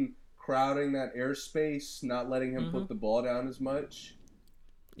 crowding that airspace, not letting him put the ball down as much.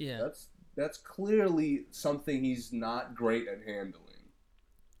 Yeah. That's clearly something he's not great at handling.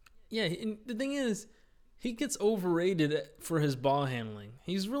 Yeah, and the thing is, he gets overrated for his ball handling.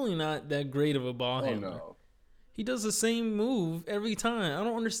 He's really not that great of a ball handler. No. He does the same move every time. I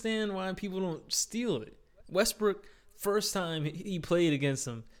don't understand why people don't steal it. Westbrook, first time he played against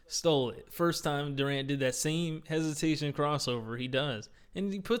him, stole it. First time Durant did that same hesitation crossover, he does.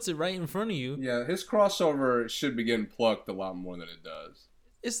 And he puts it right in front of you. Yeah, his crossover should be getting plucked a lot more than it does.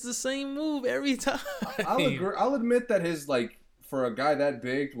 It's the same move every time. I'll agree. I'll admit that his, like, for a guy that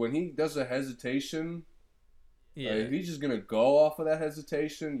big, when he does a hesitation, if he's just going to go off of that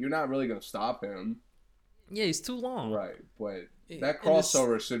hesitation, you're not really going to stop him. Yeah, he's too long. Right, but that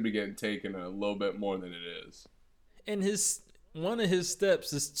crossover should be getting taken a little bit more than it is. And one of his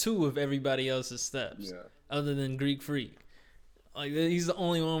steps is two of everybody else's steps, other than Greek Freak. Like, he's the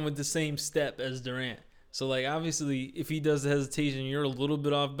only one with the same step as Durant. So, like, obviously, if he does the hesitation, you're a little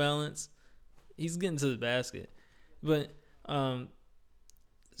bit off balance, he's getting to the basket. But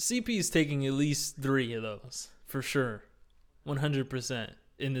CP is taking at least 3 of those, for sure, 100%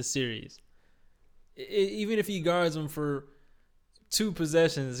 in this series. Even if he guards them for 2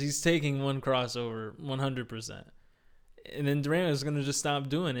 possessions, he's taking one crossover 100%. And then Durant is going to just stop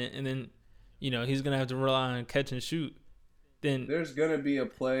doing it, and then, you know, he's going to have to rely on catch and shoot. Then there's going to be a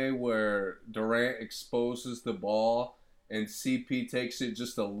play where Durant exposes the ball and CP takes it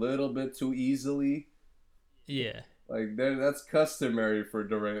just a little bit too easily. Yeah. Like, that's customary for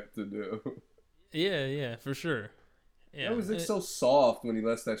Durant to do. Yeah, for sure. Yeah. That was so soft when he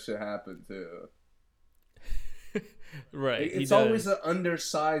lets that shit happen, too. Right. It's always an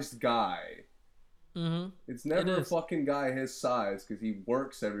undersized guy. Mm-hmm. It's never a fucking guy his size because he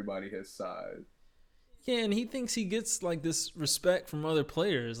works everybody his size. Yeah, and he thinks he gets like this respect from other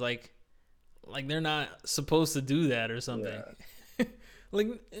players, like they're not supposed to do that or something. Yeah.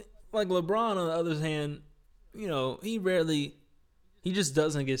 like LeBron on the other hand, you know, he just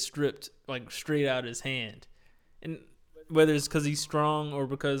doesn't get stripped like straight out of his hand, and whether it's because he's strong or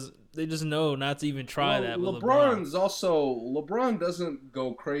because they just know not to even try that with LeBron. LeBron doesn't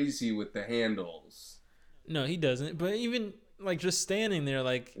go crazy with the handles. No, he doesn't. But even like just standing there,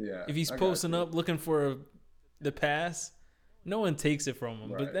 like if he's posting up looking for the pass, no one takes it from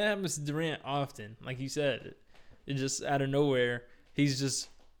him. Right. But that happens to Durant often. Like you said, it just out of nowhere, he's just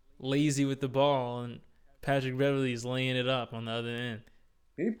lazy with the ball, and Patrick Beverley's laying it up on the other end.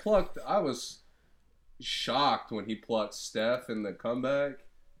 I was shocked when he plucked Steph in the comeback.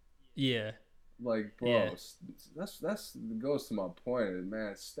 Yeah. Like, bro, that's goes to my point.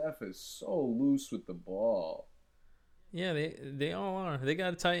 Man, Steph is so loose with the ball. Yeah, they all are. They got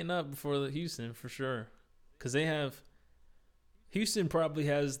to tighten up before the Houston for sure, because Houston probably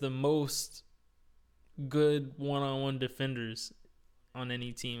has the most good one-on-one defenders on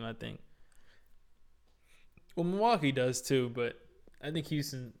any team, I think. Well, Milwaukee does too, but I think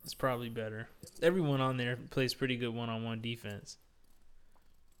Houston is probably better. Everyone on there plays pretty good one-on-one defense.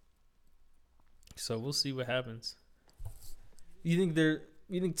 So we'll see what happens. You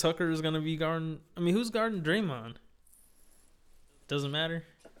think Tucker is gonna be guarding? I mean, who's guarding Draymond? Doesn't matter.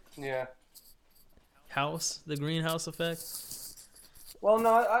 Yeah. The greenhouse effect. Well, no,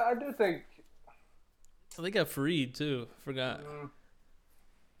 I do think. Well, they got Fareed too. Forgot.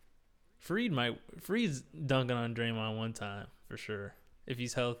 Fareed's dunking on Draymond one time for sure if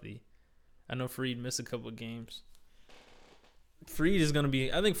he's healthy. I know Fareed missed a couple of games. I think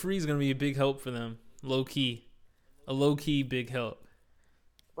Fareed's gonna be a big help for them. A low key big help.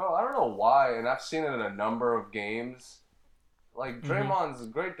 Bro, I don't know why, and I've seen it in a number of games. Like, Draymond's a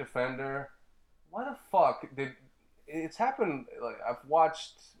great defender. Why the fuck it's happened? Like, I've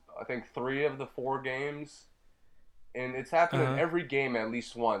watched, I think, 3 of the 4 games, and it's happened in every game at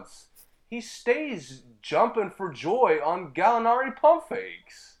least once. He stays jumping for joy on Gallinari pump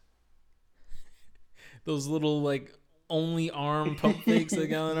fakes. Those little, like, only arm pump fakes that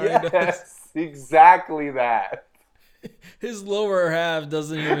Gallinari does. Yes, exactly that. His lower half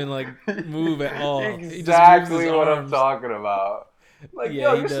doesn't even like move at all. Exactly what I'm talking about. Like,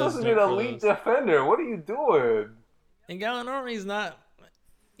 yo, you're supposed to be an elite defender. What are you doing? And Gallinari's not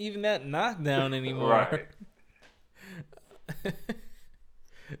even that knockdown anymore. Right.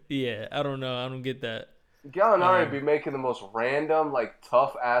 Yeah, I don't know. I don't get that. Gallinari be making the most random, like,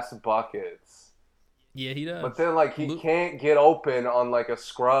 tough-ass buckets. Yeah, he does. But then, like, he can't get open on, like, a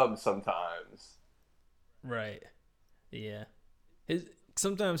scrub sometimes. Right. Yeah.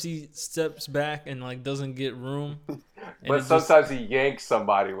 Sometimes he steps back and, like, doesn't get room. But sometimes he yanks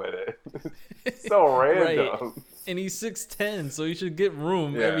somebody with it. It's so random. Right. And he's 6'10", so he should get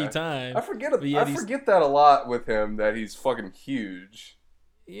room every time. I forget that a lot with him, that he's fucking huge.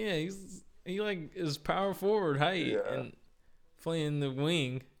 Yeah, he like is power forward height and playing the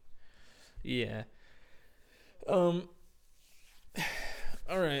wing. Yeah. All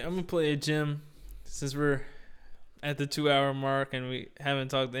right, I'm gonna play a gem since we're at the 2-hour mark and we haven't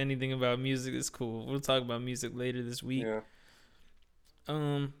talked anything about music. It's cool. We'll talk about music later this week. Yeah.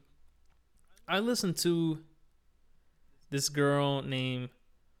 I listened to this girl named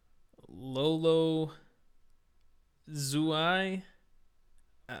Lolo Zouai.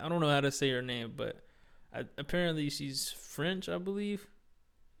 I don't know how to say her name, but apparently she's French, I believe.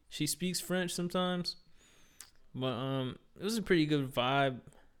 She speaks French sometimes. But it was a pretty good vibe.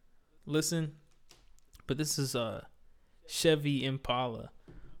 Listen. But this is Chevy Impala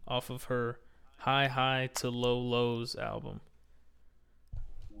off of her High High to Low Lows album.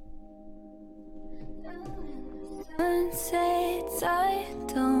 Sunsets I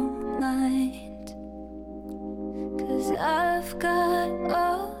don't mind, 'cause I've got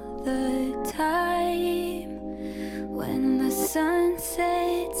all the time. When the sun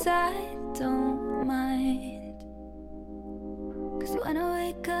sets I don't mind, 'cause when I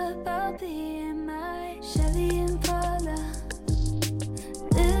wake up I'll be in my Chevy Impala,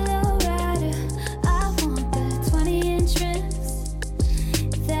 little rider. I want the 20-inch rims,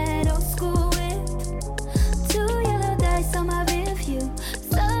 that old school whip, 2 yellow dice on my rear view,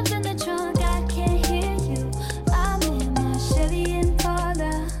 subs in the trunk, I can't hear you. I'm in my Chevy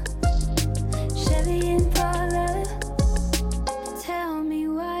Impala, Chevy Impala. Tell me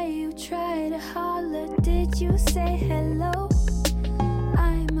why you try to holler, did you say hello?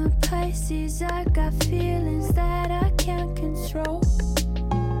 I'm a Pisces,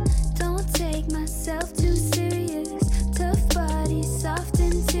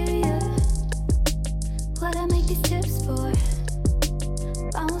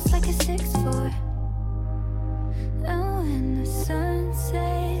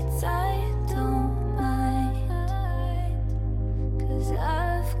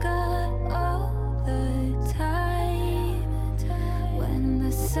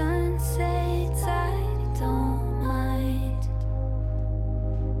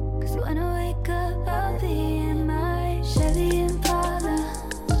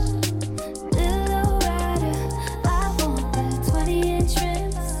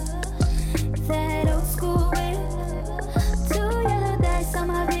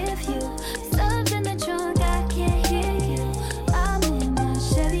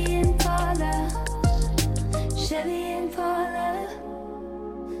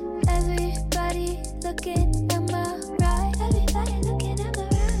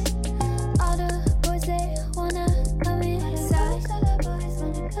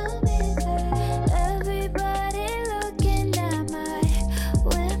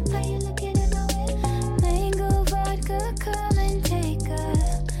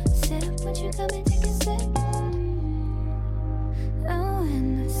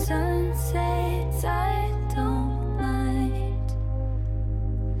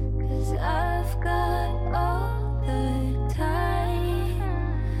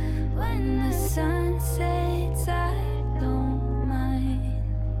 sun sets, I don't mind.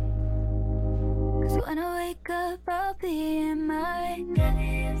 'Cause when I wake up, I'll be in my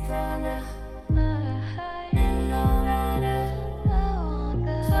million dollar.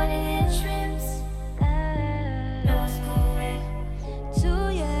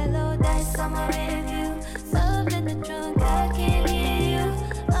 On my review, love in the trunk, I can't hear you.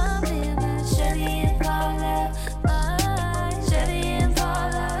 I'm in my Chevy Impala, my Chevy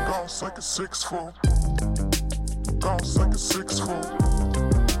Impala. Bounce like a 6'4". Bounce like a 6'4".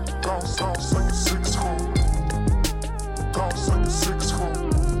 Bounce like a 6'4". Bounce like a 6'4".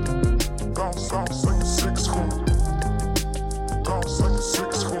 Bounce like a 6'4". Bounce like a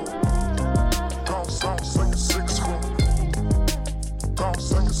 6'4". Bounce like a 6'4".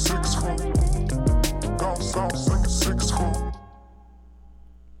 Bounce like a 6'4". Bounce like a 6'4".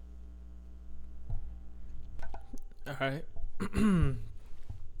 All right.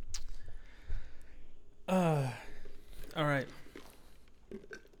 All right.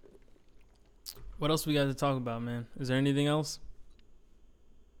 What else we got to talk about, man? Is there anything else?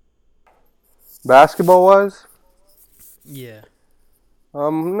 Basketball wise? Yeah.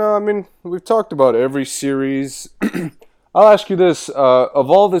 No, I mean, we've talked about every series. I'll ask you this. Of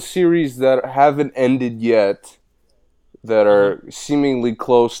all the series that haven't ended yet, that are seemingly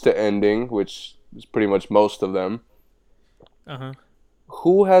close to ending, which is pretty much most of them,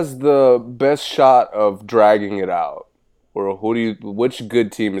 who has the best shot of dragging it out? Or which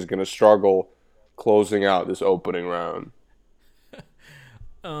good team is going to struggle closing out this opening round?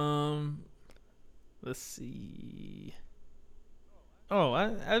 Let's see. Oh,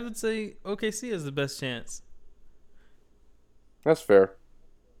 I would say OKC has the best chance. That's fair.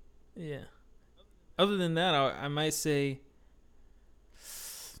 Yeah. Other than that, I might say,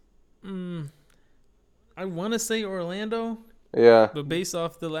 I want to say Orlando. Yeah. But based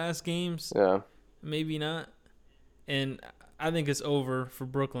off the last games, Yeah. maybe not. And I think it's over for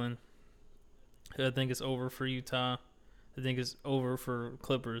Brooklyn. I think it's over for Utah. I think it's over for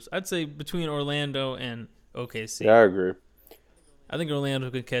Clippers. I'd say between Orlando and OKC. Yeah, I agree. I think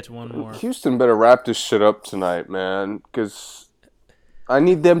Orlando could catch one more. Houston better wrap this shit up tonight, man, because I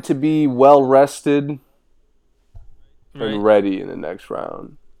need them to be well rested and ready in the next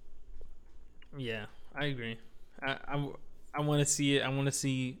round. Yeah, I agree. I want to see it. I want to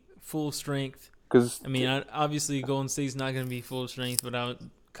see full strength. Because I mean, obviously Golden State's not going to be full strength without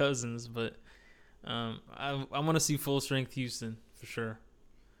Cousins, but I want to see full strength Houston for sure.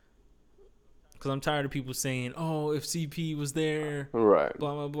 Because I'm tired of people saying, "Oh, if CP was there, right,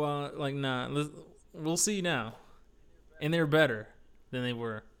 blah blah blah." Like, nah, we'll see now, and they're better than they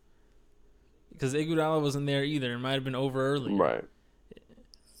were. Because Iguodala wasn't there either. It might have been over earlier. Right.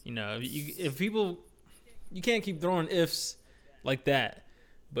 You know, if people, you can't keep throwing ifs like that,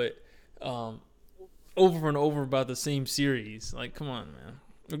 but over and over about the same series. Like, come on, man.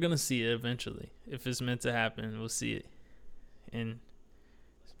 We're gonna see it eventually. If it's meant to happen, we'll see it, and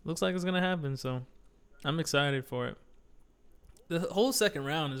looks like it's gonna happen. So, I'm excited for it. The whole second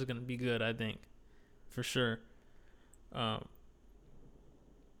round is gonna be good, I think, for sure. Do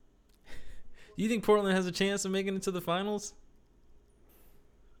you think Portland has a chance of making it to the finals?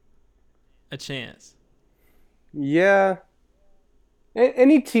 A chance. Yeah.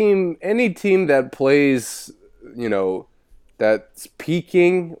 Any team that plays, you know, that's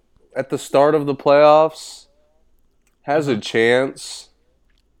peaking at the start of the playoffs has a chance.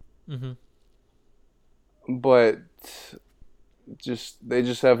 Mm-hmm. But they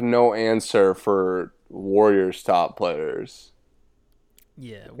just have no answer for Warriors top players.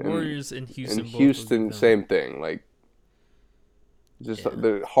 Yeah, Warriors and Houston. And Houston, same thing. Like,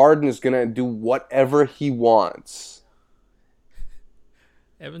 the Harden is gonna do whatever he wants.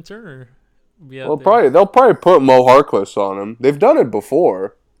 Evan Turner. They'll probably put Mo Harkless on him. They've done it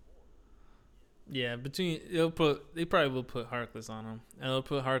before. Yeah, they probably will put Harkless on him, and they'll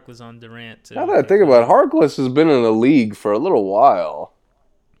put Harkless on Durant too. Now that I think about it, Harkless has been in the league for a little while.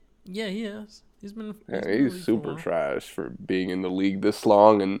 Yeah, he has. He's super trash for being in the league this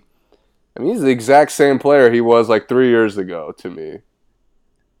long, and I mean he's the exact same player he was like 3 years ago to me.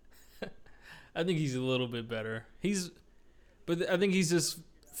 I think he's a little bit better. But I think he's just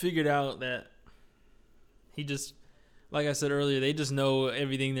figured out that he just, like I said earlier, they just know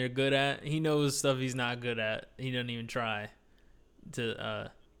everything they're good at. He knows stuff he's not good at. He doesn't even try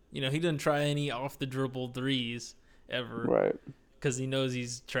to, he doesn't try any off the dribble threes ever. Right. Because he knows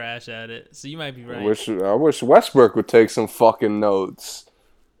he's trash at it. So you might be right. I wish Westbrook would take some fucking notes.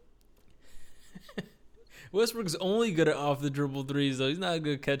 Westbrook's only good at off the dribble threes, though. He's not a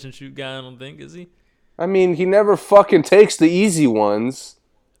good catch and shoot guy, I don't think, is he? I mean, he never fucking takes the easy ones.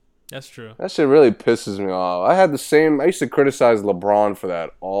 That's true. That shit really pisses me off. I used to criticize LeBron for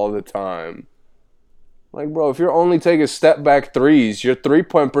that all the time. Like, bro, if you're only taking step back threes, your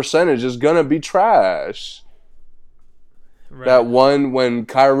 3-point percentage is gonna be trash. Right. That one when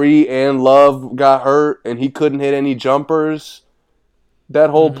Kyrie and Love got hurt and he couldn't hit any jumpers. That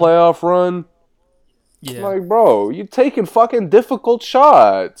whole playoff run. Yeah. Like, bro, you're taking fucking difficult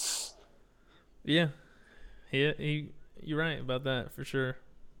shots. Yeah. Yeah, you're right about that for sure.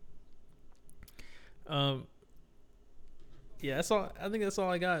 Yeah, that's all. I think that's all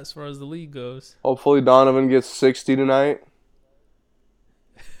I got as far as the league goes. Hopefully Donovan gets 60 tonight.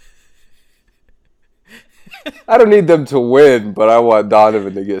 I don't need them to win, but I want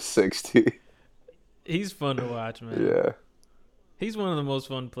Donovan to get 60. He's fun to watch, man. Yeah. He's one of the most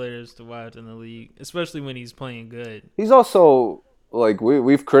fun players to watch in the league, especially when he's playing good. He's also, like,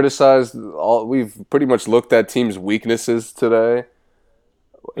 we've criticized, we've pretty much looked at teams' weaknesses today.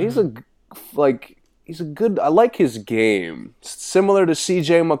 He's he's a good, I like his game. Similar to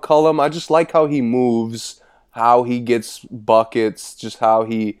CJ McCollum, I just like how he moves, how he gets buckets, just how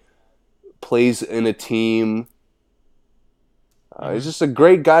he plays in a team. He's just a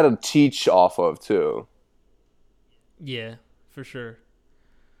great guy to teach off of, too. Yeah, for sure.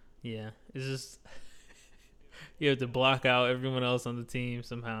 Yeah, it's just you have to block out everyone else on the team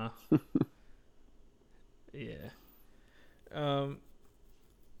somehow. Yeah. All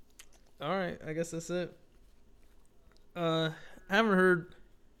right, I guess that's it. We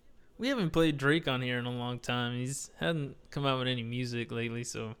haven't played Drake on here in a long time. He's hadn't come out with any music lately,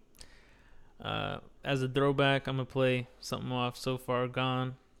 so as a throwback, I'm gonna play something off So Far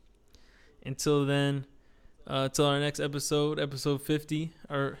Gone. Until then, till our next episode 50,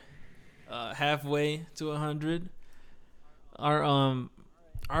 or halfway to 100. Our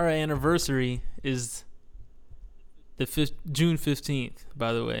anniversary is the June 15th,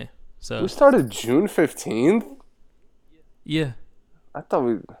 by the way. So we started June 15th? Yeah. I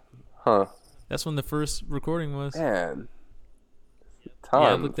thought That's when the first recording was. Man. Time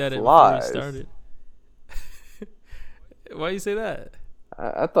I looked at flies. It before we started. Why do you say that?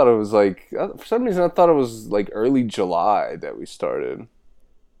 I thought it was like, for some reason I thought it was like early July that we started.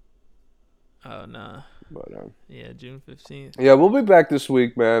 Oh, nah. But, yeah, June 15th. Yeah, we'll be back this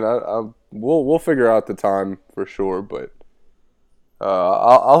week, man. We'll figure out the time for sure, but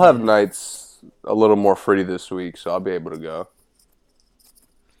I'll have nights a little more free this week, so I'll be able to go.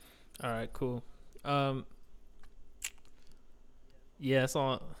 All right, cool. Yeah, that's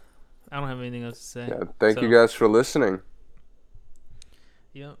all. I don't have anything else to say. Yeah, thank you guys for listening.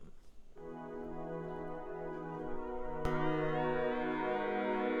 Yep.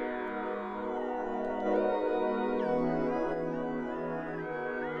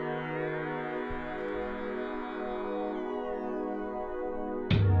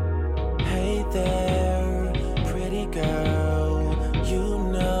 Hey there, pretty girl. You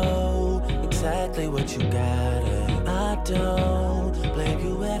know exactly what you got, and I don't blame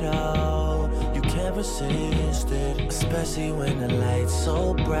you at all. You can't resist it, especially when the light's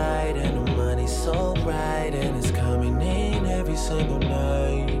so bright and the money's so right, and it's coming in every single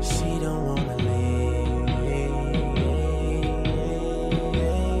night. She don't wanna leave.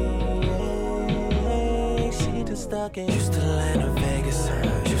 She just stuck in Houston, Vegas,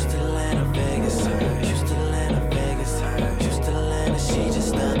 Houston, Vegas, Houston, Vegas, Houston, she just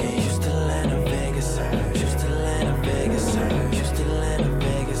stuck in Houston, Vegas, Houston, Vegas, Houston,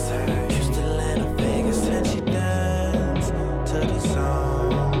 Vegas, Houston, Vegas, and she dance to the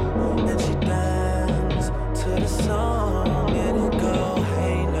song, and she dance to the song, and it go,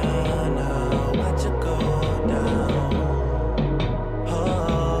 hey, nah, watch it go down.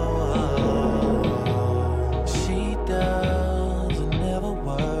 Oh, she doesn't never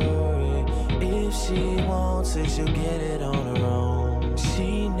worry. If she wants it, she'll get it on her own.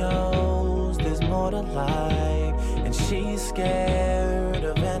 She knows there's more to life, and she's scared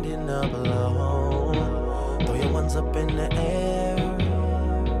of ending up alone. Throw your ones up in the air.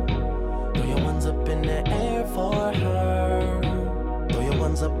 Throw your ones up in the air for her. Throw your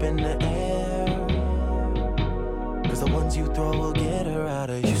ones up in the air. 'Cause the ones you throw will get her out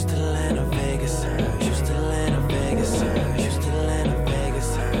of Houston, Vegas, Houston, Vegas, Houston,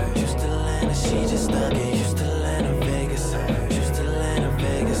 Vegas, Houston, she just stuck in Houston, Vegas, Houston,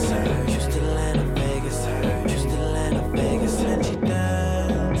 Vegas, Houston, Vegas, Houston, Vegas, and she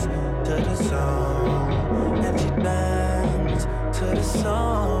dance to the song, and she dance to the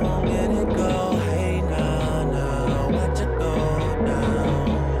song, and it go, hey, nah, watch it go down.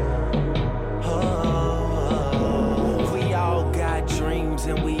 Oh, we all got dreams,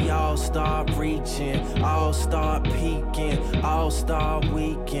 and we all start reaching, all start peaking, all start all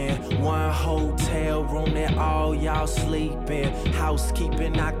weekend. One hotel room that all y'all sleep in.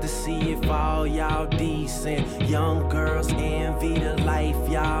 Housekeeping out to see if all y'all decent. Young girls envy the life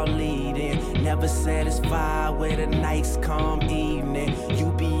y'all leading. Never satisfied with a nice calm evening.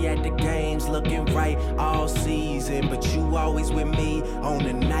 You be at the games looking right all season, but you always with me on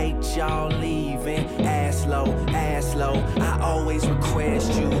the night y'all leaving. Ass low, I always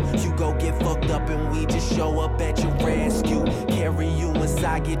request you. You go get fucked up and we just show up at your rescue. Carry you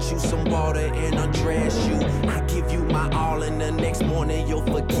inside, get you some water and undress you. I give you my all and the next morning you'll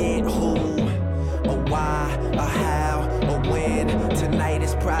forget who, or why, or how, or when. Tonight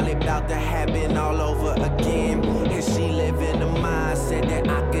is probably about to happen all over again. And she live in a mindset that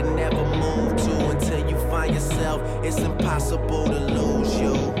I could never move to. Until you find yourself, it's impossible to lose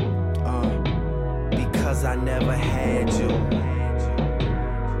you. Because I never had you.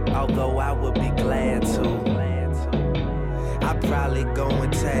 Although I would be glad to. I'd probably go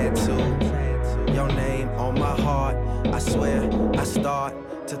and tattoo your name on my heart. I swear I start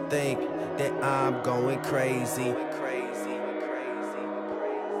to think that I'm going crazy.